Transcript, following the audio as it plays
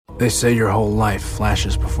They say your whole life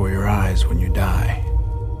flashes before your eyes when you die.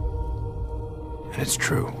 And it's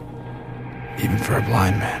true, even for a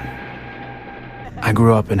blind man. I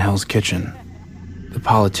grew up in Hell's Kitchen. The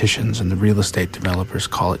politicians and the real estate developers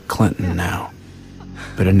call it Clinton now.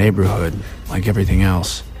 But a neighborhood, like everything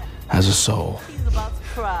else, has a soul.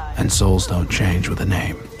 And souls don't change with a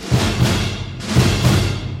name.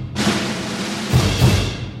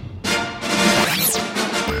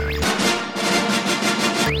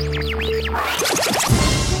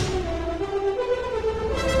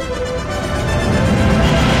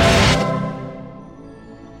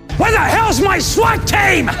 Where the hell's my SWAT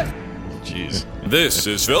team? Jeez. This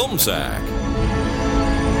is Film Sack.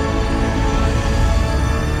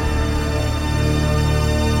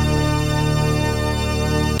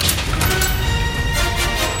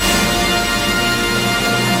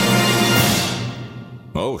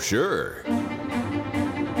 Oh, sure.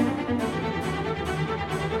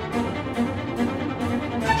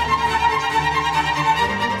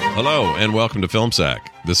 Hello, and welcome to Film Sack.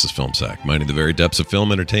 This is Film Sack, mining the very depths of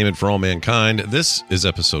film entertainment for all mankind. This is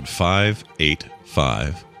episode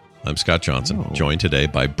 585. I'm Scott Johnson, joined today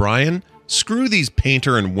by Brian. Screw these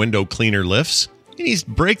painter and window cleaner lifts. He needs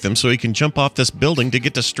to break them so he can jump off this building to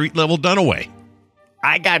get to street level Dunaway.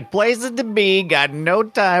 I got places to be, got no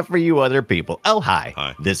time for you other people. Oh, hi.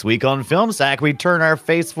 Hi. This week on Film Sack, we turn our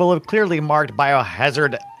face full of clearly marked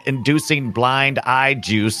biohazard-inducing blind eye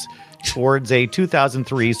juice towards a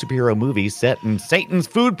 2003 superhero movie set in Satan's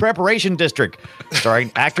food preparation district,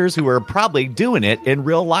 starring actors who are probably doing it in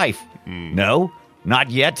real life. No, not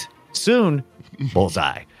yet. Soon.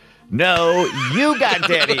 Bullseye. No, you got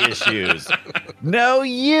daddy issues. No,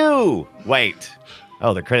 you. Wait.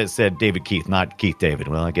 Oh, the credits said David Keith, not Keith David.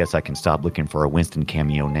 Well, I guess I can stop looking for a Winston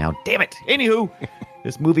cameo now. Damn it. Anywho,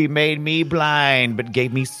 this movie made me blind, but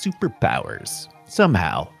gave me superpowers.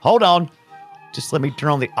 Somehow. Hold on. Just let me turn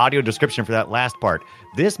on the audio description for that last part.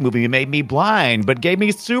 This movie made me blind, but gave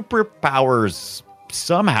me superpowers.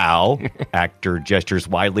 Somehow. Actor gestures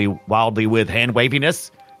wildly with hand waviness.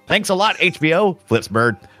 Thanks a lot, HBO. Flips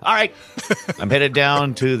bird. All right. I'm headed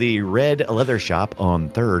down to the Red Leather Shop on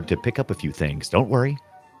 3rd to pick up a few things. Don't worry.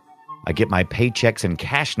 I get my paychecks in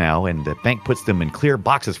cash now, and the bank puts them in clear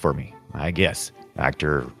boxes for me, I guess.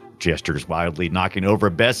 Actor gestures wildly, knocking over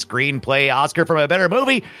best screenplay Oscar from a better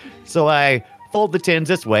movie. So I fold the 10s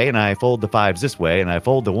this way, and I fold the 5s this way, and I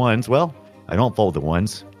fold the 1s. Well, I don't fold the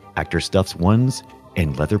 1s. Actor stuffs 1s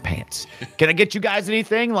in leather pants. Can I get you guys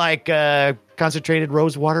anything like concentrated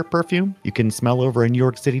rose water perfume you can smell over a New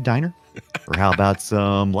York City diner? Or how about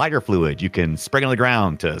some lighter fluid you can spray on the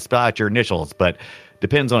ground to spell out your initials, but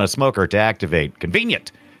depends on a smoker to activate?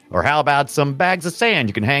 Convenient. Or how about some bags of sand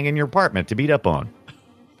you can hang in your apartment to beat up on?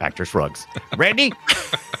 Actor shrugs. Randy?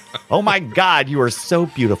 Oh my God, you are so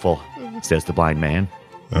beautiful, says the blind man.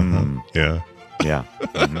 Yeah. Yeah.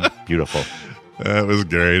 Beautiful. That was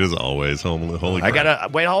great as always. Holy crap. I gotta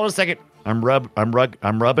wait. Hold on a second. I'm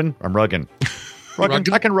rugging.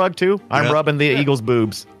 Rugging. I can rug too. I'm rubbing the Eagles'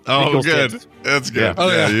 boobs. Oh, Eagles good. tits. That's good.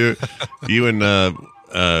 Yeah. You and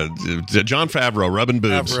Jon Favreau rubbing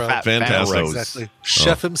boobs. Fantastic. Favreau. Exactly.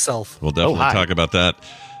 Chef himself. We'll definitely hi. talk about that.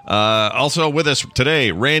 Also with us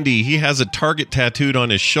today, Randy. He has a target tattooed on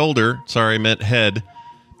his shoulder. Sorry, I meant head.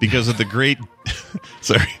 Because of the great,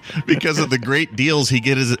 because of the great deals he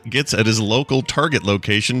gets at his local Target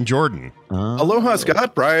location, Jordan. Aloha,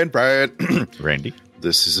 Scott. Brian. Randy.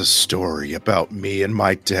 This is a story about me and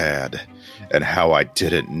my dad and how I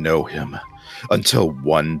didn't know him until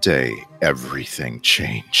one day everything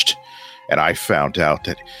changed. And I found out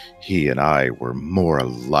that he and I were more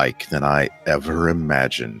alike than I ever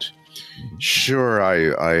imagined. Sure,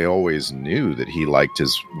 I always knew that he liked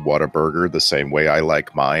his Whataburger the same way I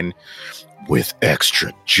like mine, with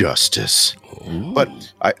extra justice. Ooh. But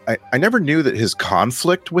I never knew that his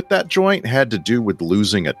conflict with that joint had to do with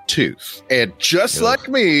losing a tooth. And just like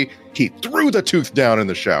me, he threw the tooth down in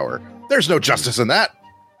the shower. There's no justice in that.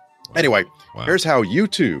 Anyway, Here's how you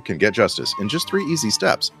too can get justice in just 3 easy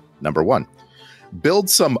steps. Number 1. Build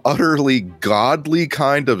some utterly godly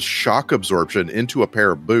kind of shock absorption into a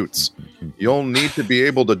pair of boots. You'll need to be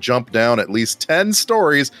able to jump down at least 10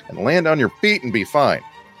 stories and land on your feet and be fine.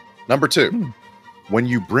 Number 2, when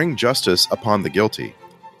you bring justice upon the guilty,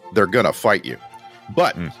 they're going to fight you.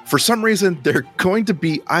 But for some reason, they're going to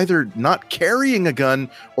be either not carrying a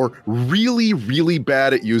gun or really, really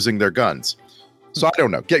bad at using their guns. So I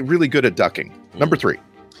don't know. Get really good at ducking. Number 3.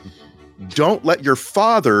 Don't let your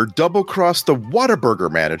father double-cross the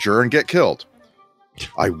Whataburger manager and get killed.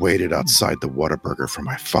 I waited outside the Whataburger for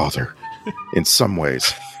my father. In some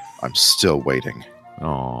ways, I'm still waiting.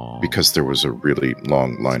 Oh, because there was a really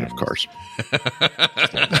long line of cars.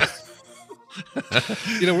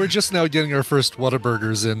 We're just now getting our first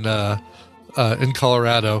Whataburgers in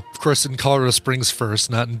Colorado. Of course, in Colorado Springs first,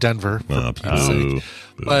 not in Denver. For Pete's sake.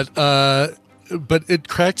 But it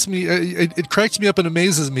cracks me. It cracks me up and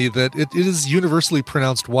amazes me that it is universally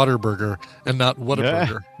pronounced Waterburger and not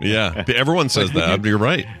Whataburger. Yeah, everyone says that. You're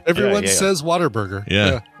right. Everyone says Waterburger.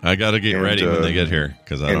 Yeah, I got to get ready when they get here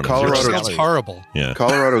because I don't know. Colorado Sounds horrible. Yeah,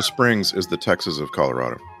 Colorado Springs is the Texas of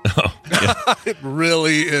Colorado. Oh, yeah. It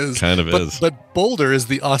really is. Kind of is. But Boulder is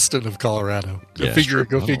the Austin of Colorado. Go figure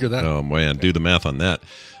that. Oh man, do the math on that.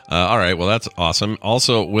 All right, well, that's awesome.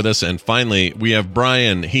 Also with us, and finally, we have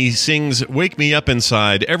Brian. He sings "Wake Me Up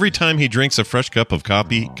Inside" every time he drinks a fresh cup of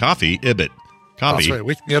coffee. Ibit. Coffee. That's right.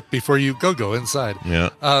 Wake me up before you go inside. Yeah.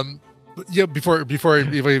 Before I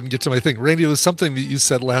even get to my thing, Randy, it was something that you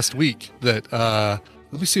said last week that,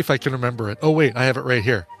 let me see if I can remember it. Oh, wait, I have it right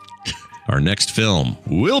here. Our next film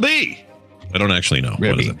will be, I don't actually know.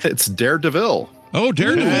 What is it? It's Daredevil. Oh,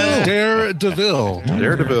 Daredevil.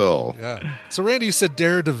 Daredevil. Yeah. So Randy, you said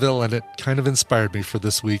Daredevil, and it kind of inspired me for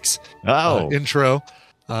this week's Oh. intro.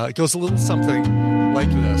 It goes a little something like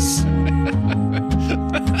this.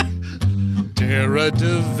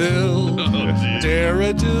 Daredevil,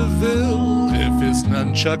 Daredevil. If his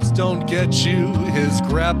nunchucks don't get you, his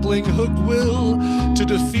grappling hook will. To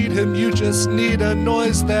defeat him, you just need a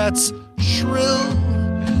noise that's shrill.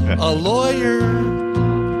 A lawyer,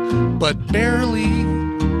 but barely.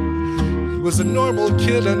 He was a normal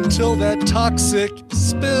kid until that toxic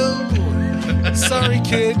spill. Sorry,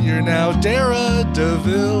 kid, you're now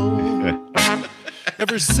Daredevil.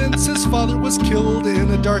 Ever since his father was killed in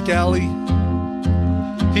a dark alley,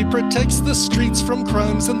 he protects the streets from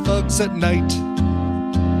crimes and thugs at night.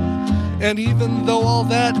 And even though all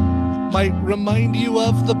that might remind you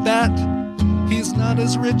of the Bat, he's not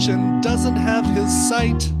as rich and doesn't have his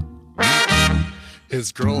sight.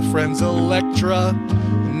 His girlfriend's Electra,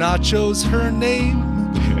 Nacho's her name.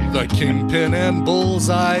 The Kingpin and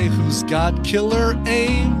Bullseye, who's got killer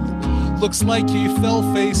aim. Looks like he fell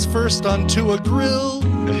face first onto a grill.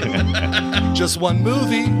 Just one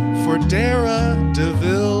movie for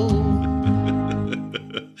Daredevil.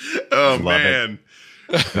 Oh, man.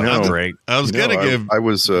 No, great. I was going to give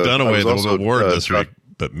Dunaway the award this week.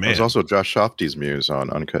 But man, there's also Josh Softy's muse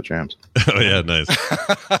on Uncut Gems. Oh yeah, nice.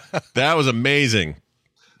 That was amazing.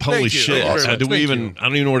 Holy shit! I don't even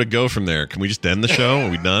know where to go from there. Can we just end the show?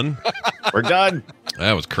 Are we done? We're done.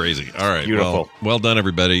 That was crazy. All right, Beautiful. Well done,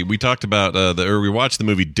 everybody. We talked about we watched the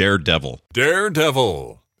movie Daredevil.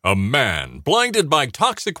 Daredevil. A man blinded by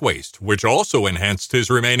toxic waste, which also enhanced his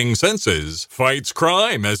remaining senses, fights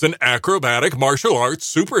crime as an acrobatic martial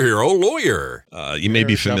arts superhero lawyer. You may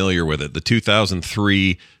be familiar with it. The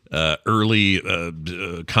 2003 early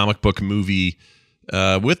comic book movie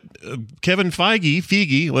with Kevin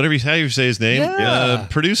Feige, whatever how you say his name,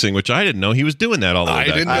 producing, which I didn't know he was doing that all the way I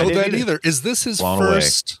back. didn't know that either. Is this his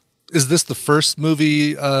first? Is this the first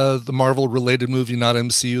movie, the Marvel-related movie, not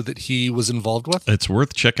MCU, that he was involved with? It's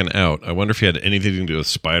worth checking out. I wonder if he had anything to do with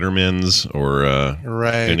Spider-Man's or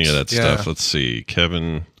any of that stuff. Let's see.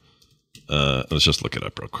 Kevin, let's just look it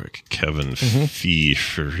up real quick. Kevin Feige.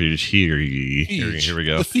 Here we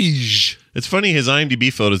go. The Feige. It's funny, his IMDb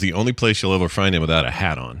photo is the only place you'll ever find him without a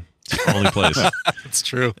hat on. It's the only place. It's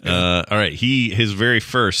true. All right. His very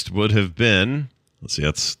first would have been, let's see,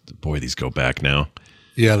 these go back now.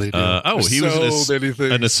 Yeah, they do. He was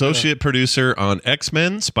an associate producer on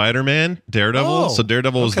X-Men, Spider-Man, Daredevil. So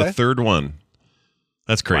Daredevil was the third one.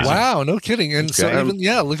 That's crazy. Wow, no kidding. And so even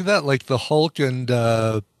look at that, like the Hulk and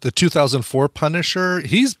the 2004 Punisher.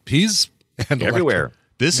 He's everywhere.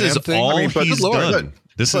 This is all he's done.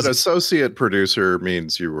 But associate producer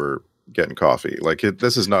means you were getting coffee. Like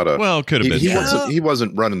this is not a it could have been. He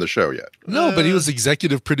wasn't running the show yet. No, but he was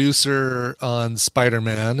executive producer on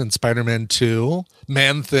Spider-Man and Spider-Man 2,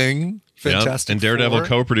 Man-Thing, Fantastic and Daredevil Four.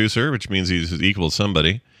 co-producer, which means he's equal to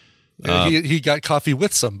somebody. He got coffee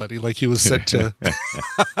with somebody, like he was said to.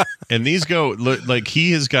 And these go like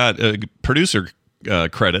he has got producer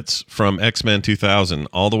credits from X-Men 2000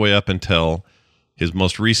 all the way up until his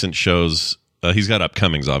most recent shows. He's got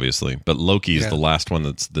upcomings, obviously, but Loki is the last one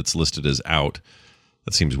that's listed as out.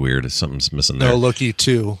 That seems weird. Something's missing there. No, Loki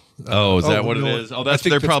 2. Is that what it is? Oh,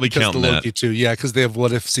 they're probably counting that. Loki 2, yeah, because they have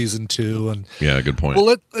What If Season 2. And good point.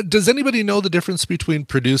 Well, does anybody know the difference between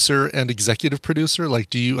producer and executive producer? Like,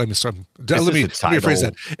 do you? Let me rephrase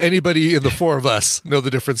that. Anybody in the four of us know the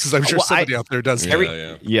difference? Because I'm sure somebody out there does.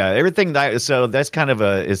 Everything so that's kind of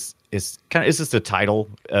it's just a title.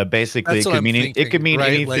 Basically, it could mean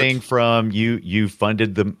anything from you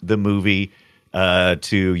funded the movie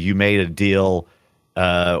to you made a deal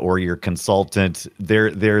or your consultant.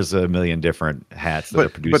 There's a million different hats that a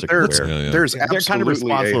producer can wear. There's They're kind of absolutely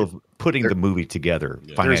responsible for putting the movie together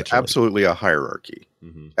financially. There's absolutely a hierarchy.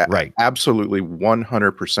 Right. Absolutely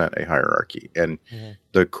 100% a hierarchy. And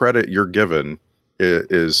the credit you're given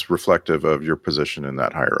is reflective of your position in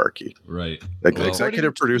that hierarchy. Right.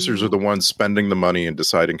 Executive producers are the ones spending the money and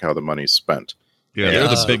deciding how the money's spent. Yeah, they're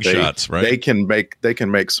the big shots, right? They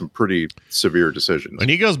can make some pretty severe decisions. And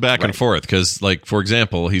he goes back and forth because, like, for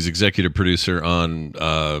example, he's executive producer on,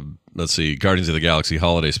 let's see, Guardians of the Galaxy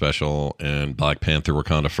Holiday Special and Black Panther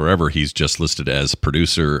Wakanda Forever. He's just listed as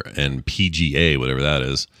producer and PGA, whatever that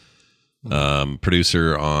is.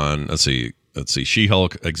 Producer on, let's see,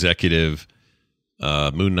 She-Hulk executive,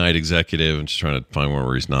 Moon Knight executive. I'm just trying to find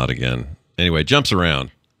where he's not again. Anyway, jumps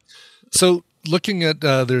around. So looking at,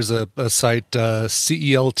 there's a site,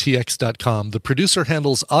 CELTX.com. The producer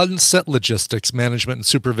handles on-set logistics, management, and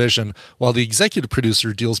supervision, while the executive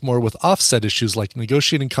producer deals more with offset issues like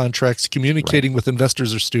negotiating contracts, communicating with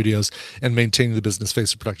investors or studios, and maintaining the business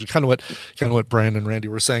face of production. Kind of what Brian and Randy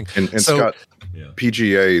were saying. And so, Scott,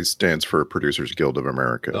 PGA stands for Producers Guild of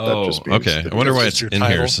America. Oh, that just means okay. I wonder why it's in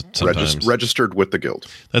here sometimes. Registered with the guild.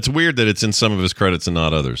 That's weird that it's in some of his credits and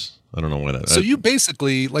not others. I don't know why that. So you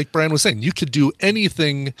basically, like Brian was saying, you could do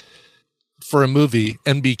anything for a movie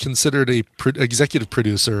and be considered a executive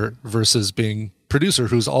producer versus being producer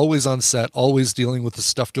who's always on set, always dealing with the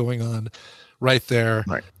stuff going on right there.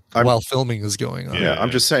 Right. While filming is going on. Yeah, I'm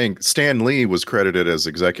just saying Stan Lee was credited as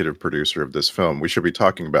executive producer of this film. We should be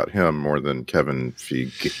talking about him more than Kevin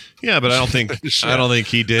Feige. Yeah, but I don't think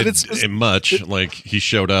he did much. Like, he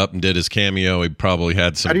showed up and did his cameo. He probably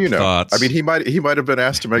had some thoughts. I mean, he might have been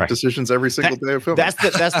asked to make decisions every single day of filming.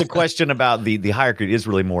 That's the question about the hierarchy. It is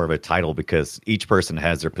really more of a title because each person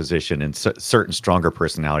has their position, and certain stronger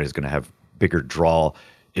personality is going to have bigger draw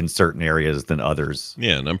in certain areas than others.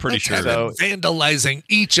 Yeah, and I'm pretty sure vandalizing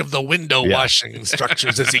each of the window washing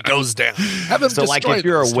structures as he goes down. Have him so like if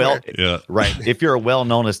you're if you're a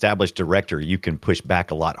well-known established director, you can push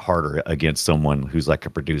back a lot harder against someone who's like a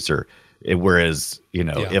producer. Whereas,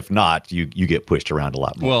 if not, you get pushed around a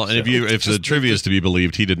lot more. Well, and if the trivia is to be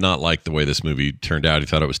believed, he did not like the way this movie turned out. He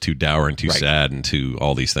thought it was too dour and too sad and too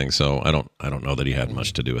all these things. So I don't know that he had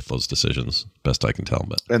much to do with those decisions, best I can tell.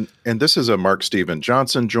 But and this is a Mark Steven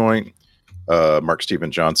Johnson joint. Mark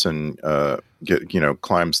Steven Johnson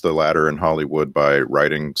climbs the ladder in Hollywood by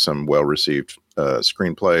writing some well-received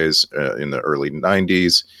screenplays in the early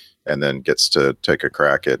 90s, and then gets to take a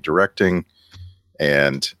crack at directing.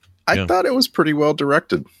 And I thought it was pretty well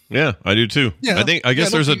directed. Yeah, I do too. Yeah, I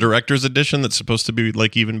guess there's a director's edition that's supposed to be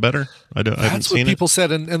like even better. I haven't seen it. That's what people said,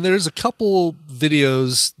 and there's a couple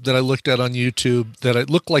videos that I looked at on YouTube that it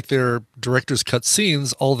looked like they're director's cut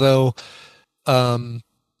scenes, although some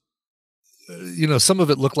of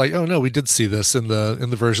it looked like, oh no, we did see this in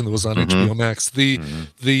the version that was on HBO Max.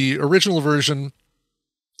 The original version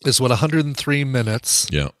is 103 minutes.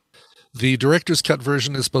 Yeah. The director's cut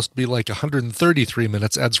version is supposed to be like 133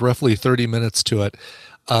 minutes, adds roughly 30 minutes to it.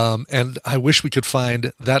 And I wish we could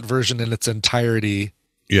find that version in its entirety.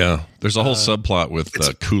 Yeah, there's a whole subplot with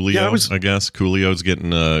Coolio. I guess Coolio's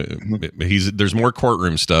getting there's more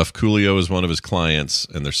courtroom stuff. Coolio is one of his clients,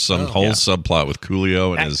 and there's some subplot with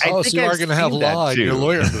Coolio and his. So you are going to have law in your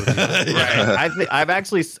lawyer movie, right?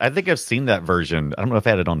 I think I've seen that version. I don't know if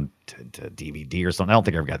I had it on to DVD or something. I don't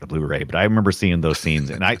think I ever got the Blu-ray, but I remember seeing those scenes,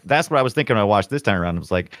 and that's what I was thinking when I watched this time around. I was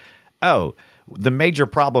like, oh, the major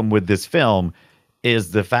problem with this film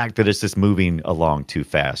is the fact that it's just moving along too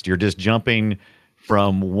fast. You're just jumping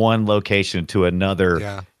from one location to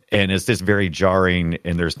another, and it's just very jarring,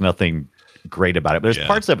 and there's nothing great about it. But there's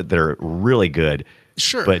parts of it that are really good,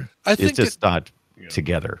 but it's just not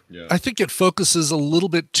together. Yeah. I think it focuses a little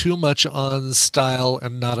bit too much on style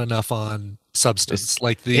and not enough on substance.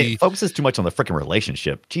 It focuses too much on the freaking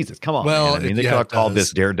relationship. Jesus, come on, man. I mean, they could have called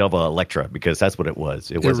this Daredevil Elektra because that's what it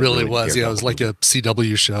was. It really was. Yeah, it was like a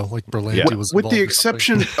CW show, like Berlanti was. With the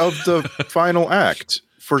exception of the final act.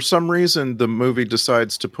 For some reason, the movie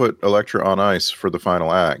decides to put Elektra on ice for the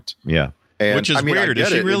final act. Yeah. And, which is weird. Is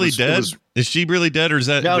she really dead? Is she really dead, or is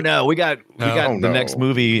that no? We got the next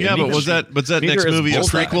movie. Yeah, but was that next movie a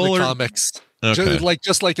prequel or comics? Okay.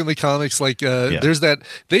 Just like in the comics, there's that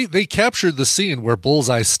they captured the scene where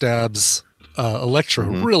Bullseye stabs Elektra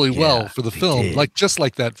really well for the film, just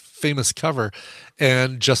like that famous cover,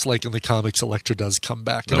 and just like in the comics, Elektra does come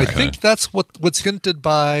back, and I think that's what's hinted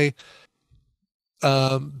by.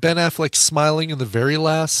 Ben Affleck smiling in the very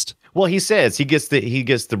last. Well, he says he gets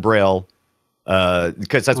the Braille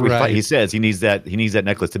Because that's what Right. he says. He needs that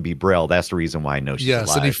necklace to be Braille. That's the reason why I know she's alive.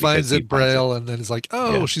 Yes, and he finds because it Braille, and then he's like,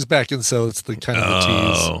 "Oh, Yeah. she's back," and so it's the kind of the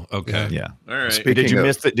tease. Oh, okay. Yeah. All right. Speaking Did you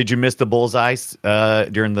of- miss the bullseye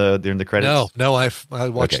during the credits? No, I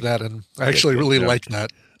watched Okay. that, and I actually really like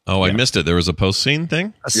that. Oh, I missed it. There was a post scene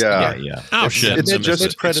thing. Yeah. Yeah. Oh shit! it's I missed just-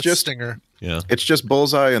 it. Credit just- stinger, Yeah. It's just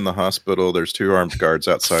Bullseye in the hospital. There's 2 armed guards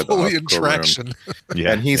outside the fully in hospital room. traction.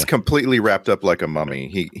 Yeah. And he's completely wrapped up like a mummy.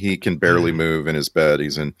 He can barely move in his bed.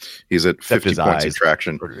 He's at Except 50 his points of eyes.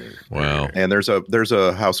 traction. Wow. And there's a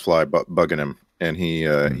housefly bugging him, and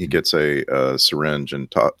he gets a syringe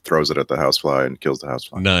and throws it at the housefly and kills the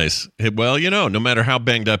housefly. Nice. Hey, well, no matter how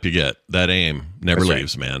banged up you get, that aim never That's right.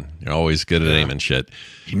 leaves, man. You're always good at aiming shit.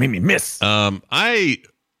 He made me miss. I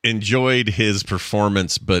enjoyed his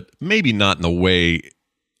performance, but maybe not in the way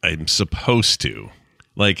I'm supposed to.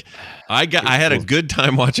 Like, I had a good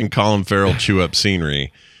time watching Colin Farrell chew up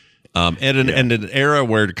scenery. And an era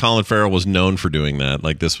where Colin Farrell was known for doing that.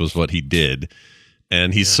 Like, this was what he did.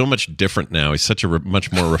 And he's so much different now. He's such a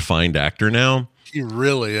much more refined actor now. He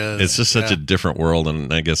really is. It's just such a different world,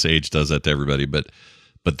 and I guess age does that to everybody.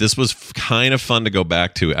 But this was kind of fun to go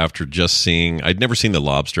back to after just seeing. I'd never seen The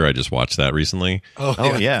Lobster. I just watched that recently.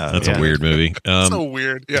 Oh yeah. That's a weird movie. so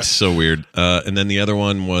weird. Yeah, It's so weird. And then the other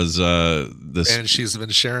one was this. and she's been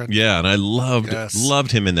Sharon. Yeah, and I Yes.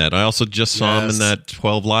 loved him in that. I also just saw him in Yes. that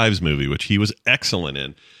 12 Lives movie, which he was excellent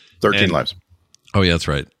in. 13 And- lives. Oh yeah, that's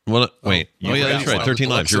right. Well, wait. you Oh yeah, forgot that's right. one. 13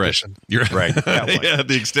 Lives. You're right. Exhibition. You're Right, that one. yeah,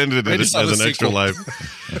 the extended I edition just saw has the an extra sequel.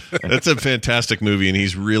 life. That's a fantastic movie, and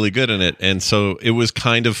he's really good in it. And so it was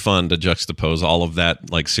kind of fun to juxtapose all of that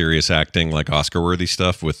like serious acting, like Oscar-worthy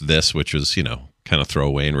stuff, with this, which was kind of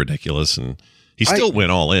throwaway and ridiculous. And he still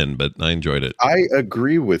went all in, but I enjoyed it. I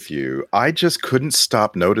agree with you. I just couldn't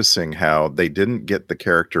stop noticing how they didn't get the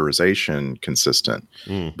characterization consistent.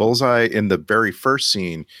 Bullseye in the very first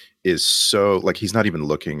scene is so like he's not even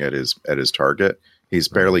looking at his target. He's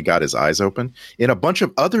barely got his eyes open. In a bunch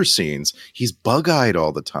of other scenes, he's bug-eyed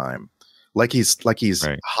all the time, like he's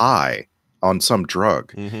Right. high on some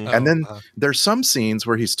drug. And then Oh, there's some scenes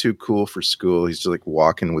where he's too cool for school. He's just like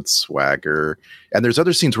walking with swagger. And there's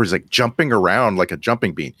other scenes where he's like jumping around like a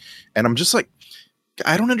jumping bean. And I'm just like,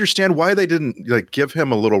 I don't understand why they didn't like give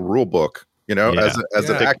him a little rule book, Yeah. as an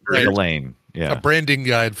Yeah. actor. Pick a lane. a Yeah. branding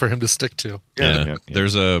guide for him to stick to. Yeah.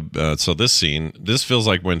 There's so this scene, this feels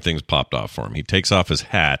like when things popped off for him. He takes off his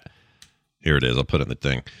hat. Here it is. I'll put it in the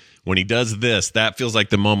thing. When he does this, that feels like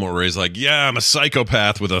the moment where he's like, yeah, I'm a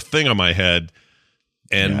psychopath with a thing on my head.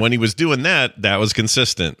 And when he was doing that, that was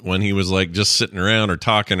consistent. When he was like just sitting around or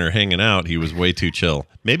talking or hanging out, he was way too chill.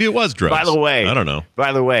 Maybe it was drugs. By the way, I don't know.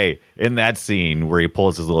 In that scene where he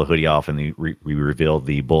pulls his little hoodie off and we reveal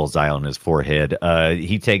the bullseye on his forehead,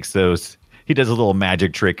 he takes those. He does a little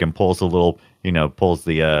magic trick and pulls a little, pulls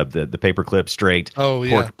the paper clip straight. Oh,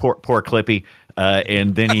 yeah. Poor Clippy.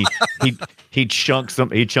 And then he chunks him.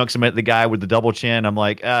 He chunks him at the guy with the double chin. I'm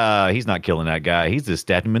like, he's not killing that guy. He's just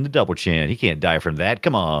stabbed him in the double chin. He can't die from that.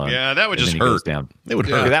 Come on. Yeah, that would And just then he goes hurt. down. It would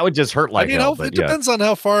Yeah. hurt. That would just hurt like hell. It But yeah. depends on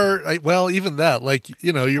how far. Even that,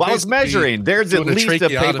 you're. Well, I was measuring. There's at doing least a paper.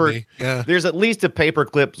 tracheotomy. Yeah. There's at least a paper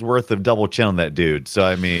clip's worth of double chin on that dude. So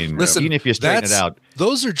I mean, Listen, even if you straighten it that's- out,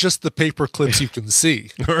 Those are just the paper clips you can see.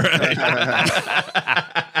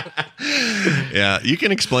 Yeah, you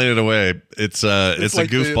can explain it away. It's a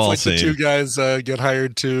goofball it's scene. the two guys get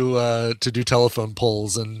hired to do telephone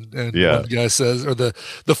polls, and Yeah. one guy says, or the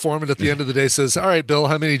foreman at the end of the day says, "All right, Bill,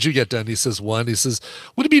 how many did you get done?" He says, "1." He says,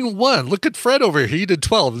 "What do you mean 1? Look at Fred over here. He did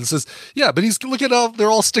 12." And he says, "Yeah, but look at how they're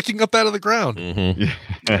all sticking up out of the ground."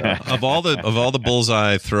 of all the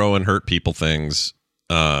bullseye throw and hurt people things,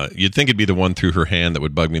 you'd think it'd be the one through her hand that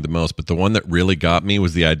would bug me the most, but the one that really got me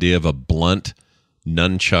was the idea of a blunt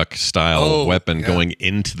nunchuck style weapon going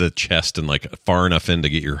into the chest and like far enough in to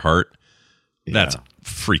get your heart. That's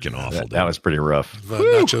freaking awful. that was pretty rough. The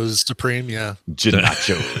Nachos Supreme, yeah.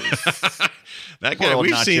 Nachos. That Poor guy. old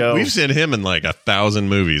We've Nacho. seen him in like 1,000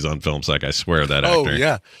 movies on Film Psych. I swear that actor. Oh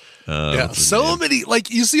yeah. Yeah, what's his so name? many.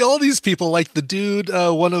 Like you see all these people. Like the dude,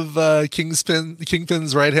 one of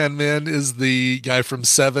Kingpin's right hand man is the guy from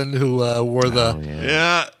Seven who wore the.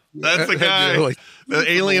 Yeah, that's the guy. Like, the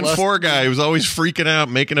Alien lust- 4 guy who's always freaking out,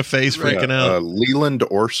 making a face, freaking out. Leland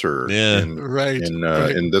Orser. Yeah. Right, In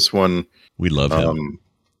right. in this one, We love him.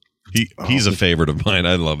 He's a favorite of mine.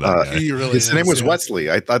 I love that guy. He really. his is, name was yeah. Wesley.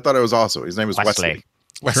 I thought it was also. His name was Wesley.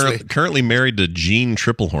 Wesley. Currently married to Jean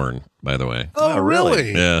Triplehorn. by the way. Oh,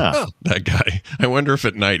 really? Yeah, Huh. that guy. I wonder if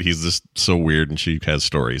at night he's just so weird and she has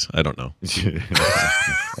stories. I don't know.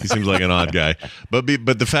 He seems like an odd guy. But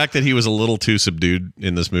the fact that he was a little too subdued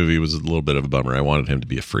in this movie was a little bit of a bummer. I wanted him to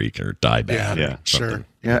be a freak or die bad. Yeah, or something. sure.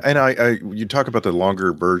 Yeah, and you talk about the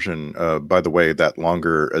longer version. By the way, that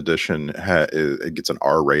longer edition it gets an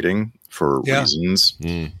R rating for reasons.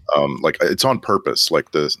 Like it's on purpose.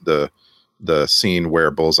 Like the scene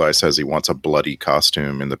where Bullseye says he wants a bloody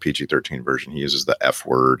costume in the PG-13 version, he uses the F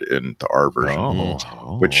word in the R version,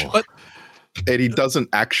 which. And he doesn't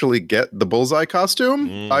actually get the Bullseye costume.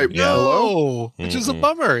 Hello, Which is a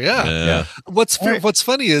bummer. Yeah. What's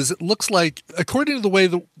funny is it looks like, according to the way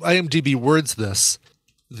the IMDb words this,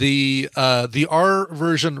 the R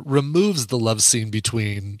version removes the love scene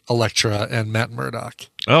between Elektra and Matt Murdock.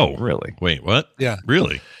 Oh, Really? Wait, what? Yeah.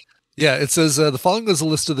 Really? Yeah, it says the following is a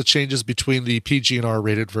list of the changes between the PG and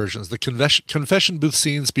R-rated versions. The confession booth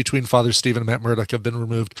scenes between Father Steve and Matt Murdock have been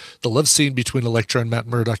removed. The love scene between Elektra and Matt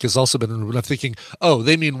Murdock has also been removed. I'm thinking, oh,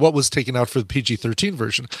 they mean what was taken out for the PG-13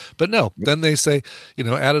 version. But no, then they say,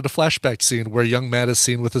 added a flashback scene where young Matt is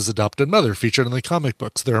seen with his adopted mother, featured in the comic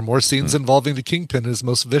books. There are more scenes involving the Kingpin and his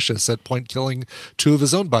most vicious, at point killing 2 of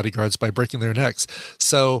his own bodyguards by breaking their necks.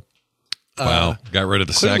 So... Wow, got rid of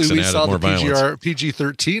the sex clearly and we saw added more the violence.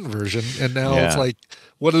 PG-13 version, and now it's like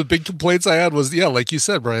one of the big complaints I had was, like you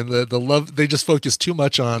said, Brian, the love, they just focus too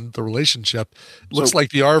much on the relationship. Looks like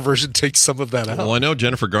the R version takes some of that out. Well, I know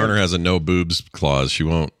Jennifer Garner has a no boobs clause. She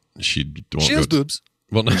won't. She has boobs.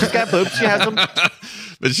 Well, no. She's got boobs. She has them.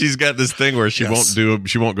 But she's got this thing where she won't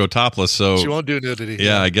go topless. So She won't do nudity.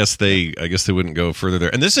 Yeah, I guess they wouldn't go further there.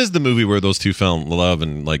 And this is the movie where those two fell in love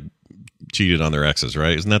and like cheated on their exes,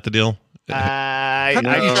 right? Isn't that the deal? I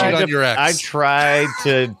cheat on your ex? I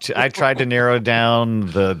tried to narrow down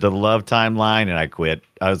the love timeline, and I quit.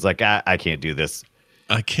 I was like, I can't do this.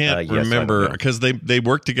 I can't yes, remember because they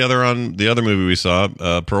worked together on the other movie we saw,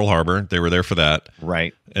 Pearl Harbor. They were there for that,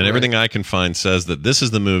 Right? and everything I can find says that this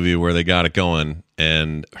is the movie where they got it going.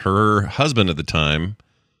 And her husband at the time,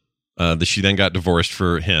 she then got divorced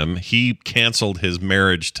for him. He canceled his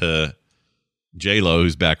marriage to J-Lo,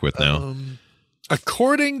 who's back with now.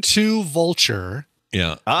 According to Vulture,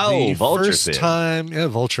 Yeah. Oh, Vulture first said. time,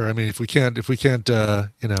 Vulture. I mean, if we can't,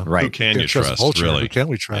 Right. Who can you trust? Vulture? Really? Who can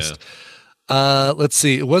we trust? Let's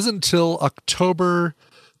see. It wasn't until October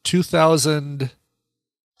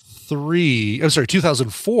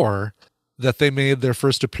 2004 that they made their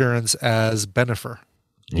first appearance as Bennifer.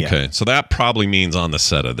 Okay, so that probably means on the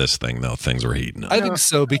set of this thing, though, things were heating up. I think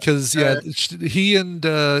so because he and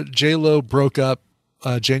J-Lo broke up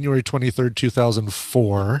January 23rd,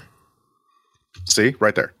 2004. See,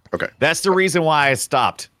 right there. Okay. That's the reason why I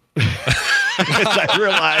stopped. Because I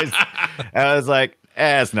realized, I was like,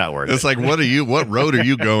 it's not worth It's it. like, what road are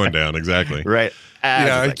you going down exactly? Right.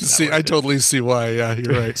 Yeah, I can see. I totally see why. Yeah,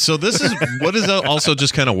 you're right. So this is what is also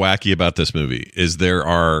just kind of wacky about this movie is there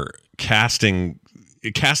are casting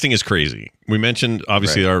is crazy. We mentioned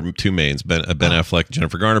obviously our two mains, Ben Affleck,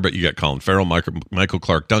 Jennifer Garner, but you got Colin Farrell, Michael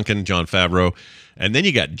Clark Duncan, Jon Favreau, and then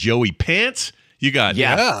you got Joey Pants. You got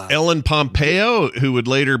Ellen Pompeo, who would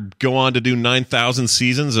later go on to do 9,000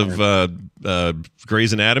 seasons of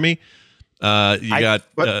Grey's Anatomy. But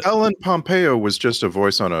Ellen Pompeo was just a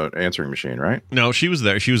voice on an answering machine, right? No, she was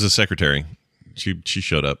there. She was a secretary. She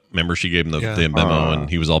showed up. Remember, she gave him the memo, and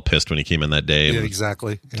he was all pissed when he came in that day. Yeah,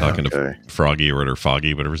 exactly. Yeah. Talking to Froggy or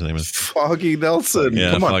Foggy, whatever his name is. Foggy Nelson.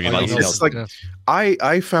 Yeah, Come on. Foggy Nelson. It's like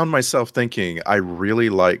I found myself thinking I really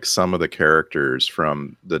like some of the characters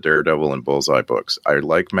from the Daredevil and Bullseye books. I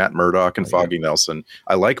like Matt Murdock and Foggy Nelson.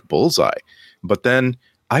 I like Bullseye, but then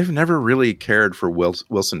I've never really cared for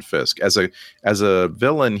Wilson Fisk as a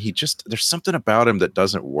villain. There's something about him that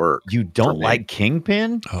doesn't work. You don't like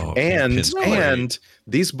Kingpin? Oh, And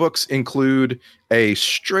these books include a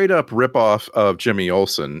straight up ripoff of Jimmy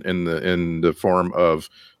Olsen in the form of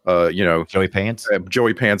Joey Pants.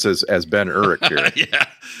 Joey Pants as Ben Urich here.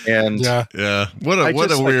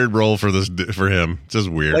 What a weird role for him. Just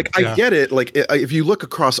weird. Like I get it. Like if you look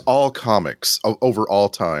across all comics over all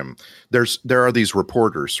time, there are these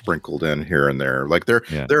reporters sprinkled in here and there. Like they're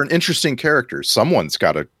an interesting character. Someone's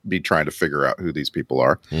got to be trying to figure out who these people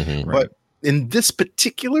are. Mm-hmm. But in this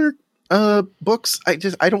particular books, I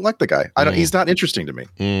don't like the guy. He's not interesting to me.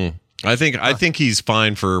 I think he's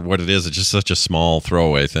fine for what it is. It's just such a small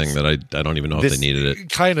throwaway thing that I don't even know if they needed it.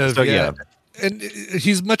 Kind of, So, yeah. And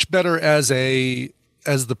he's much better as the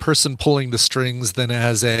person pulling the strings than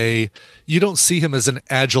you don't see him as an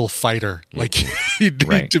agile fighter. Like he'd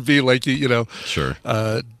need to be like, Sure.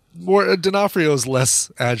 more D'Onofrio's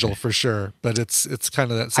less agile for sure, but it's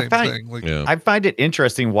kind of that same thing. Like, I find it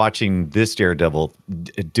interesting watching this Daredevil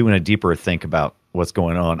doing a deeper think about what's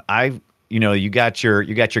going on. You got your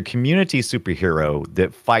community superhero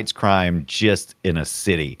that fights crime just in a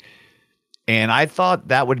city. And I thought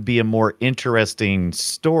that would be a more interesting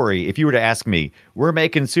story. If you were to ask me, we're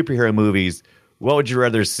making superhero movies, what would you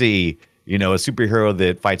rather see? A superhero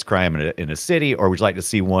that fights crime in a city, or would you like to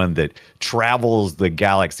see one that travels the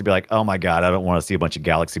galaxy? Be like, oh my God, I don't want to see a bunch of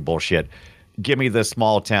galaxy bullshit. Give me the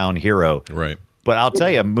small town hero. Right. But I'll tell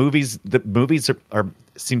you, movies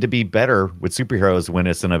seem to be better with superheroes when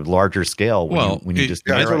it's in a larger scale.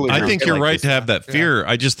 I think you're right to have that fear.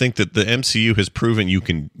 I just think that the MCU has proven you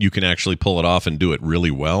can actually pull it off and do it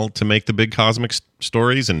really well to make the big cosmic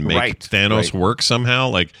stories and make Thanos work somehow.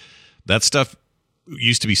 Like that stuff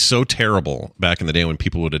used to be so terrible back in the day when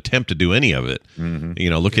people would attempt to do any of it.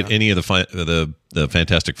 Mm-hmm. Look at any of the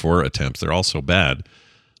Fantastic Four attempts; they're all so bad.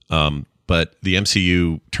 But the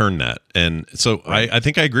MCU turned that, and so I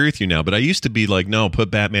think I agree with you now. But I used to be like, no, put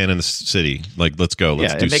Batman in the city. Like, let's go,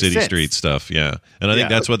 let's do city street stuff. Yeah, and I think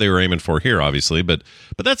that's what they were aiming for here, obviously. But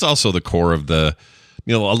that's also the core of the.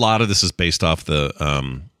 A lot of this is based off the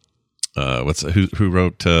who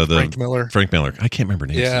wrote the Frank Miller. I can't remember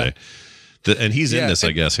names today. And he's in this,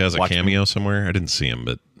 I guess. He has a cameo somewhere. I didn't see him,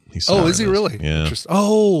 but he's. Oh, is he really? Yeah.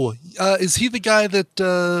 Is he the guy that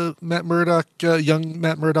young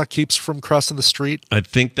Matt Murdock keeps from crossing the street? I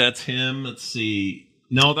think that's him. Let's see.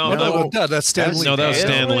 No, that's Stan Lee. No, that was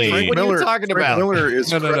Stan Lee. What are you talking about? Miller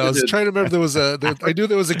is No. I was trying to remember. I knew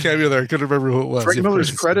there was a cameo there. I couldn't remember who it was. Frank Miller's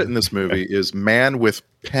credit in this movie is man with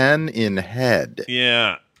pen in head.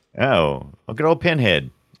 Yeah. Oh, good old Pinhead.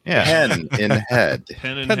 Yeah. Pen in head.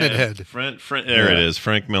 Pen in head. There it is.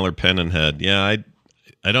 Frank Miller, pen in head. Yeah,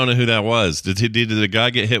 I don't know who that was. Did the guy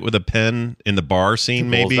get hit with a pen in the bar scene?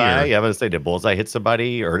 Maybe. Bullseye? Yeah, I was gonna say, did Bullseye hit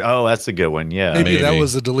somebody? Or that's a good one. Yeah, maybe that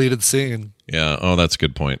was a deleted scene. Yeah. Oh, that's a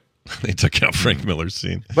good point. They took out Frank Miller's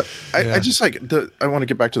scene. But I just I want to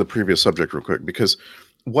get back to the previous subject real quick, because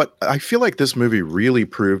what I feel like this movie really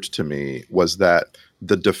proved to me was that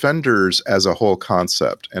the Defenders as a whole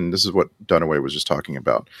concept, and this is what Dunaway was just talking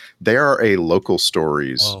about, they are a local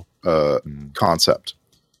stories concept.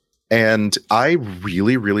 And I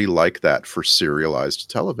really, really like that for serialized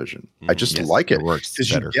television. I just like it because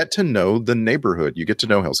you get to know the neighborhood. You get to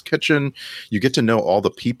know Hell's Kitchen. You get to know all the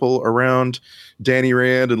people around Danny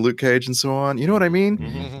Rand and Luke Cage and so on. You know what I mean?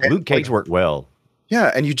 Mm-hmm. Luke Cage worked well. Yeah,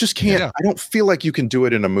 and you just can't. Yeah. I don't feel like you can do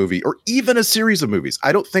it in a movie or even a series of movies.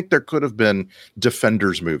 I don't think there could have been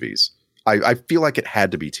Defenders movies. I feel like it had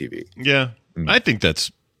to be TV. Yeah, I think that's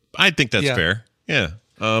fair. Yeah.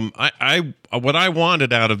 I what I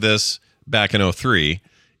wanted out of this back in 2003,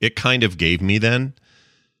 it kind of gave me then,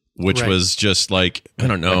 which was just like, I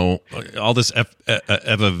don't know, all this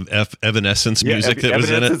Evanescence music that was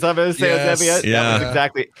in it. That was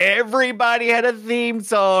exactly. Everybody had a theme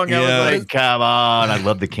song. I was like, come on. I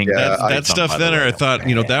love the King. That stuff then, I thought,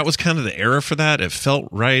 that was kind of the era for that. It felt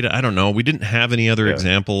right. I don't know. We didn't have any other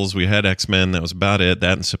examples. We had X-Men. That was about it.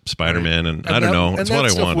 That and Spider-Man. And I don't know. It's what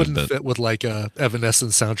I wanted. Wouldn't fit with like a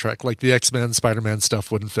Evanescence soundtrack. Like the X-Men, Spider-Man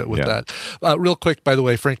stuff wouldn't fit with that. Real quick, by the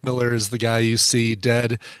way, Frank Miller is the guy you see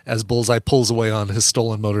dead as Bullseye pulls away on his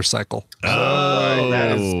stolen motorcycle.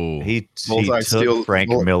 He took Frank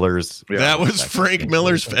Miller's. That was Frank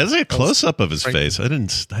Miller's. As a close up of his face, I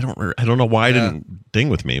don't know why it didn't ding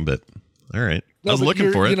with me, but all right. I was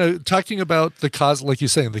looking for it. Talking about like you're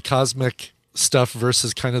saying, the cosmic stuff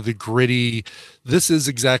versus kind of the gritty. This is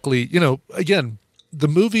exactly, again, the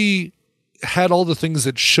movie had all the things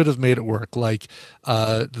that should have made it work, like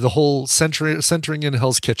the whole centering in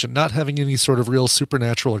Hell's Kitchen, not having any sort of real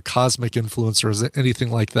supernatural or cosmic influence or anything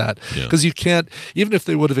like that. Because you can't, even if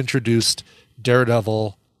they would have introduced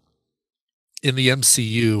Daredevil in the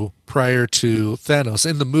MCU prior to Thanos,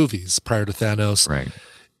 in the movies prior to Thanos, right?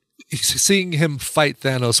 Seeing him fight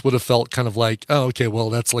Thanos would have felt kind of like, oh, okay, well,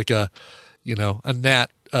 that's like a gnat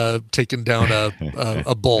taking down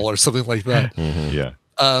a bull or something like that. Mm-hmm.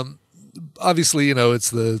 Yeah. Obviously, it's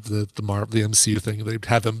the MCU thing. They'd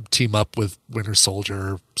have him team up with Winter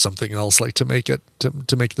Soldier or something else, like to make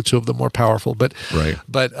the two of them more powerful. But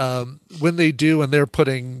when they do, and they're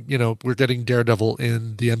putting, we're getting Daredevil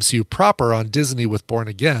in the MCU proper on Disney with Born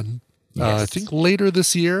Again, I think later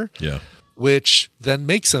this year. Yeah. Which then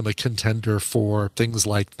makes him a contender for things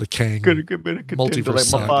like the Kang multiverse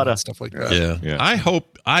saga and stuff like that. Yeah.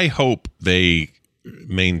 I hope they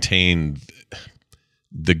maintain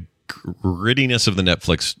the grittiness of the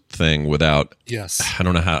Netflix thing without. Yes. I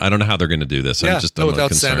don't know how they're going to do this. Yeah, I'm just without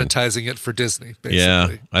concerned. sanitizing it for Disney, basically. Yeah,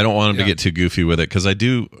 I don't want him to get too goofy with it because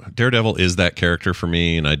Daredevil is that character for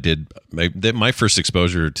me, and my first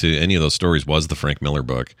exposure to any of those stories was the Frank Miller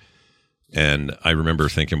book, and I remember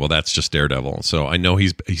thinking, well, that's just Daredevil. So I know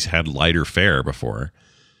he's had lighter fare before,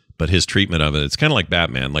 but his treatment of it's kind of like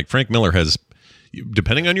Batman. Like Frank Miller has,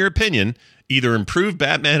 depending on your opinion, either improved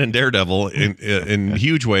Batman and Daredevil in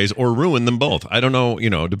huge ways or ruined them both. I don't know,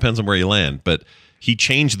 it depends on where you land, but he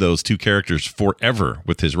changed those two characters forever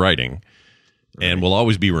with his writing and will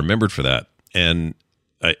always be remembered for that. And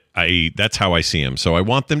I that's how I see him. So I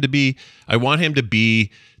want him to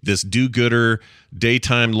be this do-gooder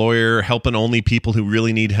daytime lawyer helping only people who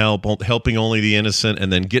really need help, helping only the innocent,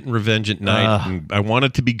 and then getting revenge at night. And I want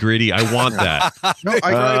it to be gritty. I want that. No,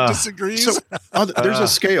 I disagree. So there's a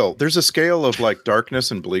scale. There's a scale of like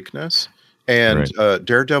darkness and bleakness, and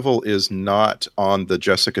Daredevil is not on the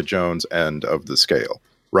Jessica Jones end of the scale,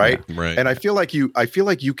 right? Yeah, right. And I feel like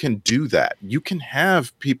you can do that. You can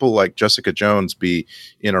have people like Jessica Jones be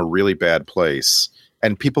in a really bad place,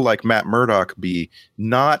 and people like Matt Murdock be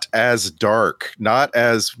not as dark, not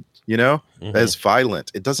as as violent.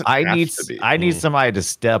 It doesn't. I need somebody to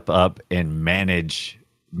step up and manage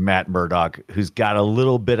Matt Murdock, who's got a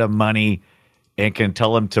little bit of money and can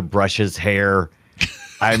tell him to brush his hair.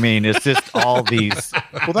 I mean, it's just all these.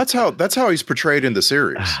 Well, that's how he's portrayed in the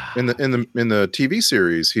series. In the TV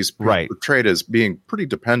series, he's portrayed as being pretty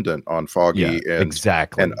dependent on Foggy and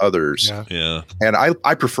others. Yeah. And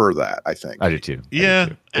I prefer that. I think I do too. Yeah,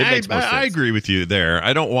 I agree with you there.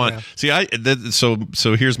 I don't want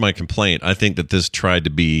so here's my complaint. I think that this tried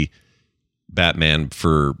to be Batman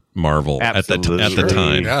for Marvel at the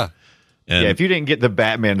time. Yeah. And if you didn't get the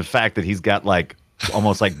Batman, the fact that he's got like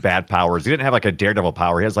almost like bat powers. He didn't have like a Daredevil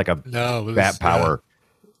power. He has like a bat power.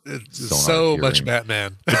 It's so much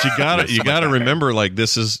Batman. But you gotta remember, like,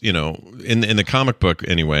 this is, in the comic book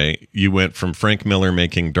anyway, you went from Frank Miller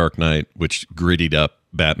making Dark Knight, which grittied up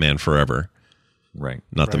Batman Forever. Right.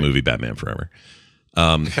 Not the movie Batman Forever.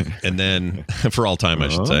 And then for all time, I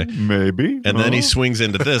should say. Maybe. And then he swings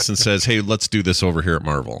into this and says, hey, let's do this over here at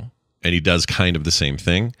Marvel. And he does kind of the same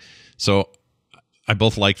thing. So I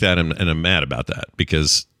both like that and I'm mad about that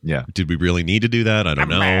because did we really need to do that? I don't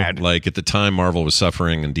know. Mad. Like at the time, Marvel was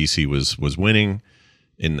suffering and DC was winning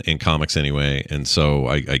in comics anyway, and so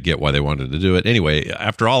I get why they wanted to do it. Anyway,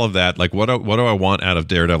 after all of that, like what do I want out of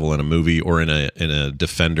Daredevil in a movie or in a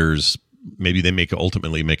Defenders? Maybe they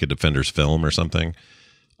ultimately make a Defenders film or something.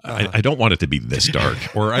 I don't want it to be this dark,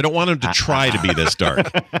 or I don't want him to try to be this dark.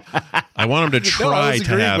 I want him to try I was to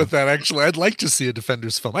agreeing have. with that. Actually, I'd like to see a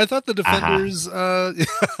Defenders film. I thought the Defenders, the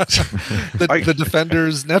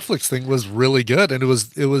Defenders Netflix thing was really good, and it was.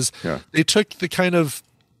 They took the kind of,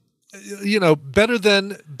 better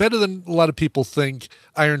than a lot of people think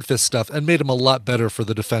Iron Fist stuff, and made them a lot better for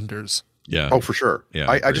the Defenders. Yeah. Oh, for sure. Yeah.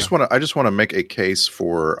 I just want to make a case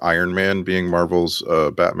for Iron Man being Marvel's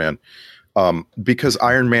Batman. Because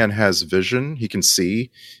Iron Man has vision, he can see,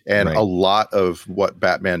 and a lot of what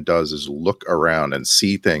Batman does is look around and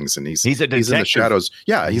see things, and he's in the shadows.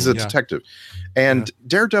 Yeah, he's a detective. And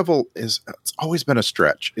Daredevil it's always been a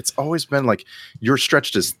stretch. It's always been like you're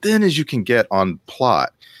stretched as thin as you can get on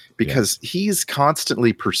plot because he's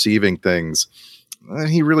constantly perceiving things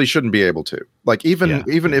he really shouldn't be able to. Like even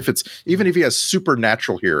if he has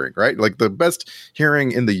supernatural hearing, right? Like the best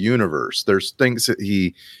hearing in the universe, there's things that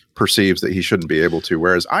he perceives that he shouldn't be able to.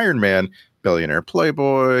 Whereas Iron Man, billionaire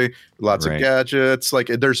playboy, lots of gadgets, like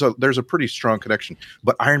there's a pretty strong connection.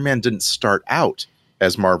 But Iron Man didn't start out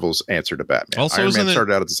as Marvel's answer to Batman. Also, Iron Man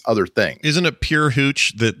started out as this other thing. Isn't it pure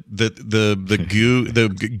hooch that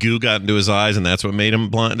the goo got into his eyes and that's what made him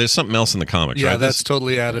blind? There's something else in the comics, right? Yeah, that's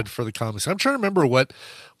totally added for the comics. I'm trying to remember what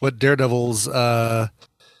Daredevil's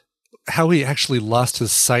how he actually lost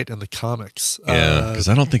his sight in the comics. Yeah, because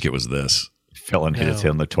I don't think it was this. Fell and hit his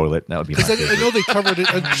head on the toilet. That would be. I know they covered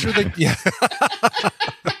it. I'm sure they. Yeah.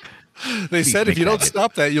 They said if you don't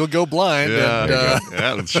stop that, you'll go blind.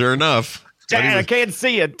 Yeah, sure enough. Dad, I can't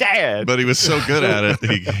see you, Dad. But he was so good at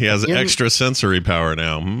it. He has extra sensory power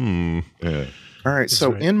now. Yeah. All right.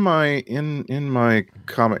 So in my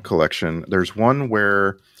comic collection, there's one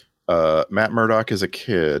where Matt Murdock is a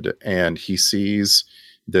kid and he sees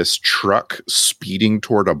this truck speeding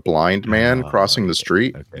toward a blind man crossing the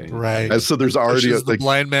street. Okay. Right. And so there's already the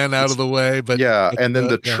blind man out of the way, but and then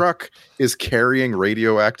the truck is carrying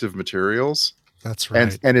radioactive materials. That's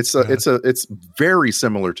right. And it's very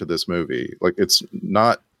similar to this movie. Like it's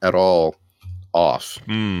not at all off.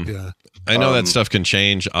 Yeah. I know that stuff can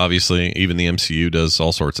change. Obviously, even the MCU does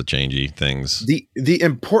all sorts of changey things. The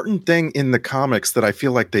important thing in the comics that I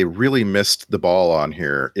feel like they really missed the ball on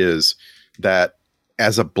here is that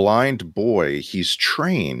as a blind boy, he's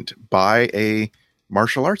trained by a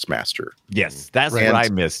martial arts master. Yes, that's what I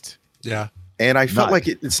missed. Yeah. And I felt like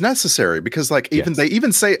it's necessary because, like, they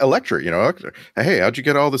even say Electra, Electra, hey, how'd you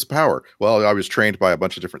get all this power? Well, I was trained by a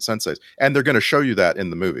bunch of different senseis. And they're going to show you that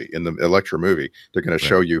in the movie, in the Electra movie. They're going to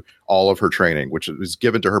show you all of her training, which was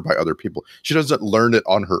given to her by other people. She doesn't learn it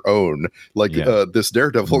on her own, like this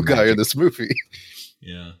Daredevil guy in this movie.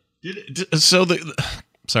 Yeah.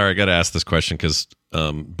 Sorry, I got to ask this question because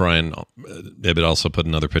Brian Ibbott also put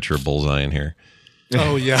another picture of Bullseye in here.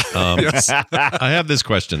 Oh yeah. Yes. I have this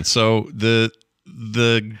question. So the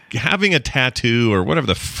having a tattoo or whatever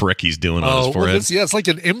the frick he's doing on his forehead. It's like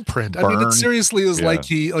an imprint. I mean, it seriously is like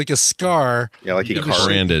a scar. Yeah, like he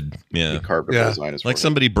branded. He carved a bullseye on his like forehead.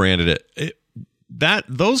 somebody branded it.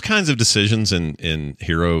 Those kinds of decisions in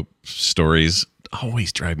hero stories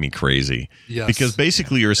always drive me crazy. Yes. Because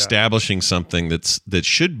basically you're establishing something that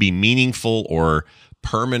should be meaningful or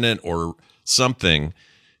permanent or something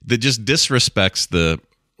that just disrespects the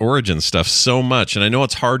origin stuff so much. And I know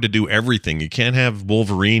it's hard to do everything. You can't have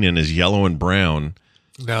Wolverine in his yellow and brown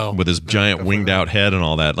with his giant winged out head and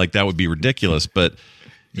all that. Like, that would be ridiculous. But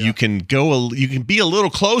you can be a little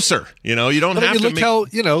closer. You don't have to look how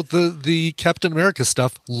the Captain America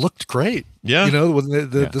stuff looked great. Yeah. When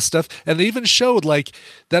the stuff, and they even showed, like,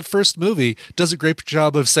 that first movie does a great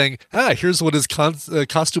job of saying, here's what his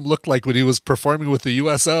costume looked like when he was performing with the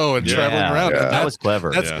USO and traveling around. Yeah. And that was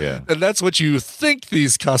clever. And that's what you think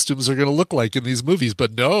these costumes are going to look like in these movies.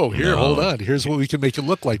 But hold on. Here's what we can make it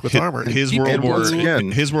look like with armor. His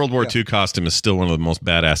World War II costume is still one of the most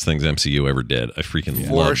badass things MCU ever did. I freaking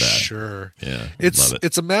love that. For sure. Yeah.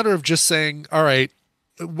 It's a matter of just saying, all right,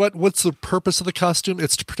 what's the purpose of the costume?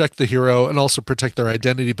 It's to protect the hero and also protect their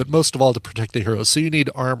identity, but most of all to protect the hero. So you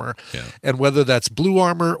need armor. Yeah. And whether that's blue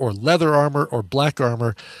armor or leather armor or black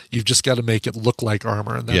armor, you've just got to make it look like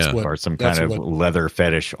armor. And that's or some kind of leather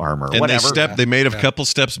fetish armor. And whatever. They made a couple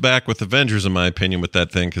steps back with Avengers, in my opinion, with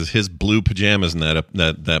that thing, because his blue pajamas in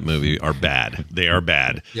that movie are bad. They are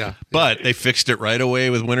bad. Yeah. But they fixed it right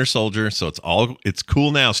away with Winter Soldier, so it's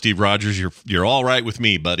cool now, Steve Rogers. You're all right with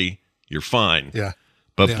me, buddy. You're fine. Yeah.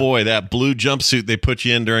 But boy, that blue jumpsuit they put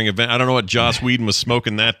you in during event, I don't know what Joss Whedon was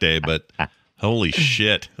smoking that day, but holy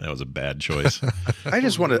shit, that was a bad choice. I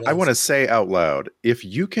want to say out loud, if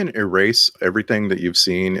you can erase everything that you've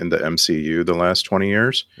seen in the MCU the last 20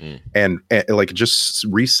 years and like just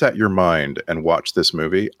reset your mind and watch this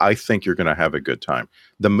movie, I think you're going to have a good time.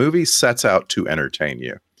 The movie sets out to entertain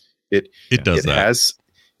you. It does that.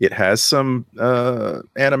 It has some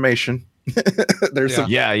animation. There's some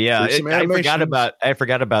I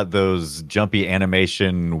forgot about those jumpy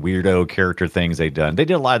animation weirdo character things they've done. They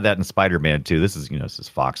did a lot of that in Spider-Man too. This is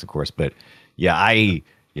Fox, of course, but it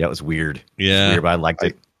was weird. Yeah, weird, but I liked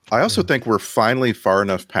it. I also think we're finally far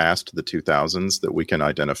enough past the 2000s that we can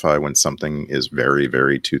identify when something is very,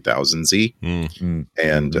 very 2000s-y.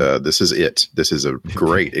 And this is it. This is a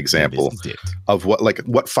great example of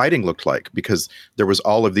what fighting looked like, because there were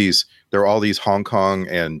all these Hong Kong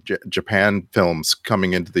and Japan films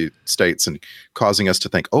coming into the States and causing us to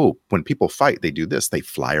think, oh, when people fight, they do this, they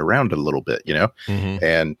fly around a little bit,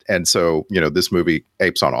 and so this movie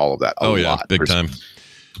apes on all of that. A lot. Big time.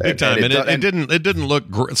 Big time. And it didn't look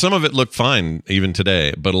some of it looked fine even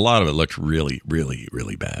today, but a lot of it looked really, really,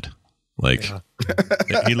 really bad. Like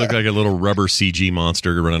he looked like a little rubber CG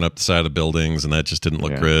monster running up the side of the buildings, and that just didn't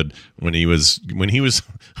look good. When he was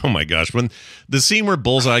oh my gosh, when the scene where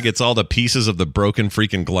Bullseye gets all the pieces of the broken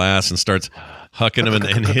freaking glass and starts hucking him,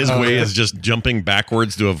 and his way is just jumping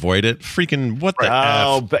backwards to avoid it. Freaking what the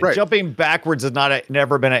F? But jumping backwards has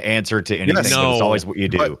never been an answer to anything. Yes. It's always what you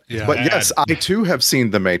do. But yes, I too have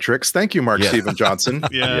seen The Matrix. Thank you, Mark Steven Johnson,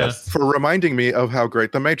 for reminding me of how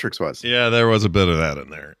great The Matrix was. Yeah, there was a bit of that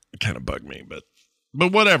in there. It kind of bugged me, but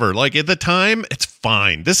whatever. Like, at the time, it's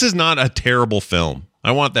fine. This is not a terrible film.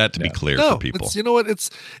 I want that to be clear for people. You know what? It's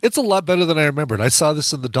a lot better than I remembered. I saw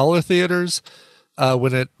this in the dollar theaters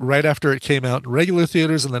right after it came out in regular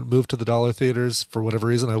theaters, and then moved to the dollar theaters for whatever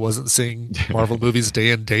reason. I wasn't seeing Marvel movies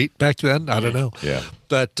day and date back then. I don't know. Yeah.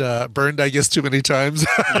 But burned, I guess, too many times.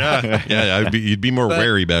 You'd be more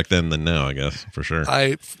wary back then than now, I guess, for sure.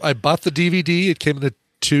 I bought the DVD. It came in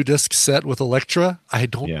 2-disc set with Elektra. I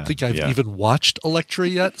don't think I've even watched Elektra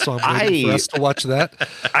yet, so I'm waiting for us to watch that.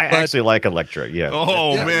 I actually like Elektra. Yeah.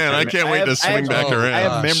 Oh man, I can't wait to swing back around. I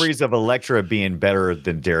have memories of Elektra being better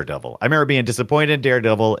than Daredevil. I remember being disappointed in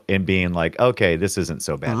Daredevil and being like, okay, this isn't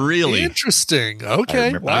so bad. Really interesting.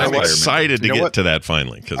 Okay, I'm excited to get to that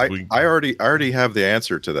finally because I already have the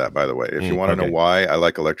answer to that. By the way, if you want to know why I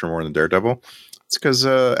like Elektra more than Daredevil. It's because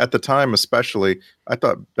at the time, especially, I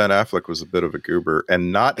thought Ben Affleck was a bit of a goober,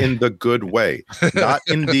 and not in the good way. Not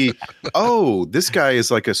in the, oh, this guy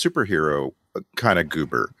is like a superhero kind of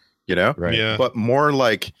goober, you know? Right. Yeah. But more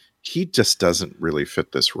like he just doesn't really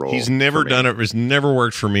fit this role. He's never done it. It's never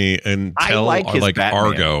worked for me until like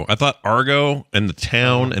Argo. I thought Argo and The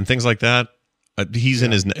Town and things like that. He's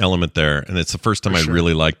in his element there, and it's the first time I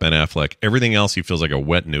really like Ben Affleck. Everything else, he feels like a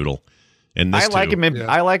wet noodle. And this I like him.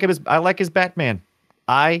 I like him. I like his Batman.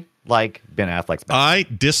 I like Ben Affleck's Batman. I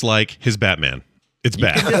dislike his Batman. It's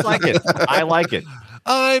bad. You dislike it. I like it.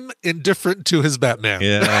 I'm indifferent to his Batman.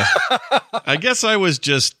 Yeah. I guess I was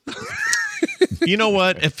just. You know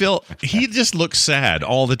what? He just looks sad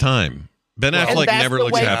all the time. Ben Affleck never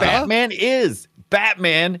looks happy.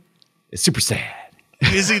 Batman is super sad.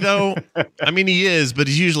 Is he though? I mean, he is, but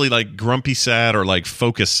he's usually like grumpy sad or like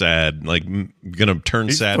focus sad, like gonna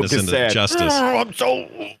turn sadness into justice. I'm so.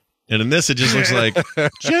 And in this, it just looks like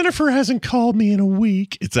Jennifer hasn't called me in a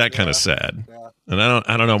week. It's that kind of sad, and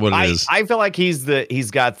I don't know what it is. I feel like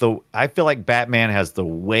I feel like Batman has the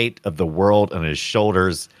weight of the world on his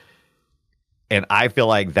shoulders, and I feel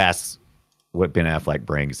like that's what Ben Affleck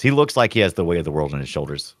brings. He looks like he has the weight of the world on his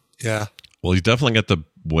shoulders. Yeah. Well, he's definitely got the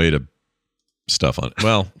weight of stuff on it.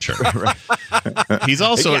 Well, sure. He's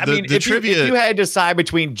also the trivia. If you had to decide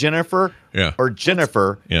between Jennifer or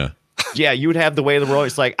Jennifer, you would have the way of the world.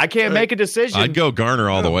 It's like I can't make a decision. I'd go Garner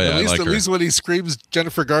all the way. At least when he screams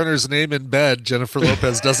Jennifer Garner's name in bed, Jennifer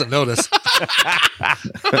Lopez doesn't notice.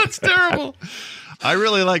 That's terrible. I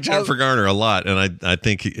really like Jennifer Garner a lot, and I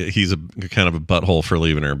think he's a kind of a butthole for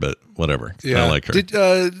leaving her, but whatever. Yeah. I like her.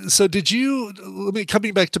 Did you?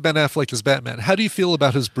 Coming back to Ben Affleck as Batman, how do you feel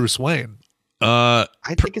about his Bruce Wayne? I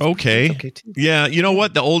think it's okay too. Yeah, you know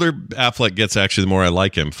what? The older Affleck gets, actually, the more I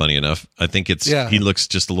like him. Funny enough, I think he looks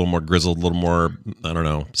just a little more grizzled, a little more, I don't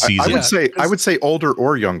know, seasoned. I would say older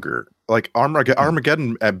or younger. Like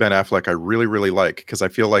Armageddon at Ben Affleck, I really, really like because I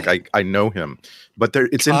feel like I know him, but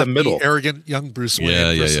it's in the middle. Arrogant young Bruce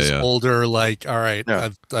Wayne versus older, like, all right,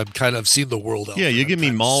 I've kind of seen the world. Yeah, you give me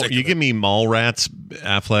Mallrats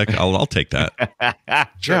Affleck, I'll take that.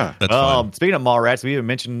 Sure, that's fine. Speaking of Mallrats, we even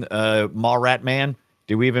mentioned Mallrat Man.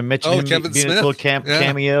 Did we even mention him Kevin being Smith? a little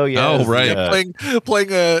cameo? Yeah. Oh, right.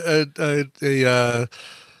 Playing a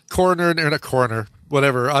coroner and a coroner.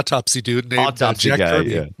 Whatever autopsy dude named Jack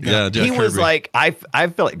Kirby. Yeah, Jack he was Kirby. like, I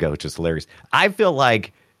feel like, which is hilarious. I feel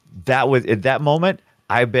like that was at that moment.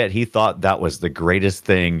 I bet he thought that was the greatest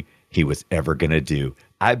thing he was ever gonna do.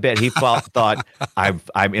 I bet he thought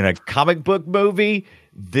I'm in a comic book movie.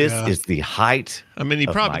 This is the height. I mean,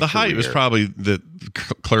 the height was probably that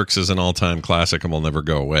Clerks is an all-time classic and will never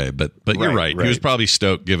go away. But you're right. He was probably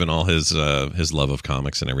stoked given all his love of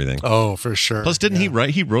comics and everything. Oh, for sure. Plus, didn't he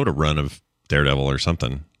write? He wrote a run of Daredevil or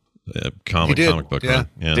something, comic book run.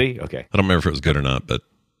 Yeah. Did he? Okay. I don't remember if it was good or not, but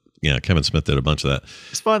yeah, Kevin Smith did a bunch of that.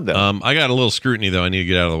 It's fun though. I got a little scrutiny though. I need to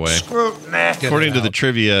get out of the way. According to the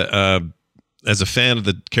trivia, as a fan of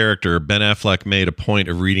the character, Ben Affleck made a point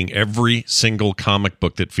of reading every single comic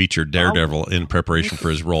book that featured Daredevil in preparation for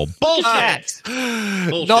his role. Bullshit!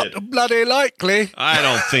 Not bloody likely. I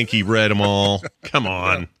don't think he read them all. Come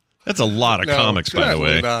on. That's a lot of comics, by the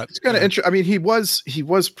way. It's kind of interesting. I mean, he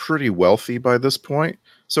was pretty wealthy by this point,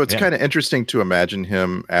 so it's kind of interesting to imagine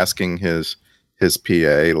him asking his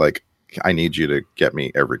PA, like, "I need you to get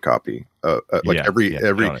me every copy,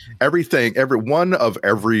 everything, every one of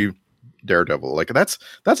every Daredevil." Like that's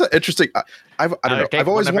an interesting. I don't know. I've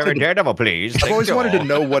always wanted Daredevil, please. I've always wanted to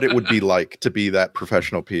know what it would be like to be that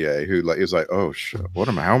professional PA who is like, "Oh shit,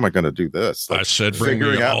 how am I going to do this?" Like, I said, bring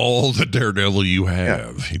me all the Daredevil you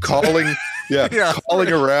have. Calling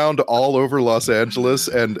around all over Los Angeles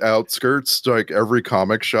and outskirts, like every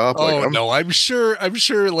comic shop. I'm sure.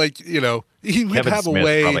 Like, he would Kevin have Smith a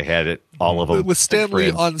way. Probably had it. All of them with Stan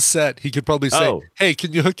Lee on set. He could probably say, "Hey,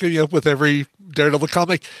 can you hook me up with every Daredevil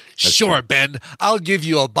comic?" Sure, Ben. I'll give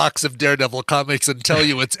you a box of Daredevil comics and tell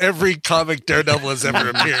you it's every comic Daredevil has ever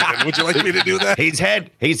appeared in. Would you like me to do that? He's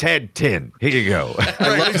had 10. Here you go.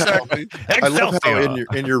 Exactly. I love how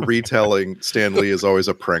in your retelling, Stan Lee is always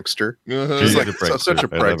a prankster. He's like such a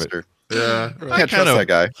prankster. Yeah, I can't trust that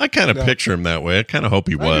guy. I kind of picture him that way. I kind of hope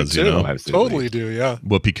he was, you know. Absolutely. Totally do, yeah.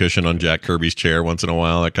 Whoopee cushion on Jack Kirby's chair once in a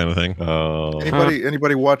while, that kind of thing. Oh,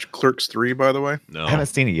 Anybody watch Clerks 3, by the way? No, I haven't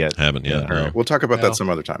seen it yet. haven't yet. All no. right, we'll talk about No. that some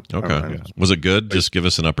other time. Okay. All right. Was it good? Just give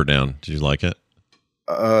us an up or down. Did you like it?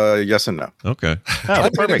 Yes and no. Okay.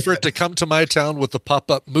 I'm waiting for it to come to my town with the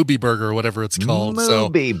pop-up Mooby Burger or whatever it's called.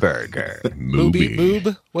 Movie burger.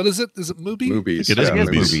 Moob? What is it? Is it Mooby? Movies. It is yeah,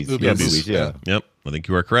 movies. Movies. Movies. Yeah, movies. Yeah. Yep. I think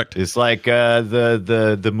you are correct. It's like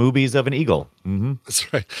the movies of an eagle. Mm-hmm.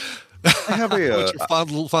 That's right. I have Which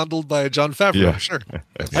are fondled by John Favreau. Yeah. Sure.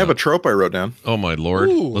 I have a trope I wrote down. Oh my lord.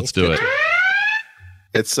 Ooh, Let's do it.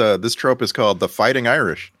 It's this trope is called the Fighting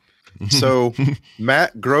Irish. So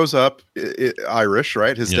Matt grows up Irish,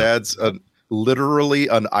 right? His Yeah. dad's literally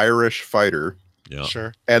an Irish fighter, Yeah.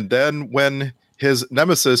 Sure. and then when his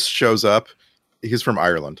nemesis shows up, he's from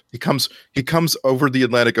Ireland. He comes over the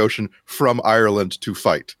Atlantic Ocean from Ireland to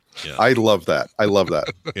fight. Yeah. I love that. I love that.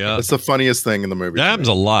 Yeah. It's the funniest thing in the movie. That to happens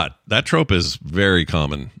me. a lot. That trope is very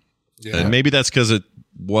common. Yeah. And maybe that's because it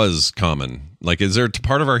was common. Like, is there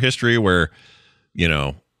part of our history where, you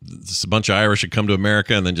know, a bunch of Irish had come to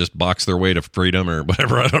America and then just boxed their way to freedom or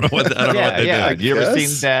whatever? I don't know what. I don't know what they did. You ever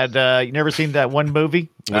Yes. seen that? You never seen that one movie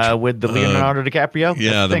with the Leonardo DiCaprio?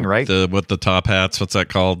 Yeah, That thing, right? with the top hats. What's that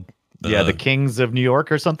called? The Kings of New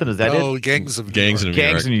York or something. Is that Oh, it? Gangs of Gangs New of York. New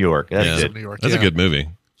Gangs York. of New York. That's Yeah. it. New York. That's a yeah. good movie.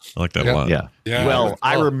 I like that a Yeah. lot. Yeah. Yeah. Well,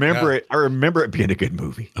 I Oh, remember yeah. it. I remember it being a good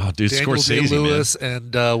movie. Oh, dude, Daniel Scorsese, Day-Lewis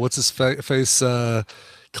and what's his face?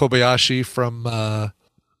 Kobayashi from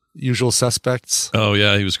Usual Suspects. man. Oh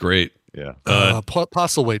yeah, he was great. Yeah.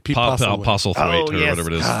 Postlethwaite. Pete Postlethwaite. Postlethwaite Oh, or yes. whatever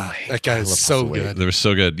it is. That guy is so good. They were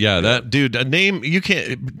so good. Yeah, that dude. A name you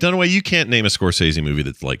can't. Dunaway, you can't name a Scorsese movie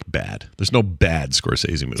that's like bad. There's no bad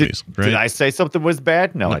Scorsese movies, right? Did I say something was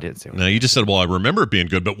bad? No, I didn't say. No, you just said, "Well, I remember it being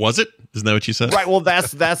good," but was it? Isn't that what you said? Right. Well,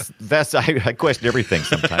 that's. I question everything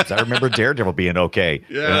sometimes. I remember Daredevil being okay.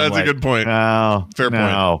 Yeah, And I'm that's a good point. No, Fair no.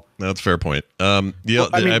 point. That's a fair point. Yeah, Well,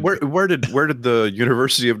 I mean, where did the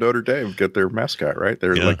University of Notre Dame get their mascot? Right,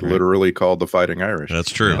 they're Yeah, like right. literally called the Fighting Irish.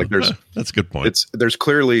 that's true. Like there's That's a good point. there's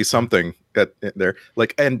clearly something at there.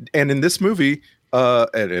 Like and in this movie,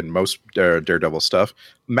 and in most Daredevil stuff,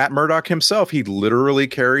 Matt Murdock himself, he literally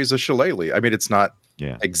carries a shillelagh. I mean, it's not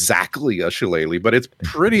exactly a shillelagh, but it's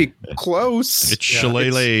pretty close. It's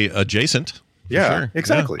shillelagh adjacent. for Yeah, sure.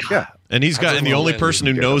 exactly. Yeah. And he's got, and the only person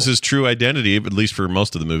who knows his true identity, at least for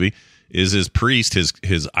most of the movie, is his priest,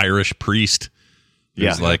 his Irish priest. Yeah.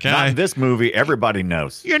 Who's like, Not in this movie. Everybody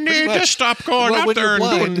knows. you need to stop going Well, out when there you're and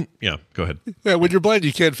blind- doing. Yeah, go ahead. Yeah, when you're blind,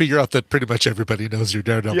 you can't figure out that pretty much everybody knows you're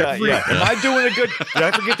Daredevil. Yeah. Am I doing a good? Did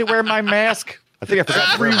I forget to wear my mask? I think I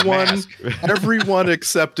forgot to wear my mask. Everyone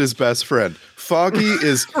except his best friend. Foggy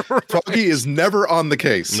is never on the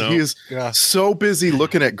case. No. He is Yeah. so busy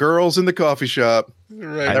looking at girls in the coffee shop.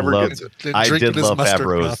 Right. Never love- gets it. And I drinking did his love mustard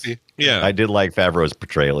Favreau's. coffee. Yeah. I did like Favreau's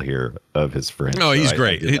portrayal here of his friend. No, he's So I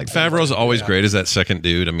great. did like that. Favreau's always great as that second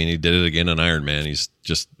dude. I mean, he did it again in Iron Man. He's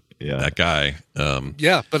just Yeah. that guy.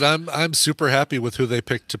 Yeah, but I'm super happy with who they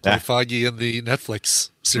picked to play Foggy in the Netflix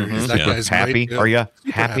series. That Yeah. guy's Happy? great. Are you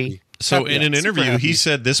Super happy? So Happy, in an yeah, super interview, he happy.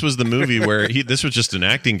 said this was the movie where this was just an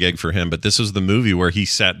acting gig for him, but this was the movie where he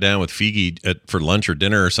sat down with Feige for lunch or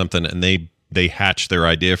dinner or something, and they hatched their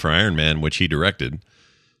idea for Iron Man, which he directed.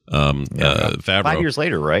 Favreau. 5 years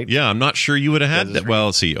later, right? Yeah, I'm not sure you would have had that. Well,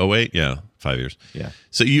 let's see. 08? Yeah, 5 years. Yeah.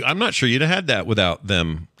 So I'm not sure you'd have had that without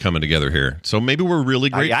them coming together here. So maybe we're really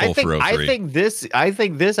grateful I think, for 03. I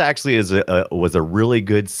think this actually was a really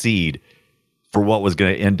good seed for what was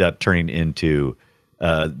going to end up turning into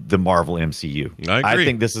the Marvel MCU. I agree.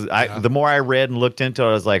 think this is. The more I read and looked into it,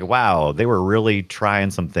 I was like, wow, they were really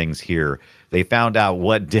trying some things here. They found out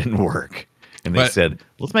what didn't work, and they But- said,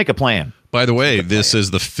 let's make a plan. By the way, this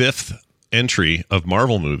is the 5th entry of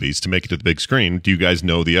Marvel movies to make it to the big screen. Do you guys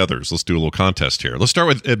know the others? Let's do a little contest here. Let's start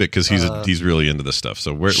with Ibbot because he's really into this stuff.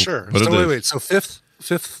 So where? Sure. What are So the, wait. So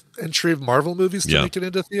fifth entry of Marvel movies to Yeah. make it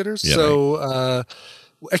into theaters. Yeah. So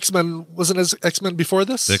X-Men wasn't as X-Men before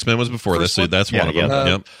this, The X-Men was before this, First so one? that's one of them. Yeah.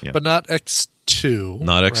 Yep. Yeah. but not X2.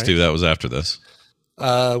 Not X2, right? that was after this.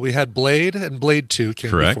 We had Blade and Blade 2 came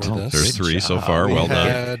Correct. before this. There's 3 so job. far. We Well done.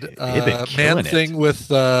 had Ibbot Man killing it. Thing with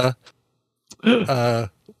the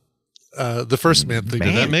first Man Thing.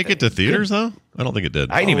 Did that make it to theaters though? I don't think it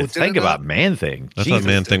did. I didn't even did it think not? about Man Thing. I thought Jesus.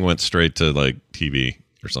 Man Thing went straight to like TV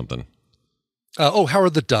or something.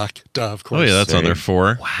 Howard the Duck, of course. Oh yeah, that's on there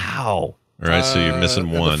 4. Wow. All right, so you're missing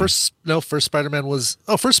and the one. First Spider-Man was.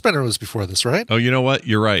 First Spider-Man was before this, right? Oh, you know what?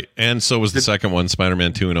 You're right. And so was the second one,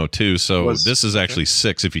 Spider-Man 2 and 02. So Was- this is actually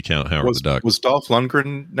 6 if you count Howard Was, the Duck. was Dolph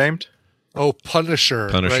Lundgren named? Oh, Punisher.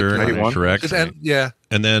 Punisher, right? Right. correct. And, yeah,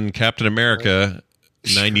 And then Captain America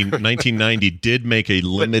 1990 did make a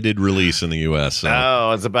limited release in the U.S. So. Oh,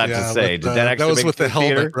 I was about to say, did that actually was make with the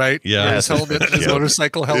helmet, theater? right? Yeah. His helmet, his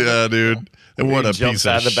motorcycle helmet. Yeah, dude. And what a He jumps piece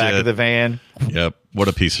out of of the back shit. of the van. Yep. What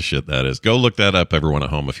a piece of shit that is. Go look that up, everyone at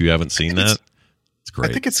home. If you haven't seen that, it's great.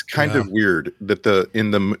 I think it's kind of weird that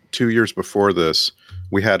in the 2 years before this,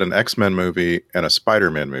 we had an X-Men movie and a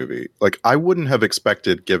Spider-Man movie. Like, I wouldn't have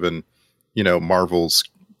expected, given, Marvel's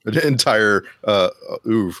entire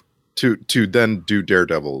oeuvre, to then do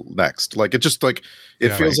Daredevil next. Like, it just it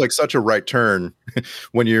feels like such a right turn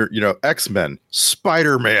when you're, X-Men,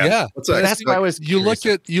 Spider-Man. Yeah. That's why I was. You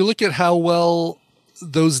look at how well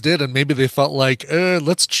those did, and maybe they felt like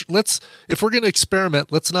let's if we're going to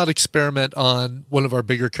experiment, let's not experiment on one of our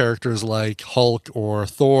bigger characters like Hulk or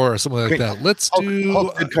Thor or something like that. Let's do.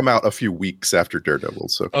 Hulk did come out a few weeks after Daredevil,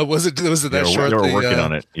 so Was it that They short? were working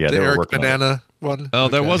on it. Yeah, the they were Eric working on it. Banana one. Oh,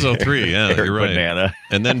 that was 03. Yeah, Eric you're right. Banana.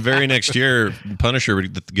 And then very next year, Punisher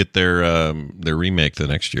would get their remake the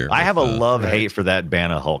next year. I have a With, love-hate for that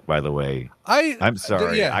Banner Hulk, by the way. I'm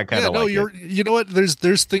sorry. I kind of like it. You know what?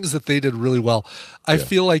 There's things that they did really well. I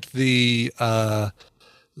feel like the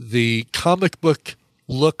comic book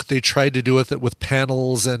look they tried to do with it with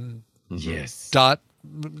panels and Yes. dot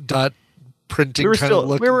printing We were kind of still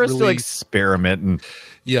look. we were really, still experimenting.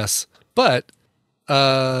 yes, but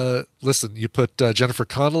listen, you put Jennifer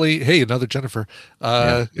Connelly. Hey, another Jennifer in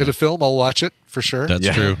a film. I'll watch it for sure. That's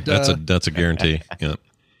true. And, That's a guarantee. Yeah.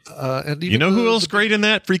 and You know even who the- else great in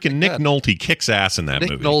that? Freaking Nick Yeah. Nolte kicks ass in that Nick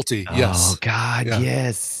movie. Nolte. Yes. Oh God, Yeah.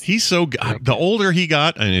 yes. He's so good. The older he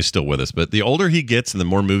got, and he's still with us, but the older he gets and the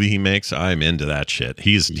more movie he makes, I'm into that shit.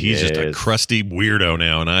 He's just a Yes. crusty weirdo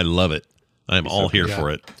now, and I love it. I'm all here yeah. for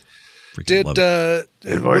it. Freaking Did love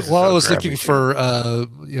it. voice is while I so was crappy, looking too. for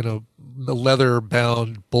the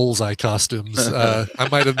leather-bound bullseye costumes, I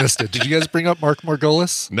might have missed it. Did you guys bring up Mark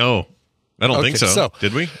Margolis? No, I don't think Okay, so. so,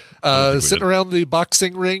 Did we? I don't think we Sitting did. around the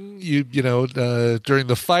boxing ring, during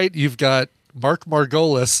the fight, you've got Mark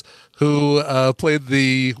Margolis, who played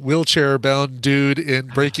the wheelchair-bound dude in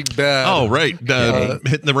Breaking Bad. Oh, right.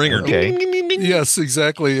 Hitting the ringer. Okay. Ding, ding, ding, ding. Yes,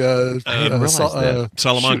 exactly. didn't realize that.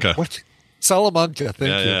 Salamanca. What? Salamanca,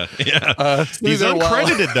 thank you. Yeah. He's There while-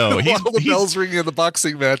 uncredited, though. while the bells ringing in the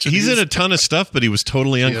boxing match. and He's in a ton of stuff, but he was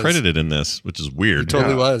totally He is. uncredited in this, which is weird. He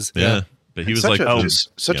totally was. Yeah. But he was such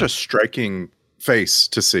like, a striking face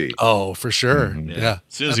to see. Oh, for sure. Yeah.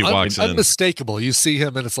 As soon as he Un- walks in. unmistakable. You see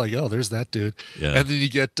him, and it's like, oh, there's that dude. Yeah. And then you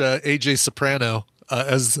get AJ Soprano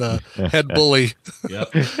as head bully, Head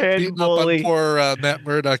beating bully. up on poor Matt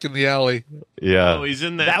Murdock in the alley. Yeah. Oh, he's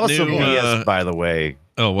in that That was some new, BS, by the way.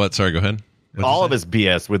 Oh, what? Sorry, go ahead. What'd you All say? of his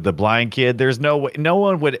BS with the blind kid. There's no way, no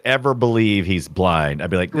one would ever believe he's blind. I'd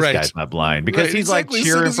be like, this Right. guy's not blind because Right, he's exactly. like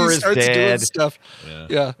As soon cheering as he for his starts doing dad. stuff.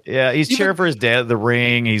 Yeah. Yeah, he's Even- cheering for his dad at the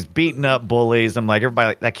ring. He's beating up bullies. I'm like, everybody,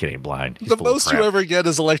 like, that kid ain't blind. He's The full of most crap. you ever get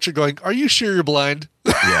is Electra going, "Are you sure you're blind?"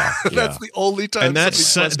 Yeah, That's the only time. And that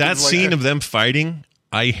somebody that questions scene like of them fighting,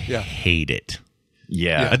 I hate it.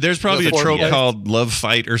 yeah. There's probably a Before- trope yeah. called love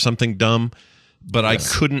fight or something dumb, but I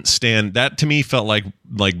couldn't stand that. To me, felt like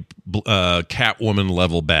Catwoman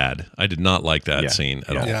level bad. I did not like that Yeah. scene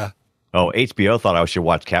at all. Yeah. Oh, HBO thought I should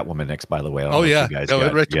watch Catwoman next. By the way, I don't Oh know if yeah, you guys no,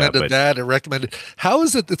 got- it recommended but- that. It recommended. How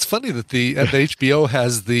is it? It's funny that the HBO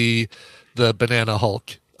has the Banana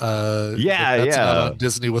Hulk. Yeah, that's not yeah. on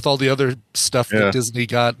Disney with all the other stuff Yeah. that Disney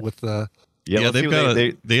got with the. Yeah, let's see they've what got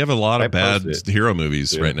they- they have a lot I of bad posted. hero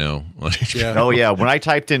movies right now. Yeah. Oh yeah, when I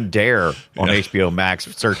typed in Dare on HBO Max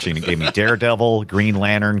searching, it gave me Daredevil, Green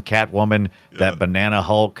Lantern, Catwoman, that Banana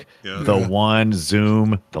Hulk, The One,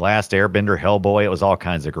 Zoom, The Last Airbender, Hellboy. It was all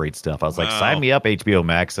kinds of great stuff. I was like, Wow. sign me up, HBO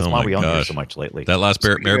Max. That's Oh why my we on here gosh. so much lately. That last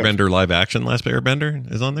Speaking of- Airbender live action, Last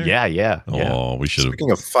Airbender is on there. yeah. Oh, we should have. Speaking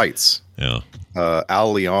of fights, Yeah.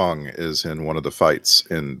 Al Leong is in one of the fights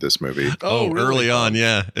in this movie. Oh, really? early on,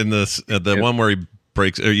 yeah. In this, the one where he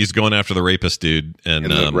breaks, or he's going after the rapist dude, and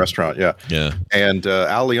In the restaurant, yeah. Yeah. And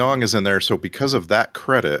Al Leong is in there. So because of that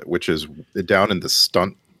credit, which is down in the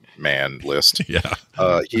stunt man list, Yeah.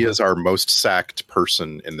 he is our most sacked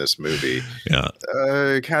person in this movie. Yeah.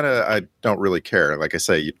 I don't really care. Like I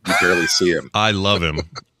say, you barely see him. I love him.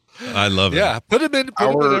 I love him. Yeah, put him in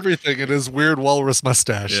everything in his weird walrus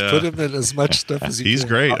mustache. Yeah. Put him in as much stuff as you He's can.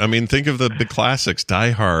 great. I mean, think of the classics,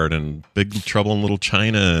 Die Hard and Big Trouble in Little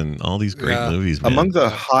China and all these great Yeah. movies, man. Among the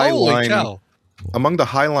Holy cow! Among the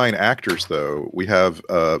Highline actors, though, we have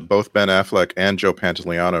both Ben Affleck and Joe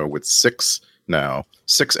Pantoliano with six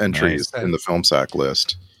entries Nice. in the film sack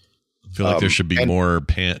list. I feel like there should be and- more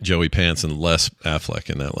Joey Pants and less Affleck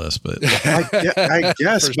in that list, but I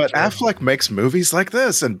guess, For but sure. Affleck makes movies like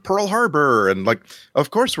this and Pearl Harbor, and like,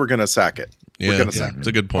 of course we're gonna sack it. Yeah, gonna sag. it's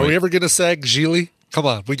a good Are point. we ever going to sag Geely? Come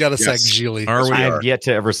on, we got to sag Yes. Geely. Are we? I have yet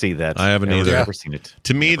to ever see that. I haven't Never either. Ever seen it.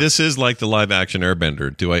 To me, this is like the live action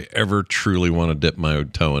Airbender. Do I ever truly want to dip my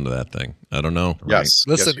toe into that thing? I don't know. Yes.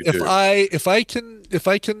 Listen, yes, you if do.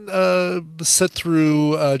 I can sit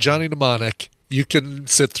through Johnny Mnemonic, you can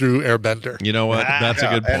sit through Airbender. You know what? That's a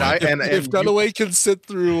good point. And If Dunaway can sit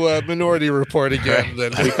through Minority Report again,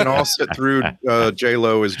 then we can all sit through J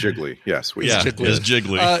Lo as Jiggly. Yes, we yeah, Jiggly. it's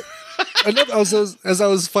Jiggly. As I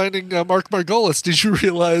was finding Mark Margolis, did you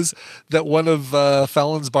realize that one of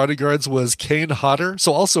Fallon's bodyguards was Kane Hodder?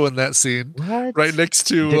 So also in that scene, What? right next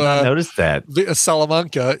to Did not notice that.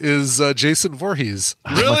 Salamanca is Jason Voorhees.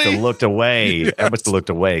 I must have looked away. I must have looked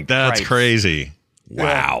away. That's Christ. crazy.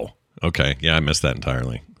 Wow. Okay. Yeah, I missed that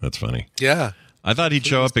entirely. That's funny. Yeah. I thought he'd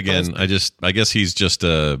show up again. I guess he's just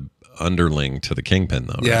a underling to the Kingpin,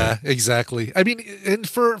 though. Yeah, Right? exactly. I mean, and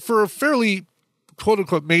for a fairly quote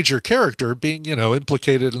unquote major character being,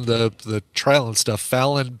 implicated in the trial and stuff,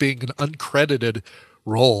 Fallon being an uncredited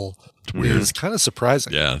role is kind of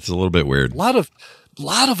surprising. Yeah, it's a little bit weird. A lot of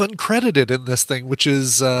uncredited in this thing, which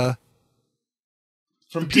is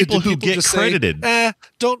From people who get just credited.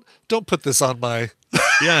 Don't put this on my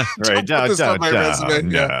Yeah. Right. Don't put this on my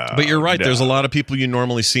resume. Yeah. But you're right. There's a lot of people you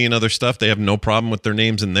normally see in other stuff. They have no problem with their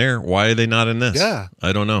names in there. Why are they not in this? Yeah.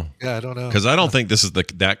 I don't know. Yeah, I don't know. Because I don't think this is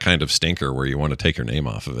that kind of stinker where you want to take your name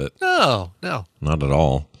off of it. No. Not at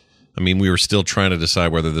all. I mean, we were still trying to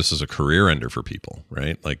decide whether this is a career ender for people,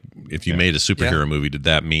 right? Like, if you made a superhero movie, did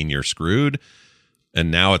that mean you're screwed? And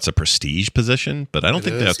now it's a prestige position, but I don't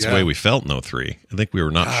think that's the way we felt in 03. I think we were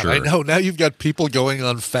not sure. I know. Now you've got people going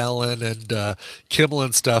on Fallon and Kimmel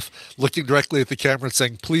and stuff, looking directly at the camera and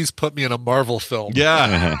saying, "Please put me in a Marvel film."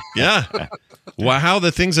 Yeah, yeah. Wow, how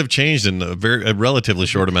the things have changed in a relatively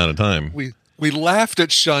short amount of time. We laughed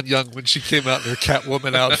at Sean Young when she came out in her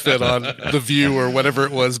Catwoman outfit on The View or whatever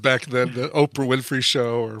it was back then, the Oprah Winfrey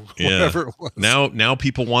Show or whatever it was. Now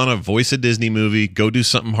people want to voice a Disney movie, go do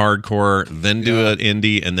something hardcore, then do an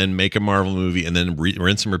indie, and then make a Marvel movie, and then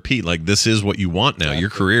rinse and repeat. Like, this is what you want now.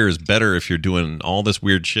 Your career is better if you're doing all this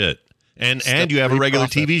weird shit, and you have a regular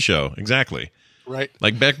TV show. Exactly. Right.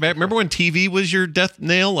 Like back. Remember when TV was your death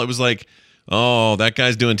nail? I was like, oh, that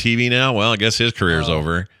guy's doing TV now. Well, I guess his career's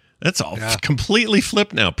over. That's all completely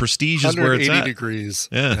flipped now. Prestige is where it's at. 180 degrees.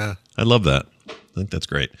 Yeah. I love that. I think that's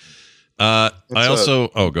great. I also...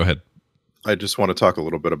 go ahead. I just want to talk a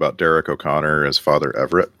little bit about Derek O'Connor as Father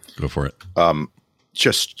Everett. Go for it.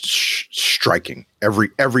 Just striking.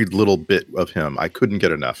 Every little bit of him. I couldn't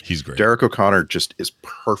get enough. He's great. Derek O'Connor just is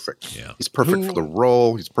perfect. Yeah. He's perfect for the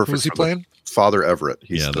role. He's perfect Who's he for playing? Father Everett.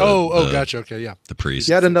 He's Gotcha. Okay, yeah. The priest.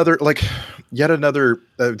 yet another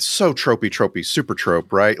so tropey, super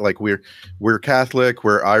trope, right? Like we're Catholic,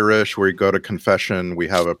 we're Irish, we go to confession, we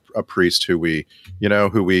have a priest who we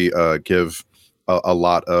give a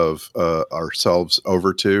lot of ourselves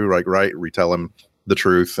over to, like, right? We tell him the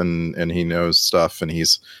truth and he knows stuff, and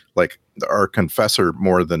he's like our confessor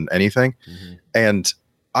more than anything. Mm-hmm. And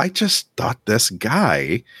I just thought this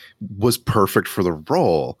guy was perfect for the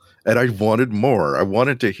role, and I wanted more. I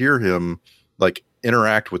wanted to hear him like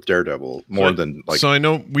interact with Daredevil more than like. So I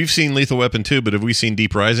know we've seen Lethal Weapon 2, but have we seen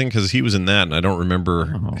Deep Rising? Because he was in that, and I don't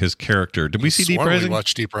remember his character. Did we see Deep Rising? We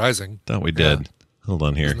watched Deep Rising. Thought we did. Hold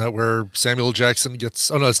on here. Isn't that where Samuel Jackson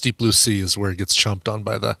gets? Oh no, it's Deep Blue Sea is where he gets chomped on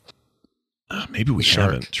by the. Maybe we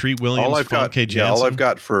shark. haven't. Treat Williams. All I've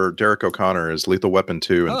got for Derek O'Connor is Lethal Weapon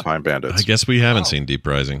 2 and Time Bandits. I guess we haven't seen Deep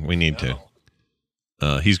Rising. We need to.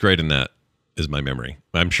 He's great in that, is my memory.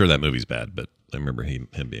 I'm sure that movie's bad, but I remember him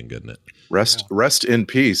being good in it. Rest in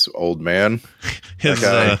peace, old man.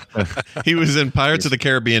 He was in Pirates of the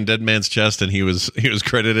Caribbean, Dead Man's Chest, and he was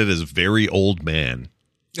credited as very old man.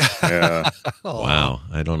 Yeah. Wow.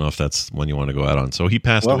 I don't know if that's one you want to go out on. So he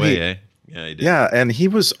passed away, eh? Yeah, he did. Yeah, and he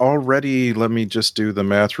was already, let me just do the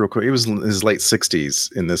math real quick. He was in his late 60s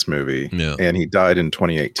in this movie, and he died in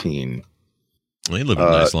 2018. Well, he lived a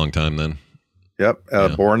nice long time then.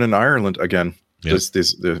 Yep. Born in Ireland again. Yep.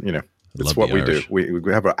 It's what we do.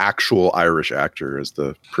 We have an actual Irish actor as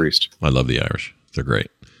the priest. I love the Irish. They're great.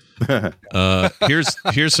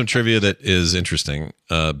 Here's some trivia that is interesting.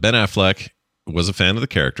 Ben Affleck was a fan of the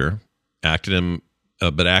character, acted him.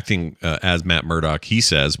 But acting as Matt Murdock, he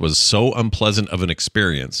says, was so unpleasant of an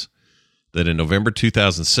experience that in November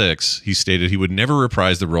 2006, he stated he would never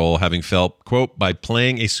reprise the role, having felt, quote, by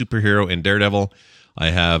playing a superhero in Daredevil, I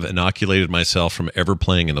have inoculated myself from ever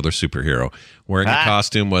playing another superhero. Wearing a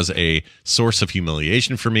costume was a source of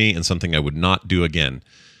humiliation for me and something I would not do again.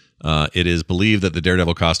 It is believed that the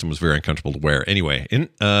Daredevil costume was very uncomfortable to wear. Anyway, in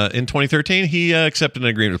 2013, he accepted an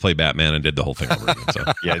agreement to play Batman and did the whole thing over again. So.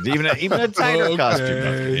 Yeah, even a tighter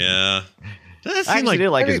costume. Yeah. That I seemed actually did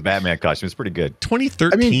like his Batman costume. It's pretty good.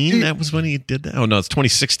 2013, that was when he did that. Oh, no, it's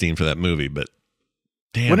 2016 for that movie, but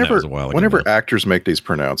damn, that was a while ago. Whenever actors make these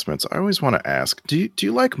pronouncements, I always want to ask, do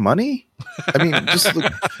you like money? I mean, just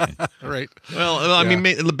Right. Well, I mean,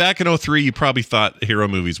 back in 2003, you probably thought hero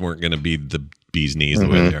movies weren't going to be the bee's knees the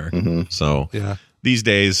way they are. So these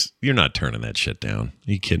days, you're not turning that shit down.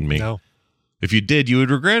 Are you kidding me? No. If you did, you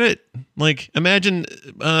would regret it. Like, imagine,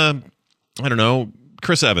 I don't know,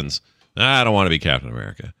 Chris Evans. I don't want to be Captain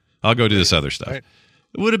America. I'll go do this other stuff. Right.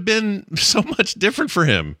 It would have been so much different for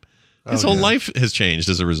him. His whole life has changed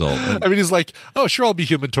as a result. I mean, he's like, oh, sure, I'll be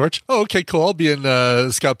Human Torch. Oh, okay, cool. I'll be in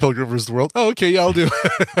Scott Pilgrim vs. the World. Oh, okay, yeah, I'll do.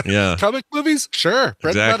 Yeah. Comic movies? Sure.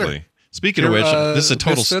 Bread and butter. Exactly. Speaking of which, this is a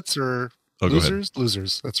total... Misfits or Losers?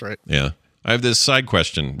 Losers, that's right. Yeah. I have this side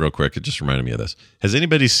question real quick. It just reminded me of this. Has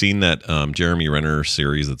anybody seen that Jeremy Renner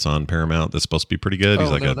series that's on Paramount that's supposed to be pretty good? He's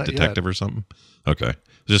like a detective or something? Okay.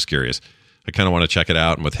 I was just curious. I kind of want to check it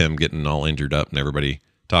out, and with him getting all injured up and everybody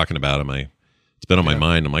talking about him, it's been on my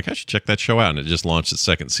mind. I'm like, I should check that show out, and it just launched its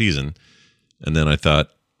second season. And then I thought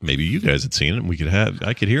maybe you guys had seen it, and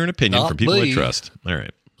I could hear an opinion from people I trust. All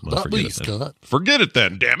right. Well, Not me, Scott. Forget it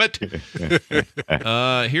then, damn it.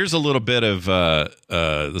 Here's a little bit of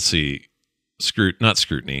let's see, not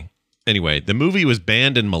scrutiny. Anyway, the movie was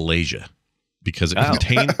banned in Malaysia because it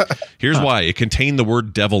contained. Here's why: it contained the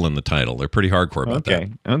word "devil" in the title. They're pretty hardcore about that.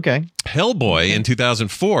 Okay. Hellboy in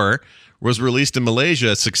 2004 was released in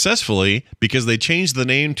Malaysia successfully because they changed the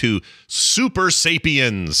name to Super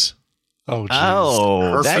Sapiens. Oh, geez.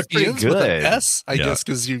 Oh, that's pretty Sapiens with an good. S, I guess,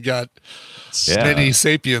 because you got many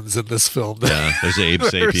sapiens in this film. Yeah, there's Abe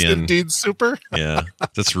There's Sapien. indeed super. Yeah,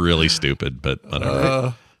 that's really stupid, but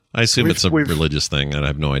whatever. I assume it's a religious thing, and I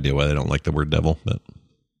have no idea why they don't like the word devil. But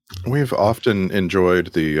we've often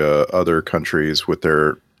enjoyed the other countries with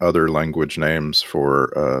their other language names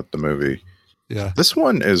for the movie. Yeah, this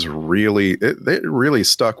one is really they really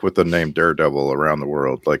stuck with the name Daredevil around the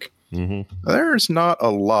world. Like, there's not a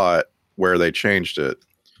lot where they changed it.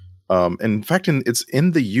 In fact, it's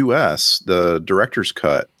in the U.S. The director's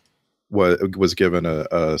cut was given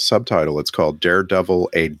a subtitle. It's called Daredevil: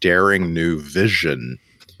 A Daring New Vision.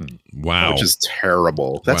 Wow, which is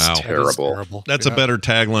terrible. That's terrible. That's a better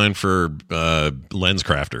tagline for lens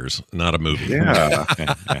crafters, not a movie. Yeah,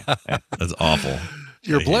 that's awful.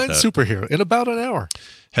 You're a blind superhero in about an hour.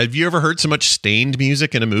 Have you ever heard so much Stained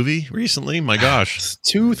music in a movie recently? My gosh.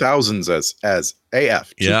 2000s as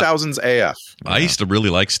AF. 2000s AF. I used to really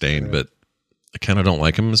like Stained, but I kind of don't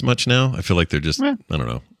like them as much now. I feel like they're just, I don't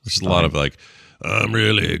know. There's just a lot of like, I'm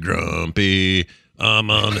really grumpy. I'm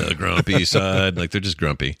on the grumpy side. Like, they're just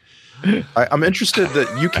grumpy. I'm interested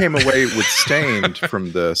that you came away with Stained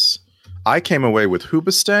from this. I came away with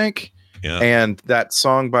Hoobastank. Yeah. And that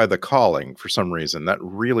song by The Calling, for some reason, that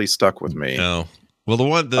really stuck with me. Oh, well,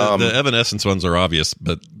 the Evanescence ones are obvious,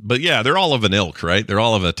 but yeah, they're all of an ilk, right? They're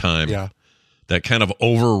all of a time. Yeah. That kind of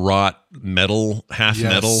overwrought metal,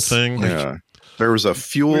 metal thing. Yeah. There was a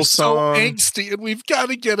Fuel song. So angsty, and we've got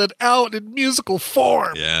to get it out in musical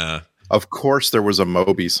form. Yeah. Of course, there was a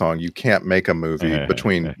Moby song. You can't make a movie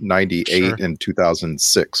between 98 and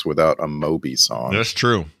 2006 without a Moby song. That's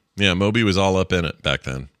true. Yeah, Moby was all up in it back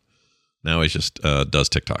then. Now he just does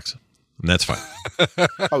TikToks, and that's fine.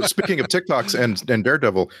 Oh, speaking of TikToks and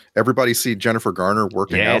Daredevil, everybody see Jennifer Garner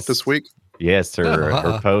working out this week? Yes,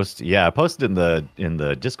 her post. Yeah, I posted in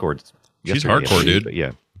the Discord. She's hardcore, dude.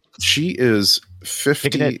 Yeah, she is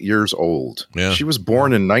 50 years old. Yeah, she was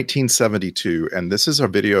born in 1972, and this is a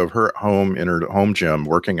video of her at home in her home gym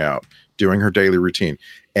working out, doing her daily routine.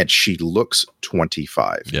 And she looks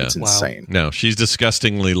 25. Yeah. It's insane. No, she's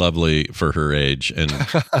disgustingly lovely for her age. And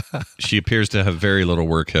she appears to have very little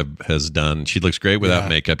work has done. She looks great without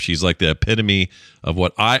makeup. She's like the epitome of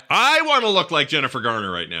what I want to look like Jennifer Garner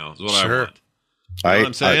right now. Is what I want. You know what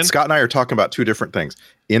I'm saying? Scott and I are talking about two different things.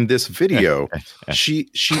 In this video, she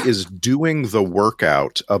is doing the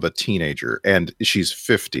workout of a teenager, and she's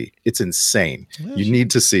 50. It's insane. Yeah, you need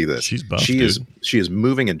to see this. She's buff, she is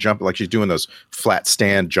moving and jumping like she's doing those flat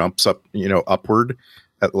stand jumps up, upward.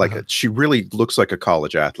 She really looks like a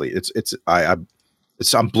college athlete.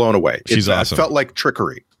 I'm blown away. She's awesome. It felt like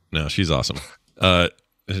trickery. No, she's awesome.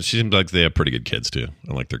 She seems like they have pretty good kids too.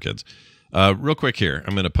 I like their kids. Real quick here,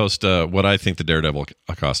 I'm going to post what I think the Daredevil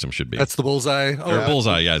costume should be. That's the bullseye. Or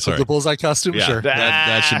bullseye, yeah, sorry. The bullseye costume, Yeah, sure.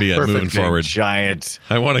 that should be it Perfect moving big forward. Giant.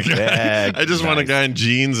 I want a guy. Yeah, I just want a nice. guy in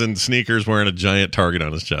jeans and sneakers wearing a giant target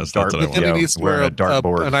on his chest. That's what I And he want. needs to wearing wear a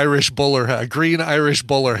dartboard. an Irish bowler hat, a green Irish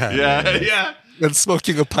bowler hat. Yeah. And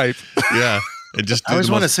smoking a pipe. Yeah. And just I always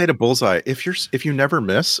want to say to Bullseye, if you never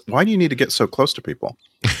miss, why do you need to get so close to people?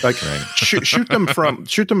 Like shoot them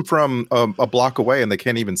from a block away and they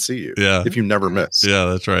can't even see you. Yeah. If you never miss. Yeah,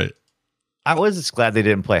 that's right. I was just glad they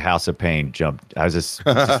didn't play House of Pain. I was just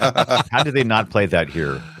how did they not play that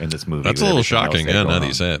here in this movie? That's a with little everything else shocking. they Yeah, had now going that you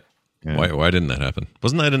on? say it. Yeah. Why didn't that happen?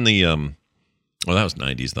 Wasn't that in the well, that was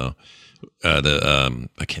 90s though.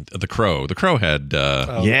 The Crow. The Crow had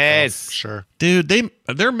Yes. Sure. dude,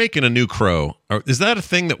 they're making a new Crow. Is that a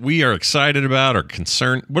thing that we are excited about or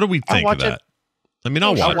concerned? What do we think of watch that? it. I mean,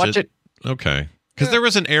 I'll watch it. Okay. Because there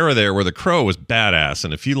was an era there where the Crow was badass,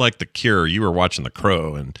 and if you liked The Cure, you were watching The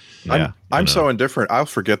Crow. And Yeah. I'm so indifferent. I'll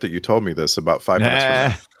forget that you told me this about 5 minutes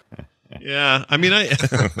from now. yeah, I mean,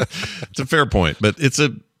 it's a fair point, but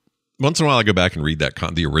once in a while I go back and read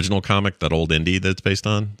the original comic, that old indie that's based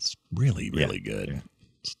on. It's really, really good. Yeah.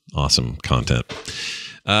 It's awesome content.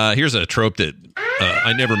 Here's a trope that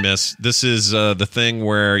I never miss. This is the thing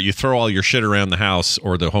where you throw all your shit around the house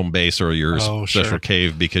or the home base or your special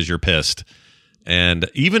cave because you're pissed. And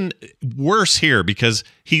even worse here because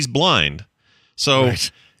he's blind. So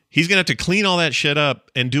he's going to have to clean all that shit up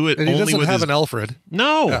and do it And he only doesn't with have his... an Alfred.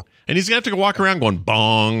 No. Yeah. And he's going to have to walk around going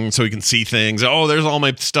bong so he can see things. Oh, there's all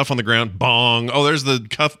my stuff on the ground. Bong. Oh, there's the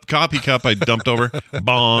coffee cup I dumped over.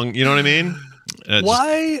 Bong. You know what I mean?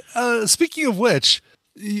 Why? Speaking of which,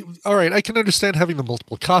 all right, I can understand having the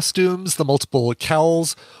multiple costumes, the multiple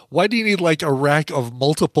cowls. Why do you need like a rack of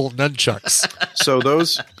multiple nunchucks? So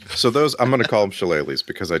those I'm going to call them shillelaghs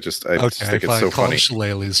because I just think it's so call funny. them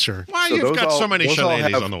shillelaghs, sure. Why So you've those got all- so many those all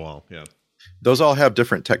shillelaghs have- on the wall. Yeah. Those all have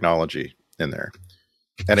different technology in there.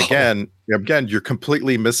 And again, you're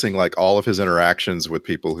completely missing like all of his interactions with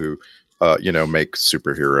people who, make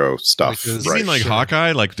superhero stuff. Like You mean like Sure.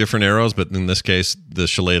 Hawkeye, like different arrows, but in this case, the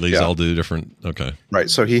shillelaghs all do different. Okay. Right.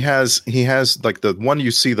 So he has like the one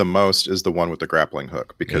you see the most is the one with the grappling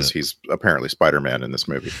hook because he's apparently Spider-Man in this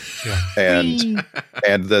movie. Yeah.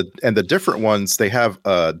 And the different ones they have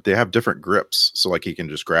different grips. So like he can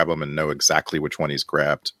just grab them and know exactly which one he's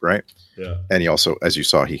grabbed. Right. Yeah. And he also, as you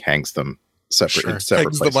saw, he hangs them separate in Sure. separate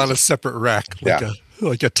Hangs places. them on a separate rack,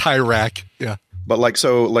 like a tie rack. Yeah. But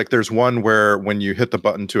like there's one where when you hit the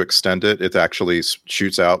button to extend it, it actually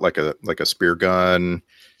shoots out like a spear gun.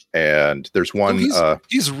 And there's one.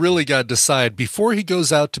 He's really got to decide before he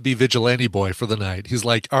goes out to be vigilante boy for the night. He's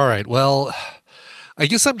like, all right, well, I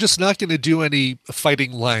guess I'm just not going to do any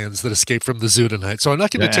fighting lions that escape from the zoo tonight. So I'm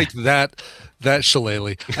not going to take that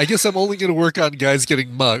shillelagh. I guess I'm only going to work on guys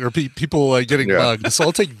getting mugged or people getting mugged. So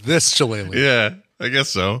I'll take this shillelagh. Yeah, I guess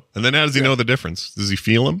so. And then how does he know the difference? Does he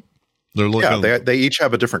feel them? They're looking. Yeah, they each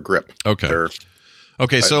have a different grip. Okay.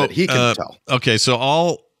 Okay, so that he can tell. Okay,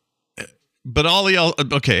 so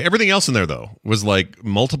everything else in there though was like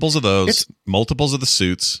multiples of those, multiples of the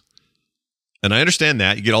suits. And I understand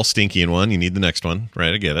that you get all stinky in one, you need the next one,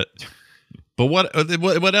 right? I get it. But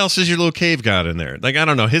what else is your little cave got in there? Like I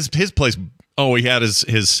don't know. His place. Oh, he had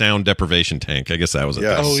his sound deprivation tank. I guess that was it.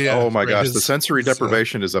 Yes. Oh, yeah. Oh my Right, gosh, his- the sensory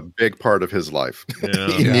deprivation is a big part of his life. Yeah.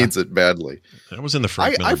 He needs it badly. That was in the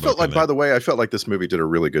Frank Miller I book, felt like, think. by the way, I felt like this movie did a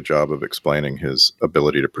really good job of explaining his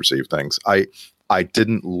ability to perceive things. I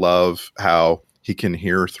didn't love how he can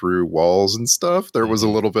hear through walls and stuff. There was a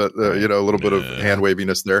little bit, of hand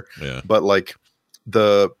waviness there. Yeah. But like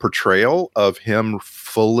the portrayal of him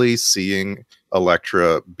fully seeing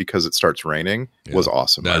Elektra because it starts raining was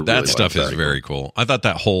awesome. I That really stuff liked is that. very cool. I thought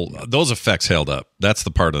those effects held up. That's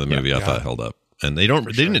the part of the movie I thought held up. And they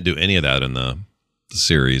didn't do any of that in the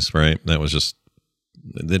series, right? That was just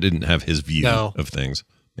they didn't have his view of things.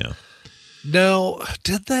 Yeah. No,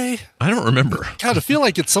 did they? I don't remember. God, I feel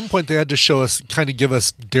like at some point they had to show us, kind of give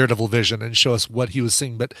us Daredevil vision and show us what he was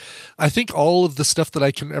seeing. But I think all of the stuff that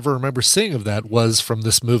I can ever remember seeing of that was from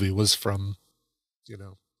this movie, was from,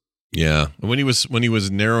 Yeah. When he was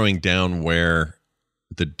narrowing down where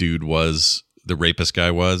the dude was, the rapist guy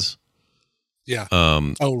was. Yeah.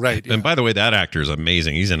 Oh, right. Yeah. And by the way, that actor is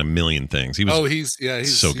amazing. He's in a million things. He was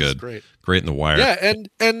he's so good. Great. Great in The Wire. Yeah, and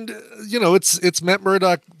it's Matt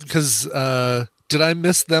Murdock because did I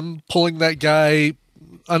miss them pulling that guy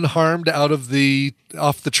unharmed off the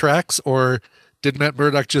tracks, or Did Matt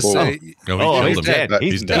Murdock just say? No, he he's killed him. dead.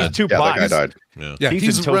 He's dead. He's two Yeah, that guy bots. died. Yeah, He's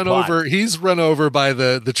he's in tow run pot. over. He's run over by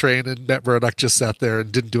the train, and Matt Murdock just sat there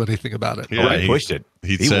and didn't do anything about it. Yeah, he pushed it.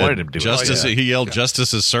 He He wanted him to do it. justice. He yelled,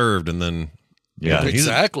 "Justice is served," and then Yeah, he's-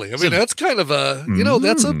 Exactly. I mean, that's kind of a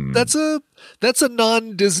that's a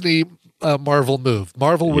non-Disney Marvel move.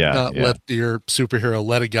 Marvel would not let your superhero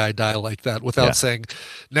let a guy die like that without saying,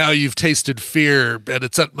 "Now you've tasted fear at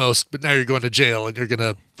its utmost, but now you're going to jail and you're going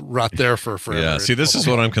to rot there for forever." Yeah. See, this is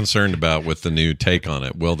what I'm concerned about with the new take on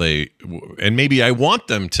it. Will they? And maybe I want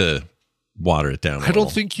them to water it down. I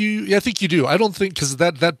think you do. I don't think, because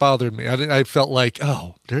that bothered me. I felt like,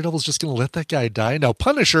 oh, Daredevil's just going to let that guy die. Now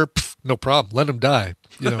Punisher, no problem, let him die.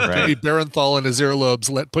 Maybe Barenthal and his earlobes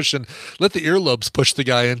let the earlobes push the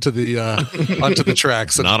guy into the onto the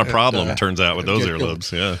tracks. Not a problem. Turns out with those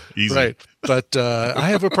earlobes, yeah, easy. Right. But I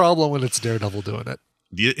have a problem when it's Daredevil doing it.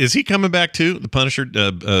 Is he coming back too? The Punisher,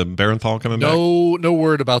 Barenthal coming back? No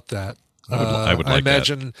word about that. I would like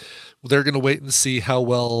imagine they're going to wait and see how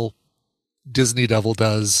well Disney Devil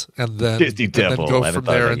does, and then go from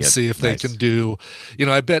there and see if they can do.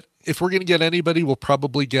 I bet if we're going to get anybody, we'll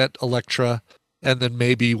probably get Elektra, and then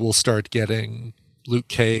maybe we'll start getting Luke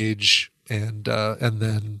Cage and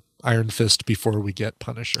then Iron Fist before we get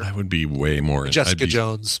Punisher. I would be way more. Jessica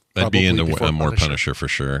Jones. I'd be into before more Punisher for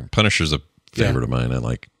sure. Punisher's a favorite of mine. I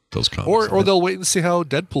like those comics. Or they'll wait and see how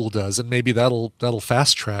Deadpool does, and maybe that'll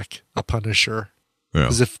fast track a Punisher.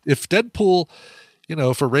 Because if Deadpool,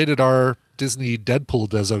 if a rated R Disney Deadpool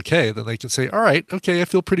does okay, then they can say, all right, okay, I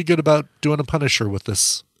feel pretty good about doing a Punisher with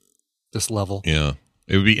this level. Yeah.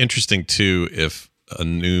 It would be interesting too if a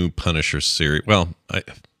new Punisher series, well, I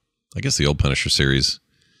guess the old Punisher series,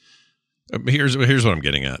 here's what I'm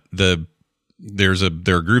getting at. There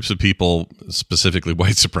are groups of people, specifically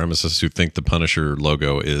white supremacists, who think the Punisher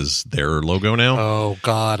logo is their logo now. Oh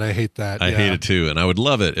God, I hate that. I hate it too, and I would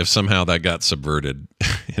love it if somehow that got subverted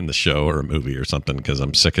in the show or a movie or something, because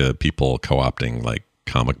I'm sick of people co-opting like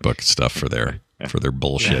comic book stuff for their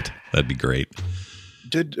bullshit. That'd be great.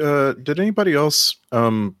 Did anybody else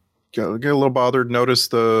get a little bothered? Notice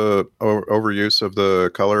the overuse of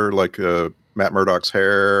the color, like Matt Murdock's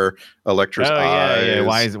hair, Elektra's eyes. Yeah.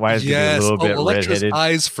 Why is he a little bit Elektra's redheaded?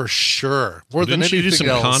 eyes for sure. More Didn't than she anything do some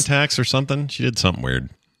else. contacts or something? She did something weird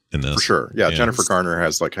in this. For sure. Yeah, Jennifer Garner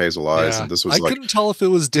has like hazel eyes, and this was I couldn't tell if it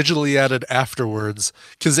was digitally added afterwards,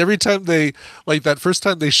 because every time they, like that first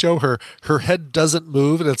time they show her head doesn't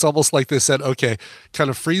move, and it's almost like they said, okay, kind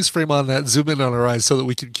of freeze frame on that, zoom in on her eyes so that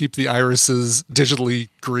we can keep the irises digitally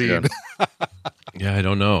green. Yeah. Yeah, I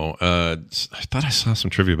don't know. I thought I saw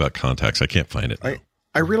some trivia about contacts. I can't find it now.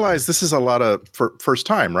 I realize this is a lot of first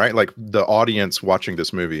time, right? Like the audience watching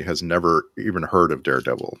this movie has never even heard of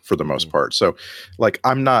Daredevil for the most part. So like,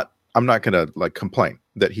 I'm not going to like complain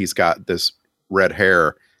that he's got this red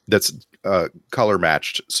hair that's color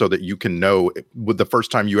matched so that you can know with the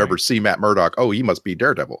first time you ever see Matt Murdock, oh, he must be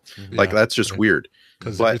Daredevil. Like that's just weird.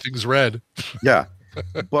 Because everything's red. Yeah.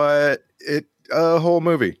 But a whole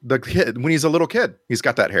movie, the kid, when he's a little kid, he's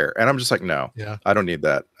got that hair. And I'm just like, no, I don't need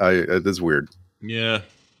that. This is weird. Yeah,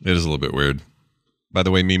 it is a little bit weird. By the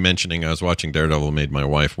way, me mentioning I was watching Daredevil made my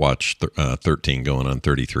wife watch 13 going on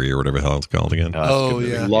 33 or whatever the hell it's called again.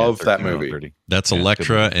 Yeah. Love that movie. That's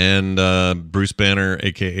Elektra and Bruce Banner,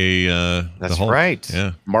 a.k.a. That's the Hulk. right.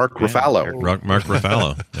 Yeah. Mark Ruffalo. Mark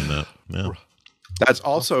Ruffalo in that. Yeah. That's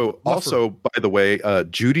also, by the way,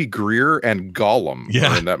 Judy Greer and Gollum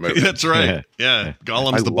are in that movie. That's right. Yeah.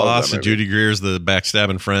 Gollum's the boss and Judy Greer's the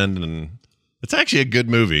backstabbing friend. And it's actually a good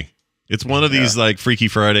movie. It's one of these like Freaky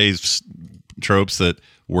Fridays tropes that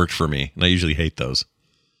worked for me. And I usually hate those.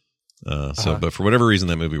 But for whatever reason,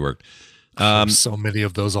 that movie worked. So many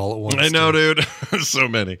of those all at once. I know, dude. So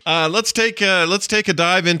many. Let's take a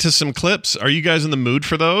dive into some clips. Are you guys in the mood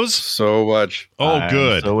for those? So much. Oh,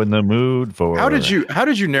 good. So in the mood for. How did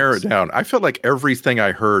you narrow it down? I felt like everything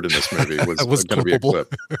I heard in this movie was going to be a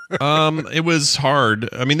clip. It was hard.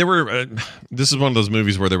 I mean, there were. This is one of those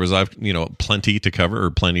movies where there was, plenty to cover or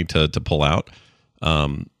plenty to pull out.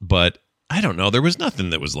 But I don't know. There was nothing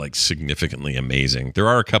that was like significantly amazing. There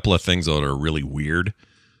are a couple of things that are really weird.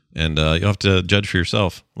 And you'll have to judge for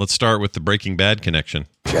yourself. Let's start with the Breaking Bad connection.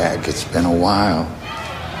 Jack, it's been a while.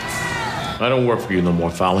 I don't work for you no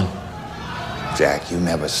more, Fallon. Jack, you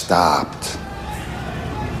never stopped.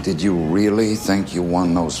 Did you really think you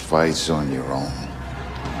won those fights on your own?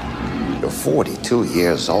 You're 42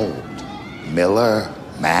 years old. Miller,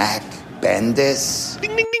 Mack, Bendis.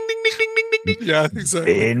 Ding, ding, ding, ding, ding, ding, ding, ding. Yeah,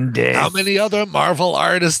 exactly. How many other Marvel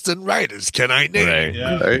artists and writers can I name?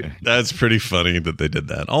 Right? That's pretty funny that they did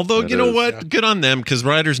that. Although, you know what? Yeah. Good on them, because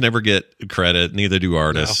writers never get credit. Neither do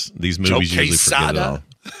artists. These movies usually forget it all.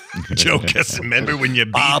 Joe Quesada. Remember when you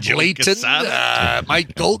beat Bob Joe Layton, Quesada?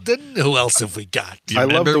 Mike Golden. Who else have we got? Do you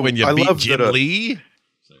remember when you beat Jim Lee?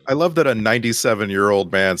 I love that a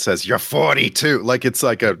 97-year-old man says, "You're 42." Like it's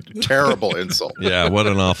like a terrible insult. Yeah, what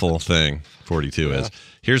an awful thing 42 is.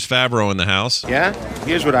 Here's Favreau in the house. Yeah?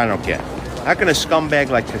 Here's what I don't get. How can a scumbag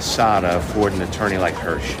like Quesada afford an attorney like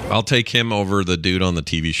Hirsch? I'll take him over the dude on the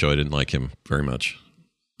TV show. I didn't like him very much.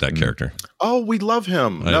 That character. Oh, we love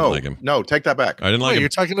him. I didn't like him. No, take that back. I didn't like him. You're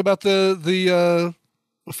talking about the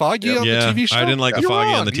Foggy on the TV show? I didn't like the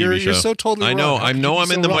Foggy on the TV show. You're so totally I know. wrong. I know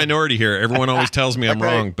I'm in the minority here. Everyone always tells me I'm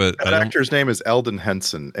wrong, but that actor's name is Eldon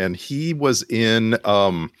Henson, and he was in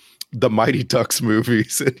the Mighty Ducks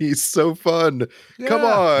movies, and he's so fun. Come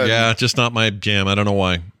on. Yeah, just not my jam. I don't know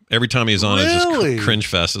why. Every time he's on, it's Really? just cringe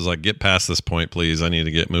fest. It's like, get past this point, please. I need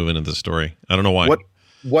to get moving into the story. I don't know why.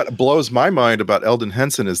 What blows my mind about Eldon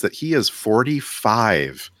Henson is that he is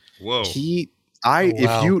 45. Whoa.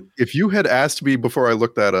 If you had asked me before I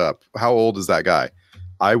looked that up, how old is that guy?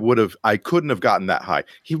 I couldn't have gotten that high.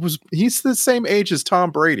 He's the same age as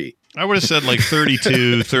Tom Brady. I would have said like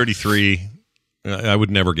 32, 33. I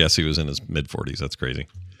would never guess he was in his mid 40s. That's crazy.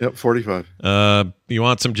 Yep, 45. You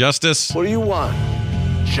want some justice? What do you want?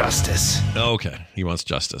 Justice. Okay. He wants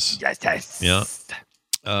justice. Justice. Yeah.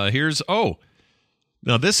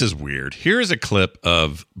 Now this is weird. Here's a clip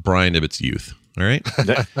of Brian Ibbott's youth. All right.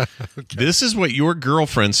 This is what your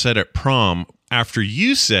girlfriend said at prom after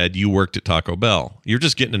you said you worked at Taco Bell. You're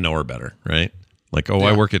just getting to know her better, right? Like,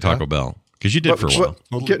 I work at Taco Bell. Because you did for a while.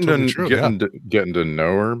 Getting to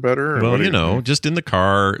know her better? Well, just in the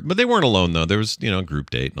car. But they weren't alone, though. There was, group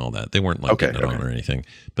date and all that. They weren't like getting it on or anything.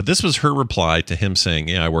 But this was her reply to him saying,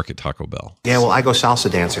 yeah, I work at Taco Bell. Yeah, well, I go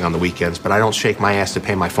salsa dancing on the weekends, but I don't shake my ass to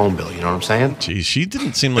pay my phone bill. You know what I'm saying? Geez, she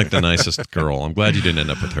didn't seem like the nicest girl. I'm glad you didn't end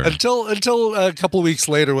up with her. Until a couple of weeks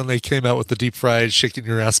later when they came out with the deep fried shaking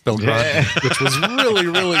your ass Belgrande, which was really,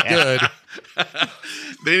 really good.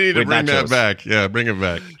 They need to bring that back. Yeah, bring it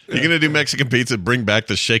back. You're going to do Mexican pizza, bring back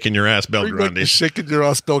the shaking your ass Belgrande. Shaking your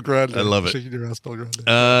ass Belgrande. I love it. Shaking your ass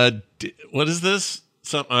Belgrande. What is this?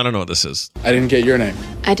 I don't know what this is. I didn't get your name.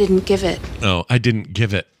 I didn't give it. Oh, I didn't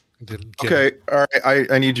give it. Okay, all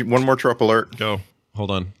right. I need you one more Trop alert. Go.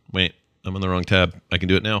 Hold on. Wait, I'm on the wrong tab. I can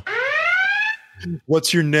do it now.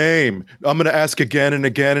 What's your name? I'm going to ask again and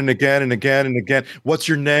again and again and again and again. What's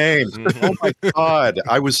your name? Oh my God.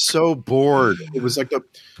 I was so bored. It was like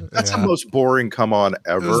that's the most boring come on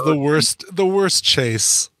ever. It was the worst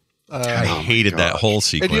chase. I hated that whole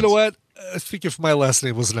sequence. And you know what? I think if my last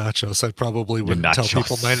name was Nachos, I probably wouldn't tell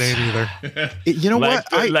people my name either. You know what?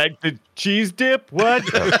 I like the cheese dip. What?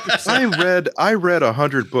 I read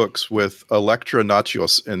 100 books with Electra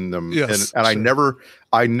Nachos in them, and I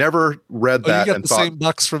never read that. You got and the thought, same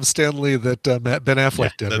bucks from Stan Lee that Ben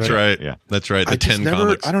Affleck did. That's right. Yeah, that's right. The 10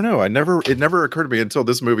 comics. I don't know. It never occurred to me until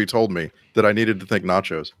this movie told me that I needed to think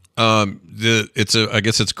nachos. I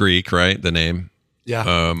guess it's Greek, right? The name.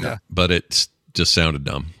 Yeah. But it's just sounded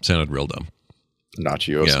dumb. Sounded real dumb.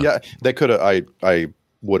 Nachos. Yeah. They could have. I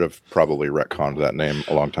would have probably retconned that name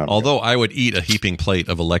a long time ago. Although I would eat a heaping plate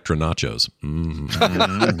of Electra nachos.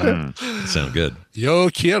 Sound good. Yo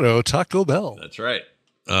quiero Taco Bell. That's right.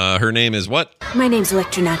 Her name is what? My name's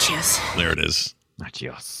Electra Nachos. There it is.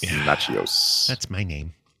 Nachos. Yeah. Nachos. That's my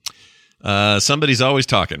name. Somebody's always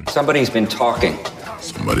talking. Somebody's been talking.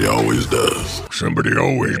 Somebody always does. Somebody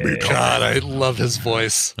always be talking. God, I love his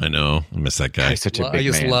voice. I know. I miss that guy. He's such a big I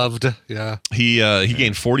just man. loved. Yeah. He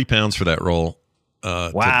gained 40 pounds for that role.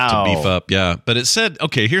 Wow. To beef up. Yeah. But it said,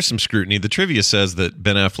 okay, here's some scrutiny. The trivia says that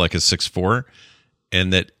Ben Affleck is 6'4",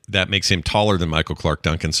 and that makes him taller than Michael Clark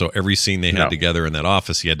Duncan. So every scene they had together in that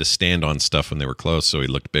office, he had to stand on stuff when they were close, so he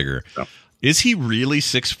looked bigger. No. Is he really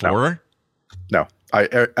 6'4"? No. I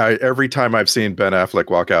every time I've seen Ben Affleck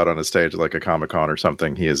walk out on a stage like a Comic-Con or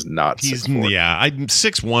something, he is not 6'4". Yeah, I'm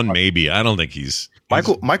 6'1", maybe. I don't think he's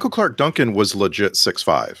Michael Clark Duncan was legit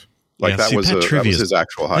 6'5". Like that was his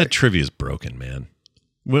actual height. That trivia is broken, man.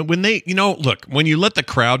 When they, look, when you let the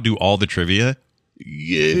crowd do all the trivia,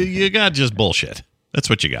 you got just bullshit. That's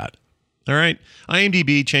what you got. All right,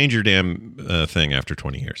 IMDb, change your damn thing after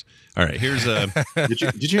 20 years. All right, here's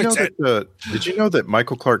Did you know that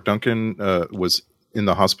Michael Clark Duncan was in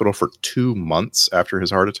the hospital for 2 months after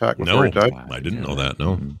his heart attack before he died? I didn't know that.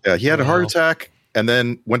 No. Yeah, he had a heart attack and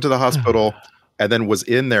then went to the hospital and then was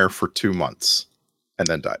in there for 2 months and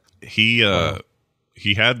then died. He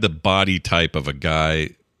had the body type of a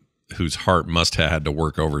guy whose heart must have had to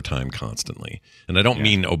work overtime constantly. And I don't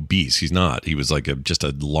mean obese. He's not. He was like just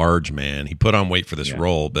a large man. He put on weight for this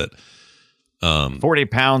role, but 40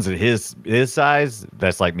 pounds at his size,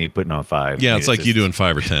 that's like me putting on 5. Yeah, it's like you doing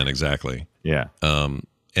 5 or 10, exactly. Yeah. And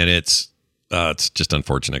it's just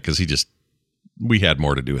unfortunate because we had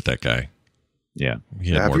more to do with that guy. Yeah. Have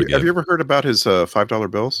you ever heard about his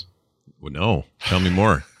 $5 bills? Well, no. Tell me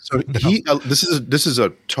more. So this is a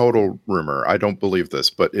total rumor. I don't believe this,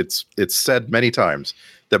 but it's said many times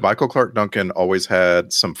that Michael Clark Duncan always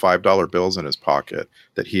had some $5 bills in his pocket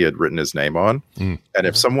that he had written his name on. And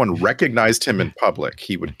if someone recognized him in public,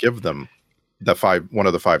 he would give them one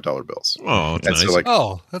of the $5 bills. Oh, that's nice.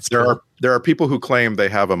 So that's cool. There are people who claim they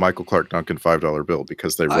have a Michael Clark Duncan $5 bill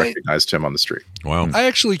because they recognized him on the street. Wow. I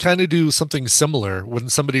actually kind of do something similar. When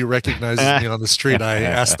somebody recognizes me on the street, I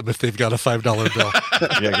ask them if they've got a $5 bill.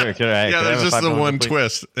 There's just the one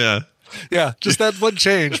twist. Yeah, just that one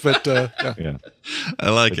change, but I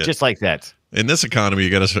like it. Just like that. In this economy,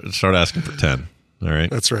 you got to start asking for 10. All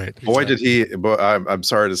right. That's right. Boy, did he! But I'm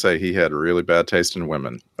sorry to say, he had really bad taste in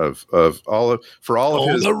women. For all of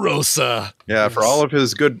his Rosa. Yeah, for all of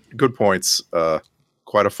his good points,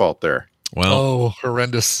 quite a fault there. Well,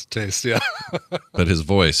 horrendous taste. Yeah. But his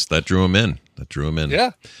voice that drew him in.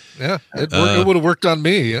 Yeah. It would have worked on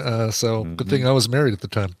me. So good thing I was married at the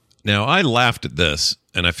time. Now I laughed at this,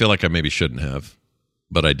 and I feel like I maybe shouldn't have,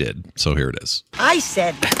 but I did. So here it is. I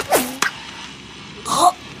said.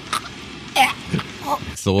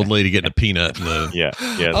 It's the old lady getting a peanut. And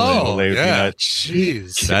the old lady peanut.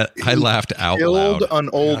 Jeez. That I laughed out loud. Killed an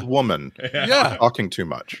old woman. Yeah, talking too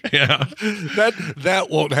much. Yeah, that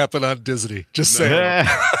won't happen on Disney. Just saying.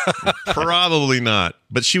 Probably not.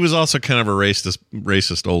 But she was also kind of a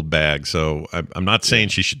racist old bag. So I'm not saying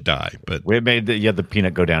she should die. But we made the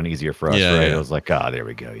peanut go down easier for us, right? Yeah. It was like, there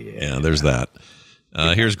we go. Yeah, there's that.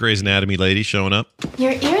 Here's Grey's Anatomy lady showing up.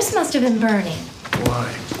 Your ears must have been burning.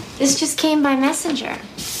 Why? This just came by messenger.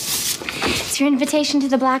 It's your invitation to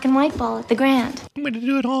the black and white ball at the Grand. I'm going to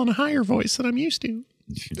do it all in a higher voice than I'm used to.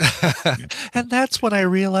 And that's when I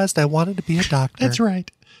realized I wanted to be a doctor. That's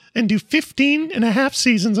right. And do 15 and a half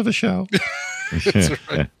seasons of a show. That's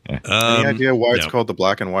right. Any idea why it's called the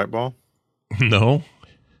black and white ball? No.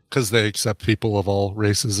 Because they accept people of all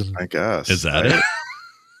races. And I guess. Is that it?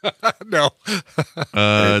 No.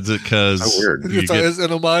 Is it because it's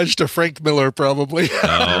an homage to Frank Miller, probably.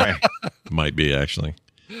 Might be, actually.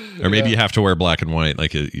 Or maybe you have to wear black and white.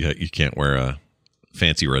 Like you can't wear a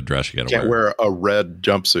fancy red dress. You can't wear a red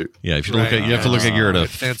jumpsuit. Yeah, if you look at, you have to look at you're at a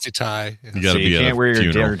fancy tie. Yeah. You got to be. You can't wear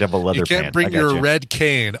your Daredevil leather. You can't bring your red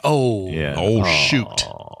cane. Oh, yeah. Oh, shoot!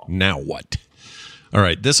 Now what? All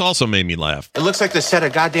right, this also made me laugh. It looks like the set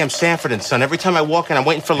of goddamn Sanford and Son. Every time I walk in, I'm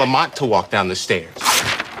waiting for Lamont to walk down the stairs.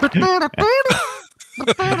 It's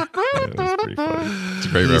a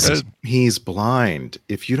great reference. He's blind.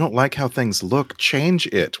 If you don't like how things look, change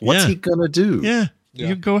it. What's he gonna do? Yeah.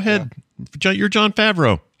 You go ahead. Yeah. You're Jon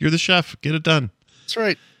Favreau. You're the chef. Get it done. That's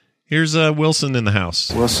right. Here's Wilson in the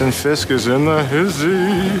house. Wilson Fisk is in the hizzy.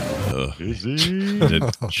 I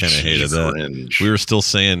kind of hated that. Cringe. We were still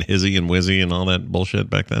saying hizzy and whizzy and all that bullshit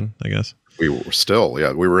back then, I guess. We were still, we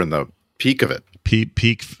were in the peak of it.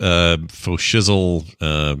 Peak faux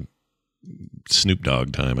shizzle Snoop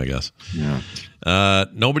Dogg time, I guess. Yeah.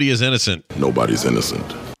 Nobody is innocent. Nobody's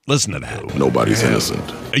innocent. Listen to that. Nobody's innocent.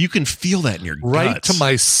 You can feel that in your right guts. to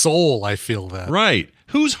my soul. I feel that. Right.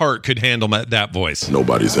 Whose heart could handle that voice?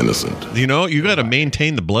 Nobody's innocent. You know, you got to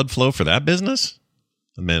maintain the blood flow for that business.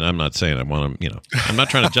 I mean, I'm not saying I want him, I'm not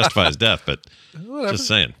trying to justify his death, but just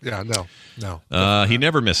saying. Yeah, no. He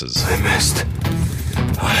never misses. I missed.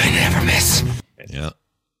 I never miss. Yeah.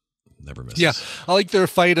 Never misses. Yeah, I like their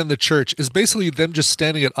fight in the church is basically them just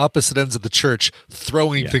standing at opposite ends of the church,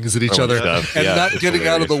 throwing things at each other and not getting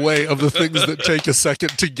out of the way of the things that take a second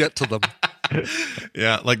to get to them.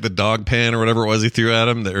 Yeah, like the dog pan or whatever it was he threw at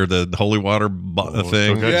him, or the holy water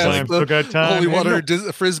thing. The holy water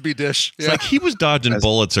frisbee dish. It's like he was dodging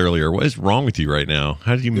bullets earlier. What is wrong with you right now?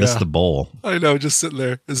 How did you miss the bowl? I know, just sitting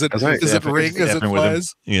there. Is it ring as it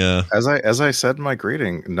flies? Yeah. As I said in my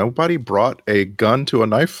greeting, nobody brought a gun to a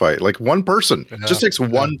knife fight. Like one person. It just takes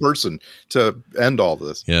one person to end all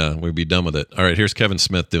this. Yeah, we'd be done with it. All right, here's Kevin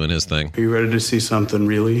Smith doing his thing. Are you ready to see something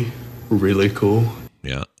really, really cool?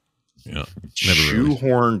 Yeah. Yeah.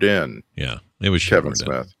 Shoehorned in. Yeah. It was Kevin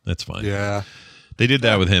Smith. That's fine. Yeah. They did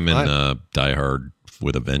that with him in Die Hard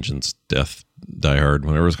with a Vengeance, Die Hard,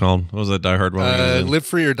 whatever it's called. What was that Die Hard one? Live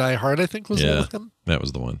Free or Die Hard, I think was one with him. That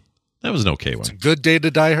was the one. That was an okay one. It's a good day to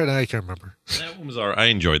Die Hard. I can't remember. That one was all right. I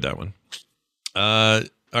enjoyed that one.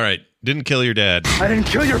 All right. Didn't kill your dad. I didn't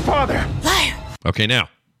kill your father. Liar. Okay, now.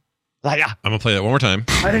 Liar. I'm going to play that one more time.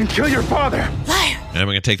 I didn't kill your father. Liar. And I'm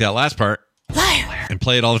going to take that last part Liar. and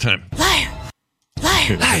play it all the time. Liar.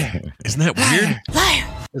 Liar. Liar. Isn't that weird?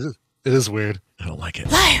 Liar. It is weird. I don't like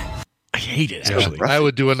it. Liar. I hate it, actually. I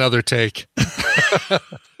would do another take.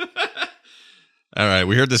 All right,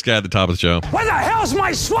 we heard this guy at the top of the show. Where the hell's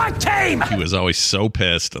my SWAT team? He was always so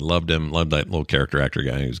pissed. I loved him. Loved that little character actor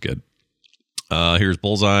guy. He was good. Here's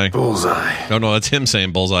Bullseye. Bullseye. No, that's him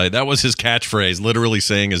saying Bullseye. That was his catchphrase, literally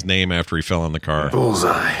saying his name after he fell on the car.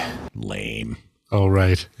 Bullseye. Lame. Oh,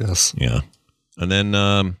 right. Yes. Yeah. And then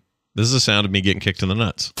this is the sound of me getting kicked in the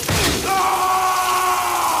nuts.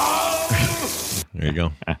 There you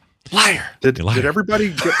go. Liar. Did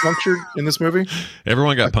everybody get punctured in this movie?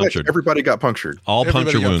 Everyone got punctured. Everybody got punctured. All Everybody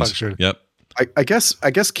puncture got wounds. punctured. Yep. I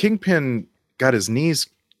guess Kingpin got his knees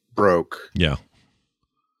broke. Yeah.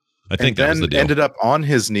 I think and that was then the deal. ended up on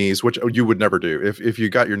his knees, which you would never do. If you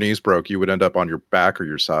got your knees broke, you would end up on your back or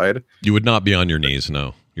your side. You would not be on your knees.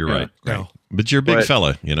 No, you're Yeah. right. No. But you're a big But-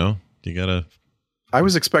 fella, you know? You got to. I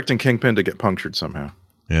was expecting Kingpin to get punctured somehow.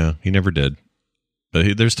 Yeah, he never did.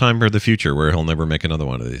 But there's time for the future where he'll never make another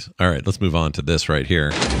one of these. All right, let's move on to this right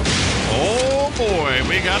here. Oh, boy,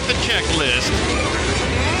 we got the checklist.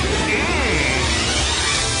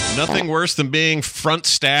 Nothing worse than being front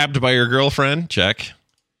stabbed by your girlfriend. Check.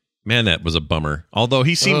 Man, that was a bummer. Although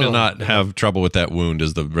he seemed to not have trouble with that wound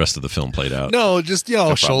as the rest of the film played out. No, just,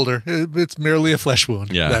 shoulder. It's merely a flesh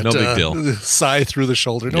wound. Yeah, no big deal. Sigh through the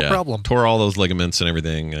shoulder. No problem. Tore all those ligaments and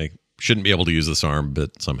everything. I shouldn't be able to use this arm,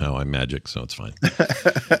 but somehow I'm magic, so it's fine.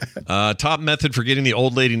 Top method for getting the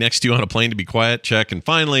old lady next to you on a plane to be quiet. Check. And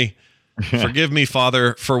finally, forgive me,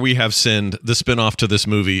 Father, for we have sinned. The spinoff to this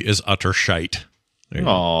movie is utter shite.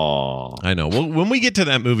 Oh, I know. Well, when we get to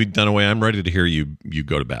that movie, Dunaway, I'm ready to hear you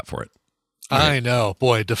go to bat for it. I know.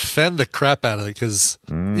 Boy, defend the crap out of it because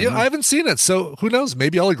I haven't seen it. So who knows?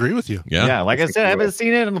 Maybe I'll agree with you. Yeah. Yeah, like I said, I haven't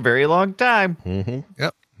seen it in a very long time. Mm-hmm.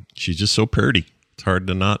 Yep. She's just so pretty. It's hard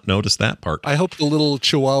to not notice that part. I hope the little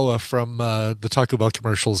chihuahua from the Taco Bell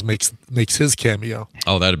commercials makes his cameo.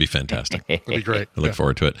 Oh, that'd be fantastic. That'd be great. I look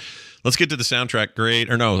forward to it. Let's get to the soundtrack grade.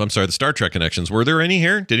 Or no, I'm sorry, the Star Trek connections. Were there any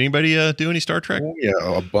here? Did anybody do any Star Trek? Oh, yeah,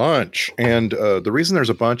 a bunch. And the reason there's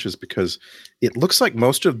a bunch is because it looks like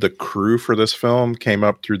most of the crew for this film came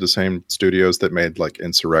up through the same studios that made like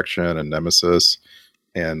Insurrection and Nemesis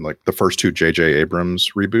and like the first two J.J.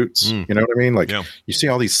 Abrams reboots. You know what I mean? Like you see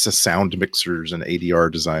all these sound mixers and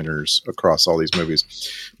ADR designers across all these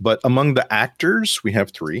movies. But among the actors, we have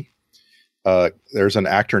three. There's an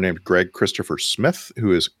actor named Greg Christopher Smith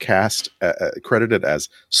who is credited as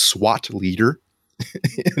SWAT leader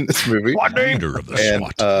in this movie. Leader of the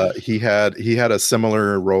SWAT. And he had a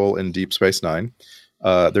similar role in Deep Space Nine.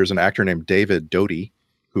 There's an actor named David Doty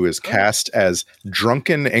who is cast as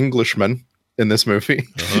Drunken Englishman in this movie.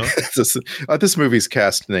 This movie's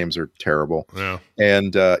cast names are terrible. Yeah.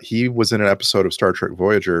 And he was in an episode of Star Trek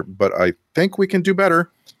Voyager, but I think we can do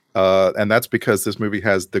better. And that's because this movie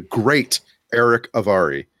has the great Eric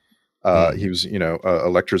Avari. He was,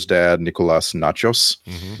 Electra's dad, Nicolas Nachos.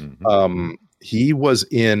 He was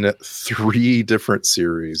in 3 different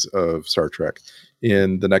series of Star Trek.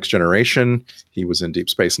 In The Next Generation, he was in Deep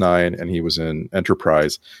Space Nine, and he was in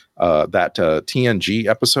Enterprise. That TNG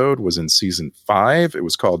episode was in season 5. It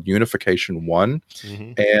was called Unification 1,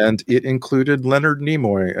 and it included Leonard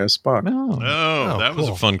Nimoy as Spock. Oh, that was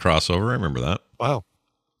a fun crossover. I remember that. Wow.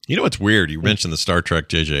 You know what's weird? You mentioned the Star Trek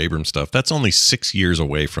J.J. Abrams stuff. That's only 6 years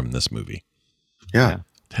away from this movie. Yeah.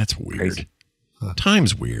 That's weird.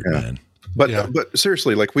 Time's weird, man. But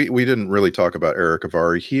seriously, like we didn't really talk about Eric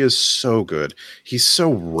Avari. He is so good. He's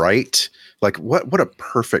so right. Like what a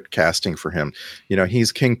perfect casting for him.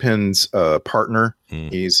 He's Kingpin's partner.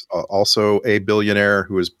 He's also a billionaire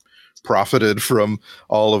who has profited from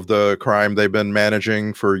all of the crime they've been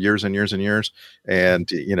managing for years and years and years. And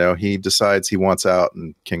he decides he wants out,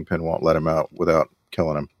 and Kingpin won't let him out without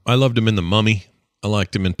killing him. I loved him in The Mummy. I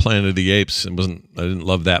liked him in Planet of the Apes. I didn't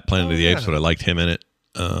love that Planet of the Apes, but I liked him in it.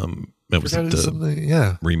 That was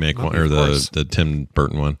the remake one, or the Tim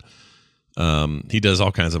Burton one. He does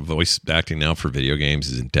all kinds of voice acting now for video games.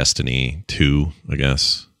 He's in Destiny 2, I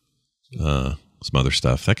guess. Some other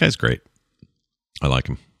stuff. That guy's great. I like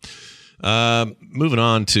him. Moving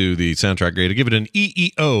on to the soundtrack grade. I give it an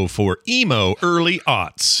EEO for emo early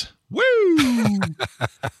aughts. Woo!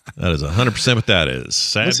 That is 100% what that is.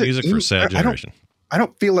 Sad music for a sad generation. I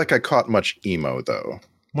don't feel like I caught much emo though.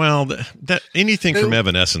 Well, that anything from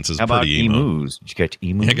Evanescence is pretty emo. Emus? Did you catch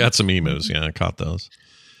emus? I got some emus. Yeah, I caught those.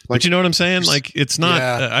 But you know what I'm saying? Like, it's not.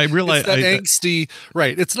 Yeah. I realize it's that angsty.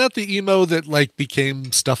 Right. It's not the emo that like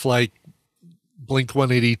became stuff like Blink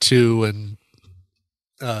 182 and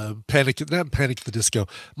not Panic at the Disco,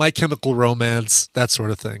 My Chemical Romance, that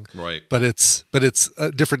sort of thing. Right. But it's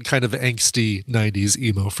a different kind of angsty 90s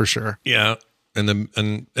emo for sure. Yeah. And that's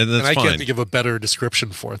And fine. I can't think of a better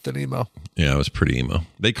description for it than emo. Yeah, it was pretty emo.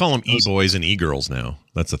 They call them e-boys and e-girls now.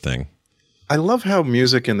 That's the thing. I love how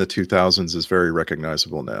music in the 2000s is very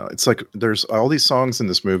recognizable now. It's like there's all these songs in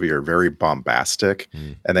this movie are very bombastic,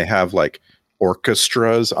 and they have like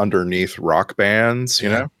orchestras underneath rock bands, you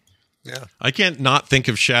know? Yeah. I can't not think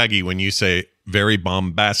of Shaggy when you say very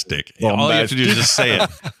bombastic. All you have to do is just say it.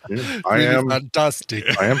 I am fantastic.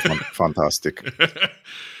 I am fantastic.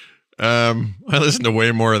 I listened to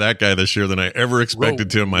way more of that guy this year than I ever expected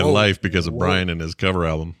to in my life because of Brian and his cover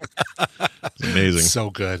album. It's amazing. So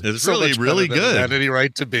good. It's So really, much really better than good. it had any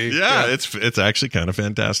right to be. Yeah, it's actually kind of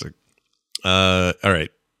fantastic. All right,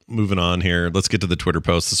 moving on here. Let's get to the Twitter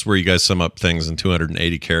post. This is where you guys sum up things in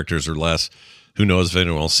 280 characters or less. Who knows if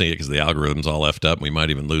anyone will see it because the algorithm's all effed up. We might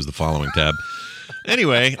even lose the following tab.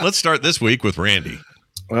 Anyway, let's start this week with Randy.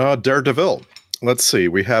 Daredevil. Let's see.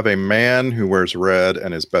 We have a man who wears red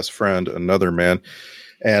and his best friend, another man,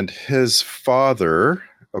 and his father.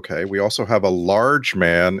 Okay. We also have a large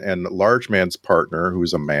man and large man's partner,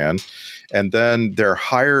 who's a man, and then their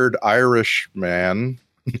hired Irish man.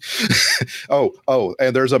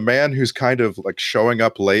 And there's a man who's kind of like showing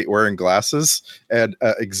up late wearing glasses, and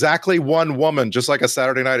exactly one woman, just like a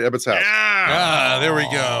Saturday Night at Ebbett's house. There we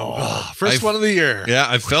go. First one of the year. Yeah,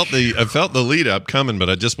 I felt the lead up coming, but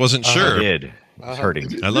I just wasn't sure. I did. It's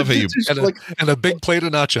hurting. I love how you and a big plate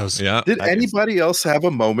of nachos. Yeah. Did anybody else have a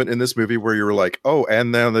moment in this movie where you were like, oh,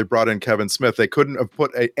 and then they brought in Kevin Smith? They couldn't have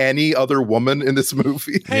put any other woman in this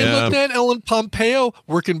movie. Hey, look at Ellen Pompeo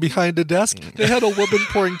working behind a desk. They had a woman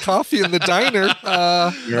pouring coffee in the diner.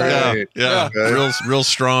 Yeah. Real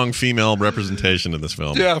strong female representation in this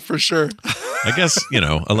film. Yeah, for sure. I guess,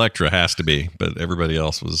 Elektra has to be, but everybody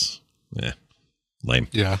else was lame.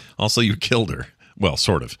 Yeah. Also, you killed her. Well,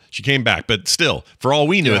 sort of. She came back, but still, for all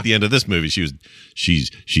we knew at the end of this movie, she's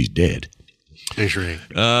dead.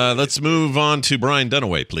 Let's move on to Brian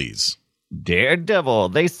Dunaway, please. Daredevil.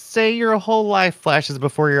 They say your whole life flashes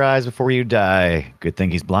before your eyes before you die. Good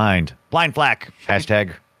thing he's blind. Blind flack.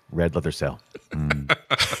 Hashtag red leather cell.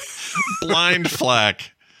 Blind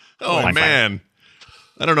flack. Oh, Blind man. Flack.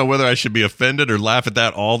 I don't know whether I should be offended or laugh at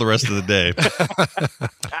that all the rest of the day.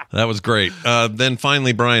 That was great. Then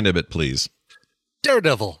finally, Brian Ibbett, please.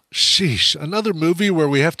 Daredevil. Sheesh. Another movie where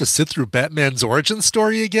we have to sit through Batman's origin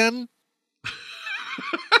story again?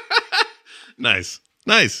 Nice.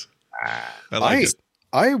 I like it.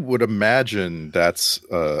 I would imagine that's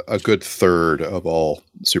a good third of all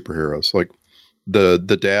superheroes. Like the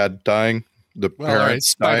dad dying, the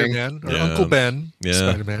parents Spider-Man, dying. or Uncle Ben. Yeah.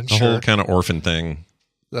 Spider-Man, the whole kind of orphan thing.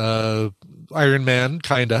 Iron Man,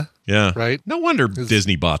 kinda. Yeah. Right? No wonder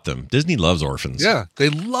Disney bought them. Disney loves orphans. Yeah. They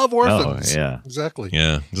love orphans. Oh, yeah. Exactly.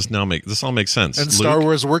 Yeah. This all makes sense. And Star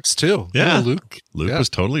Wars works too. Yeah. Luke. Luke was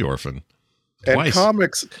totally orphan. And Twice.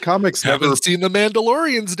 comics never Haven't seen the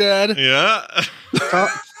Mandalorians, Dad. Yeah.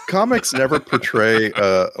 Comics never portray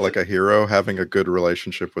like a hero having a good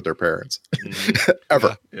relationship with their parents.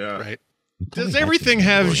 Ever. Yeah. Right. Does everything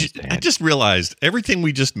have? I just realized everything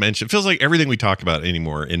we just mentioned feels like everything we talk about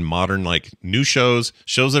anymore in modern, like new shows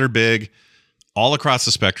that are big, all across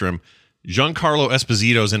the spectrum. Giancarlo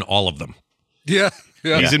Esposito's in all of them. Yeah.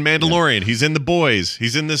 He's in Mandalorian. He's in The Boys.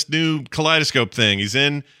 He's in this new Kaleidoscope thing. He's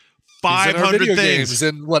in 500 things. Games. He's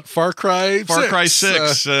in what? Far Cry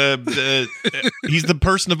 6. He's the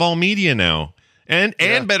person of all media now, and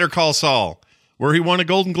Better Call Saul, where he won a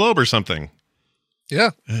Golden Globe or something.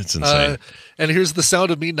 Yeah. It's insane. And here's the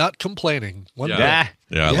sound of me not complaining.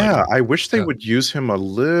 I wish they would use him a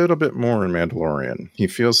little bit more in Mandalorian. He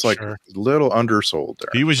feels like a little undersold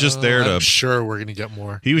there. He was just there to. I'm sure we're going to get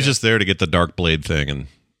more. He was just there to get the Dark Blade thing and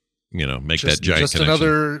make that giant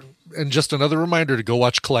connection. Just another reminder to go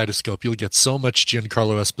watch Kaleidoscope. You'll get so much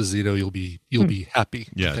Giancarlo Esposito. You'll be happy.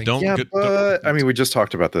 Yeah. I mean, we just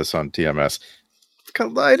talked about this on TMS.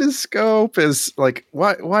 Kaleidoscope is like,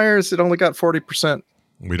 why is it only got 40%?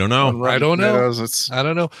 We don't know. I don't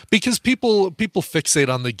know because people fixate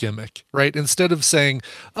on the gimmick, right? Instead of saying,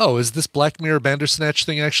 "Oh, is this Black Mirror Bandersnatch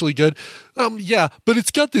thing actually good?" Yeah, but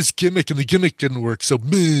it's got this gimmick and the gimmick didn't work, so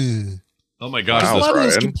meh. Oh my gosh! A lot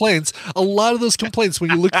of those complaints when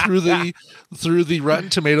you look through the Rotten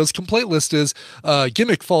Tomatoes complaint list is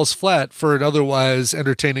gimmick falls flat for an otherwise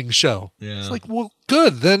entertaining show. Yeah. It's like, well,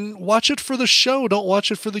 good. Then watch it for the show. Don't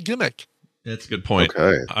watch it for the gimmick. That's a good point.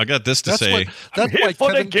 Okay. I got this to say. That's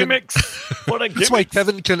why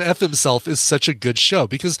Kevin Can F Himself is such a good show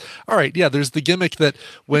because, all right, yeah, there's the gimmick that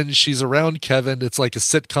when she's around Kevin, it's like a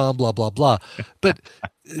sitcom, blah, blah, blah. But,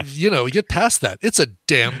 you get past that. It's a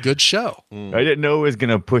damn good show. I didn't know it was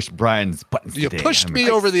going to push Brian's buttons You today. pushed I'm me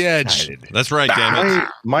over the edge. excited. That's right, damn it.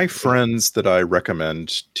 My friends that I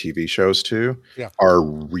recommend TV shows to are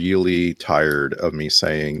really tired of me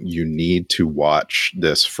saying you need to watch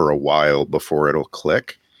this for a while before it'll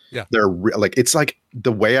click. Yeah. They're it's like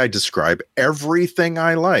the way I describe everything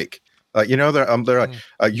I like. They're like,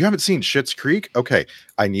 you haven't seen Schitt's Creek? Okay,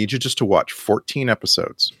 I need you just to watch 14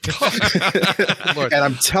 episodes. And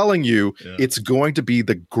I'm telling you, it's going to be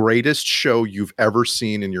the greatest show you've ever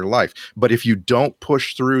seen in your life. But if you don't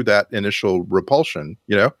push through that initial repulsion,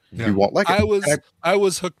 you won't like it. I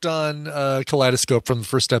was hooked on Kaleidoscope from the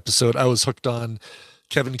first episode. I was hooked on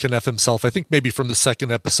Kevin Can F Himself, I think maybe from the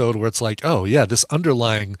second episode where it's like, oh yeah, this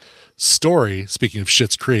underlying story, speaking of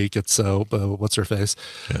Schitt's Creek, it's what's her face?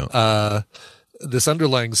 Yeah. This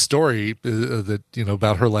underlying story that,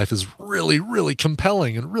 about her life is really, really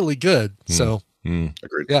compelling and really good. So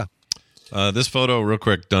agreed. Yeah. This photo real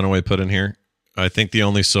quick, Dunaway put in here. I think the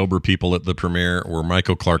only sober people at the premiere were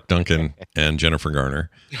Michael Clark Duncan and Jennifer Garner.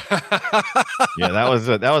 Yeah,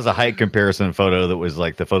 that was a height comparison photo that was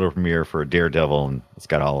like the photo premiere for Daredevil, and it's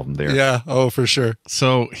got all of them there. Yeah, for sure.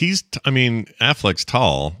 So Affleck's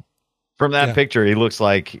tall. From that picture, he looks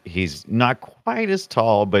like he's not quite as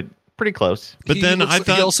tall, but pretty close. But then I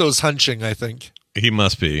thought he also is hunching, I think. He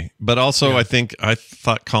must be. But also I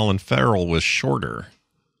thought Colin Farrell was shorter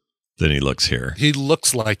than he looks here. He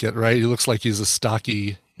looks like it, right? He looks like he's a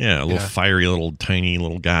stocky, a little fiery, tiny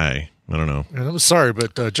little guy. I don't know. And I'm sorry,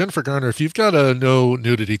 but Jennifer Garner, if you've got a no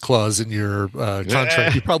nudity clause in your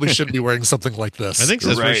contract, you probably shouldn't be wearing something like this. I think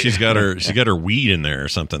that's where she's got her weed in there or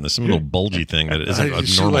something. There's some little bulgy thing that isn't a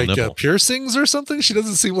normal nipple. Piercings or something? She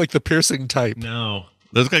doesn't seem like the piercing type. No,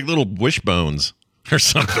 those like little wishbones or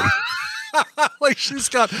something. Like she's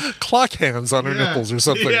got clock hands on her nipples or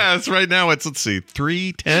something. Yeah, it's right now. It's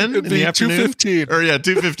 3:10 in the afternoon. 2:15. Or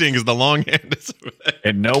 2:15 because the long hand is.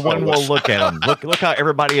 And no one will look at him. Look how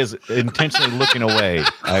everybody is intentionally looking away.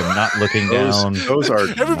 I'm not looking down. Those are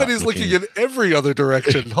everybody's looking in every other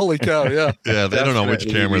direction. Holy cow! Yeah, yeah. They don't know which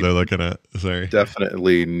camera they're looking at. Sorry.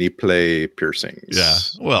 Definitely nipple piercings. Yeah.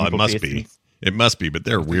 Well, it must be. It must be, but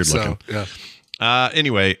they're weird looking. Yeah.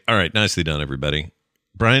 Anyway, all right. Nicely done, everybody.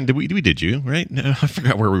 Brian, did you, right? No, I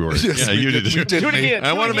forgot where we were. Yes, you did. You did me.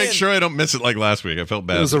 I want to make sure I don't miss it like last week. I felt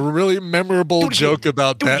bad. It was a really memorable joke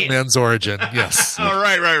about Batman's origin. Yes. Oh,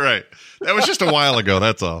 right. That was just a while ago.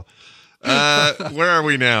 That's all. Where are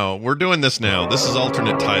we now? We're doing this now. This is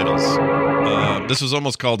alternate titles. This was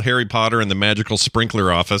almost called Harry Potter and the Magical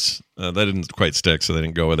Sprinkler Office. That didn't quite stick, so they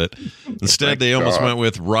didn't go with it. Instead, they almost went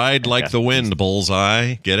with Ride Like the Wind,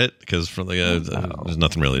 Bullseye. Get it? Because from there's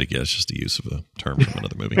nothing really to get. It's just a use of a term from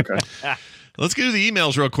another movie. Let's get to the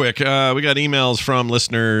emails real quick. We got emails from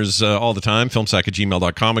listeners all the time.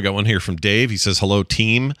 Filmsack@gmail.com. I got one here from Dave. He says, hello,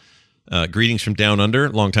 team. Greetings from Down Under.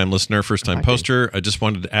 Longtime listener, first-time poster. I just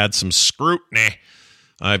wanted to add some scrutiny.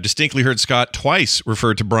 I've distinctly heard Scott twice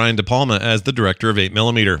refer to Brian De Palma as the director of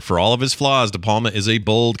 8mm. For all of his flaws, De Palma is a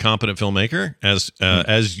bold, competent filmmaker,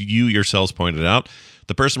 as you yourselves pointed out.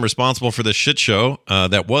 The person responsible for this shit show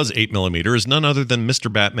that was 8mm is none other than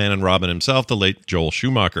Mr. Batman and Robin himself, the late Joel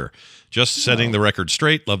Schumacher. Just setting the record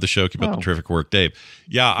straight. Love the show. Keep up the terrific work, Dave.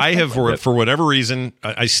 Yeah, I have, for whatever reason,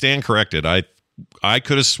 I stand corrected. I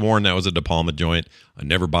could have sworn that was a De Palma joint. I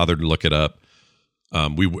never bothered to look it up.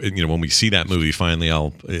 When we see that movie finally,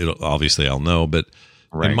 I'll know. But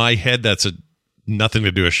in my head, that's nothing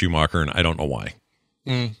to do with Schumacher, and I don't know why.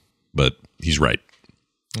 But he's right,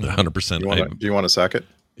 100%. Do you want to sack it?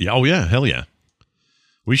 Yeah. Oh yeah. Hell yeah.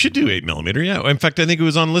 We should do 8mm. Yeah. In fact, I think it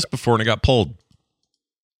was on the list before and it got pulled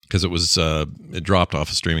because it dropped off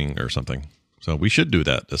of streaming or something. So we should do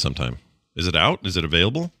that sometime. Is it out? Is it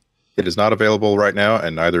available? It is not available right now,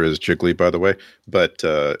 and neither is Jiggly, by the way. But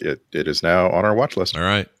it is now on our watch list. All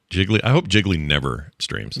right, Jiggly. I hope Jiggly never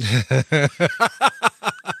streams.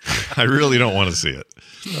 I really don't want to see it,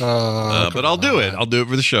 but I'll do it. I'll do it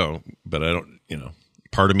for the show. But I don't.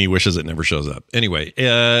 Part of me wishes it never shows up. Anyway,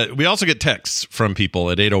 we also get texts from people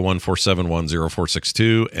at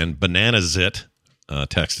 801-471-0462, and Bananazit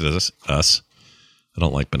texted us. I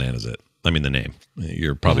don't like Bananazit. I mean, the name.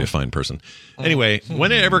 You're probably a fine person. Anyway,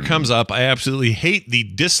 when it ever comes up, I absolutely hate the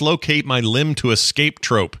dislocate my limb to escape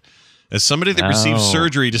trope. As somebody that receives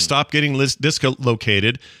surgery to stop getting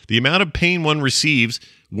dislocated, the amount of pain one receives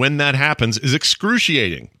when that happens is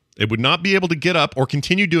excruciating. It would not be able to get up or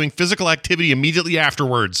continue doing physical activity immediately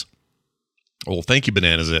afterwards. Well, thank you,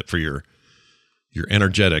 Bananas It, for your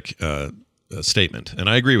energetic statement, and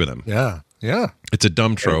I agree with him. Yeah. It's a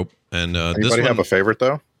dumb trope, and Anybody have a favorite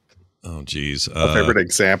though? Oh, geez, a favorite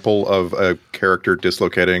example of a character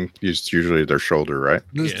dislocating is usually their shoulder, right?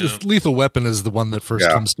 This Lethal Weapon is the one that first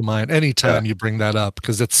comes to mind anytime you bring that up,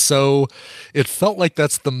 because it felt like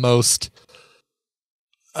that's the most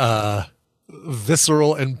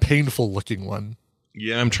visceral and painful looking one.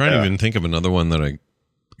 Yeah, I'm trying to even think of another one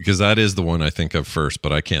because that is the one I think of first,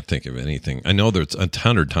 but I can't think of anything. I know there's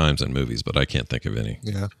 100 times in movies, but I can't think of any.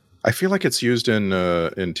 Yeah. I feel like it's used in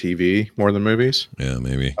TV more than movies. Yeah,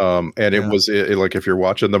 maybe. It was like if you're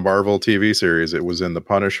watching the Marvel TV series, it was in The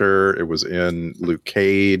Punisher, it was in Luke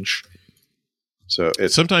Cage. So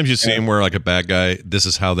sometimes you see them where like a bad guy, this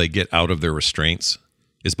is how they get out of their restraints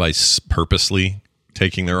is by purposely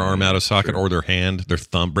taking their arm out of socket or their hand, their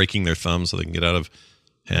thumb, breaking their thumb so they can get out of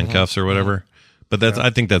handcuffs or whatever. But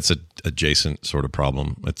I think that's a adjacent sort of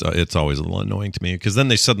problem. It's always a little annoying to me because then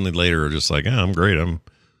they suddenly later are just like, I'm great.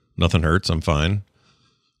 Nothing hurts. I'm fine.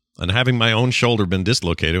 And having my own shoulder been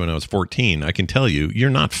dislocated when I was 14, I can tell you, you're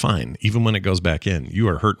not fine. Even when it goes back in, you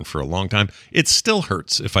are hurting for a long time. It still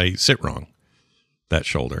hurts if I sit wrong, that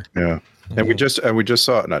shoulder. Yeah. And we just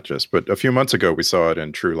saw it, but a few months ago, we saw it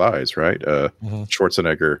in True Lies, right?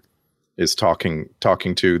 Schwarzenegger is talking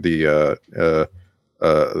to the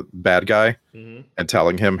bad guy and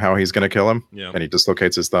telling him how he's going to kill him. Yeah. And he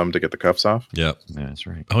dislocates his thumb to get the cuffs off. Yep. Yeah, that's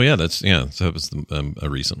right. Oh, yeah. So that was a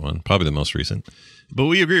recent one, probably the most recent. But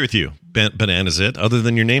we agree with you. Bananas It. Other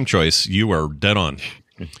than your name choice, you are dead on.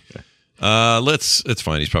 It's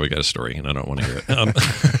fine. He's probably got a story, and I don't want to hear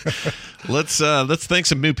it. Let's thank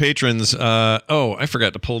some new patrons. I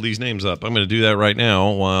forgot to pull these names up. I'm going to do that right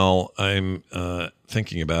now while I'm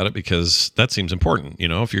thinking about it because that seems important. You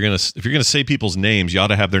know, if you're gonna say people's names, you ought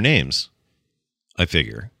to have their names. I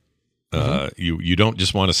figure. You don't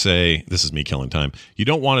just want to say this is me killing time. You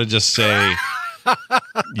don't want to just say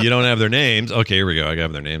you don't have their names. Okay, here we go. I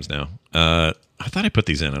have their names now. I thought I put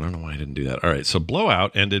these in. I don't know why I didn't do that. All right. So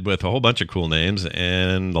Blowout ended with a whole bunch of cool names.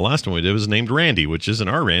 And the last one we did was named Randy, which isn't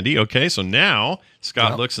our Randy. Okay. So now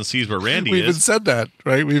Scott looks and sees where Randy we is. We even said that,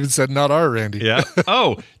 right? We even said not our Randy. Yeah.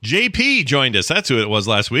 Oh, JP joined us. That's who it was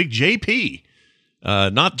last week. JP.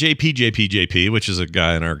 Not JP, which is a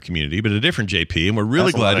guy in our community, but a different JP. And we're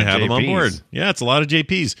really glad to have him on board. Yeah, it's a lot of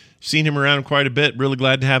JPs. Seen him around quite a bit. Really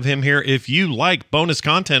glad to have him here. If you like bonus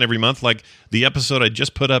content every month, like the episode I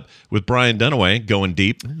just put up with Brian Dunaway, Going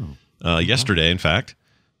Deep, yesterday, in fact,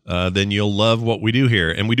 then you'll love what we do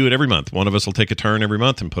here. And we do it every month. One of us will take a turn every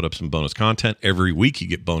month and put up some bonus content. Every week you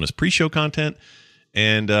get bonus pre-show content.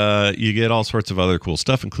 And you get all sorts of other cool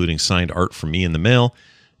stuff, including signed art from me in the mail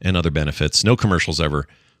and other benefits. No commercials ever.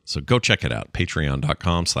 So go check it out.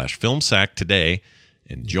 Patreon.com/FilmSack today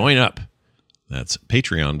and join up. That's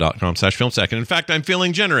patreon.com/FilmSack. And in fact, I'm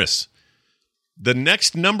feeling generous. The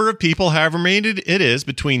next number of people, however many it is,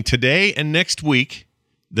 between today and next week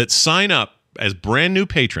that sign up as brand new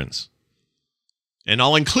patrons. And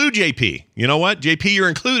I'll include JP. You know what? JP, you're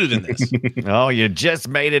included in this. Oh, you just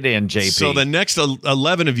made it in, JP. So the next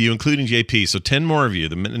 11 of you, including JP, so 10 more of you,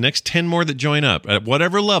 the next 10 more that join up, at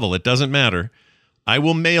whatever level, it doesn't matter, I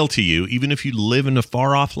will mail to you, even if you live in a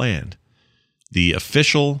far-off land, the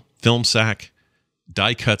official FilmSack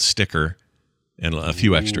die-cut sticker and a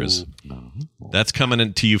few extras. That's coming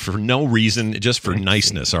into you for no reason, just for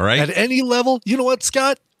niceness, all right? At any level, you know what,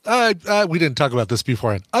 Scott? We didn't talk about this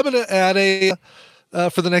beforehand. I'm going to add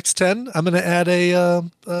for the next 10, I'm going to add a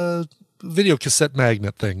video cassette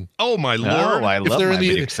magnet thing. Oh, my Lord. Oh, I love my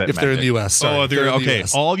video cassette magnet. If they're in the U.S. Sorry, okay.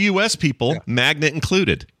 All U.S. people, magnet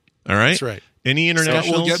included. All right? That's right. Any internationals?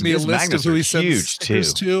 Scott will get me a list of who he sends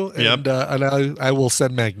stickers to, and I will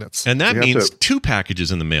send magnets. And that means 2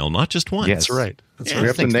 packages in the mail, not just one. Yes. That's right. That's right. We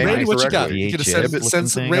have to name Randy, it what you got? correctly.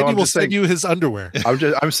 You Randy will send you his underwear.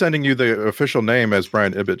 I'm sending you the official name, as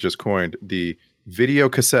Brian Ibbett just coined, the video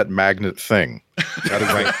cassette magnet thing. That is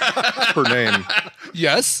right. Per name.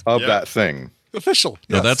 Yes. Of that thing. Official.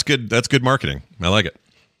 No, that's good. That's good marketing. I like it.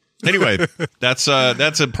 Anyway, that's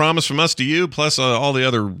a promise from us to you, plus all the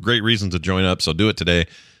other great reasons to join up. So do it today.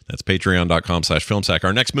 That's patreon.com/FilmSack.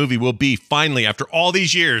 Our next movie will be, finally, after all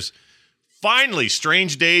these years, finally,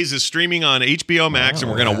 Strange Days is streaming on HBO Max,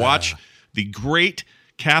 and we're going to watch the great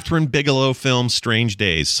Catherine Bigelow film Strange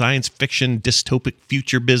Days, science fiction dystopic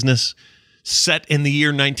future business, set in the year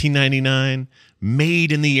 1999,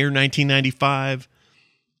 made in the year 1995.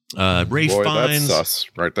 Ray Fiennes, that's us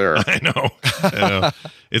right there. I know.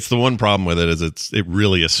 It's the one problem with it is it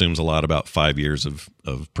really assumes a lot about 5 years of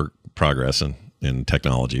progress in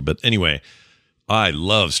technology. But anyway, I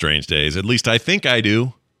love Strange Days. At least I think I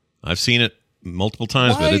do. I've seen it multiple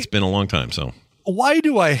times, but it's been a long time. So why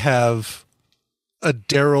do I have a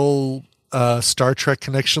Daryl Star Trek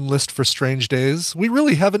connection list for Strange Days? We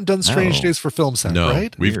really haven't done Strange Days for FilmSack,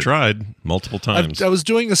 right? We've tried multiple times. I was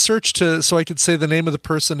doing a search so I could say the name of the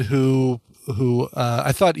person who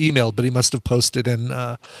I thought emailed, but he must have posted in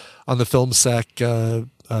on the FilmSack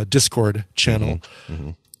Discord channel.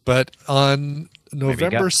 But on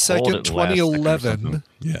November 2nd, 2011.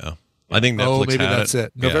 Yeah. I think Netflix maybe had that's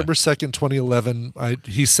it. November 2nd, 2011.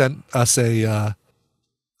 He sent us a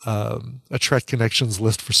Trek Connections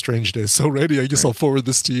list for Strange Days. So, Randy, I guess I'll forward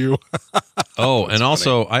this to you. And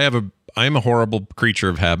also I'm a horrible creature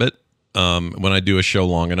of habit. When I do a show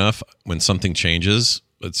long enough, when something changes,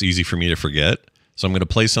 it's easy for me to forget. So I'm going to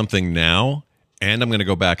play something now, and I'm going to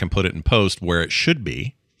go back and put it in post where it should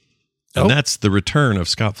be. And that's the return of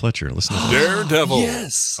Scott Fletcher. Listen to Daredevil.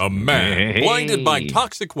 Yes. A man blinded by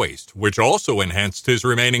toxic waste, which also enhanced his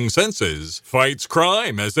remaining senses, fights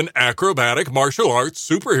crime as an acrobatic martial arts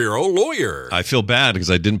superhero lawyer. I feel bad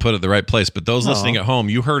because I didn't put it in the right place, but those listening at home,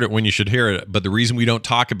 you heard it when you should hear it. But the reason we don't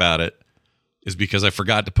talk about it is because I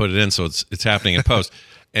forgot to put it in, so it's happening in post.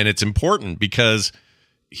 And it's important because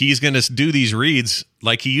he's going to do these reads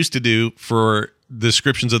like he used to do for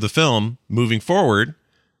descriptions of the film moving forward.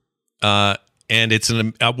 And it's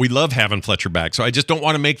we love having Fletcher back. So I just don't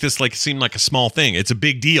want to make this seem like a small thing. It's a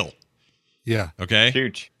big deal. Yeah. Okay.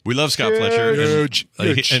 Huge. We love Scott Fletcher. Huge.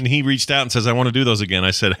 And he reached out and says, I want to do those again. I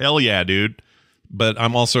said, hell yeah, dude. But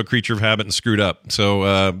I'm also a creature of habit and screwed up.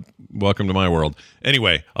 So welcome to my world.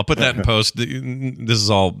 Anyway, I'll put that in post. This is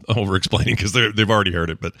all over explaining because they've already heard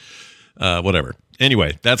it, but whatever.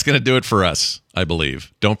 Anyway, that's going to do it for us, I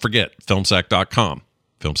believe. Don't forget, filmsack.com.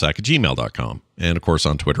 filmsack@gmail.com. And, of course,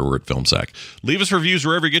 on Twitter, we're at FilmSack. Leave us reviews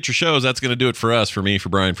wherever you get your shows. That's going to do it for us, for me, for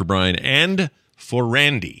Brian, and for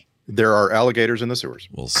Randy. There are alligators in the sewers.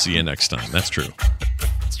 We'll see you next time. That's true.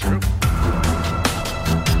 That's true.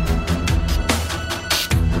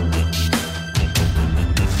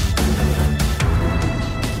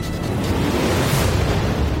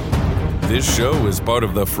 This show is part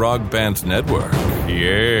of the Frog Pants Network.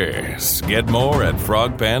 Yes. Get more at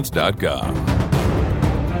frogpants.com.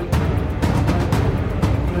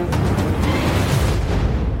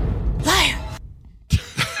 Liar!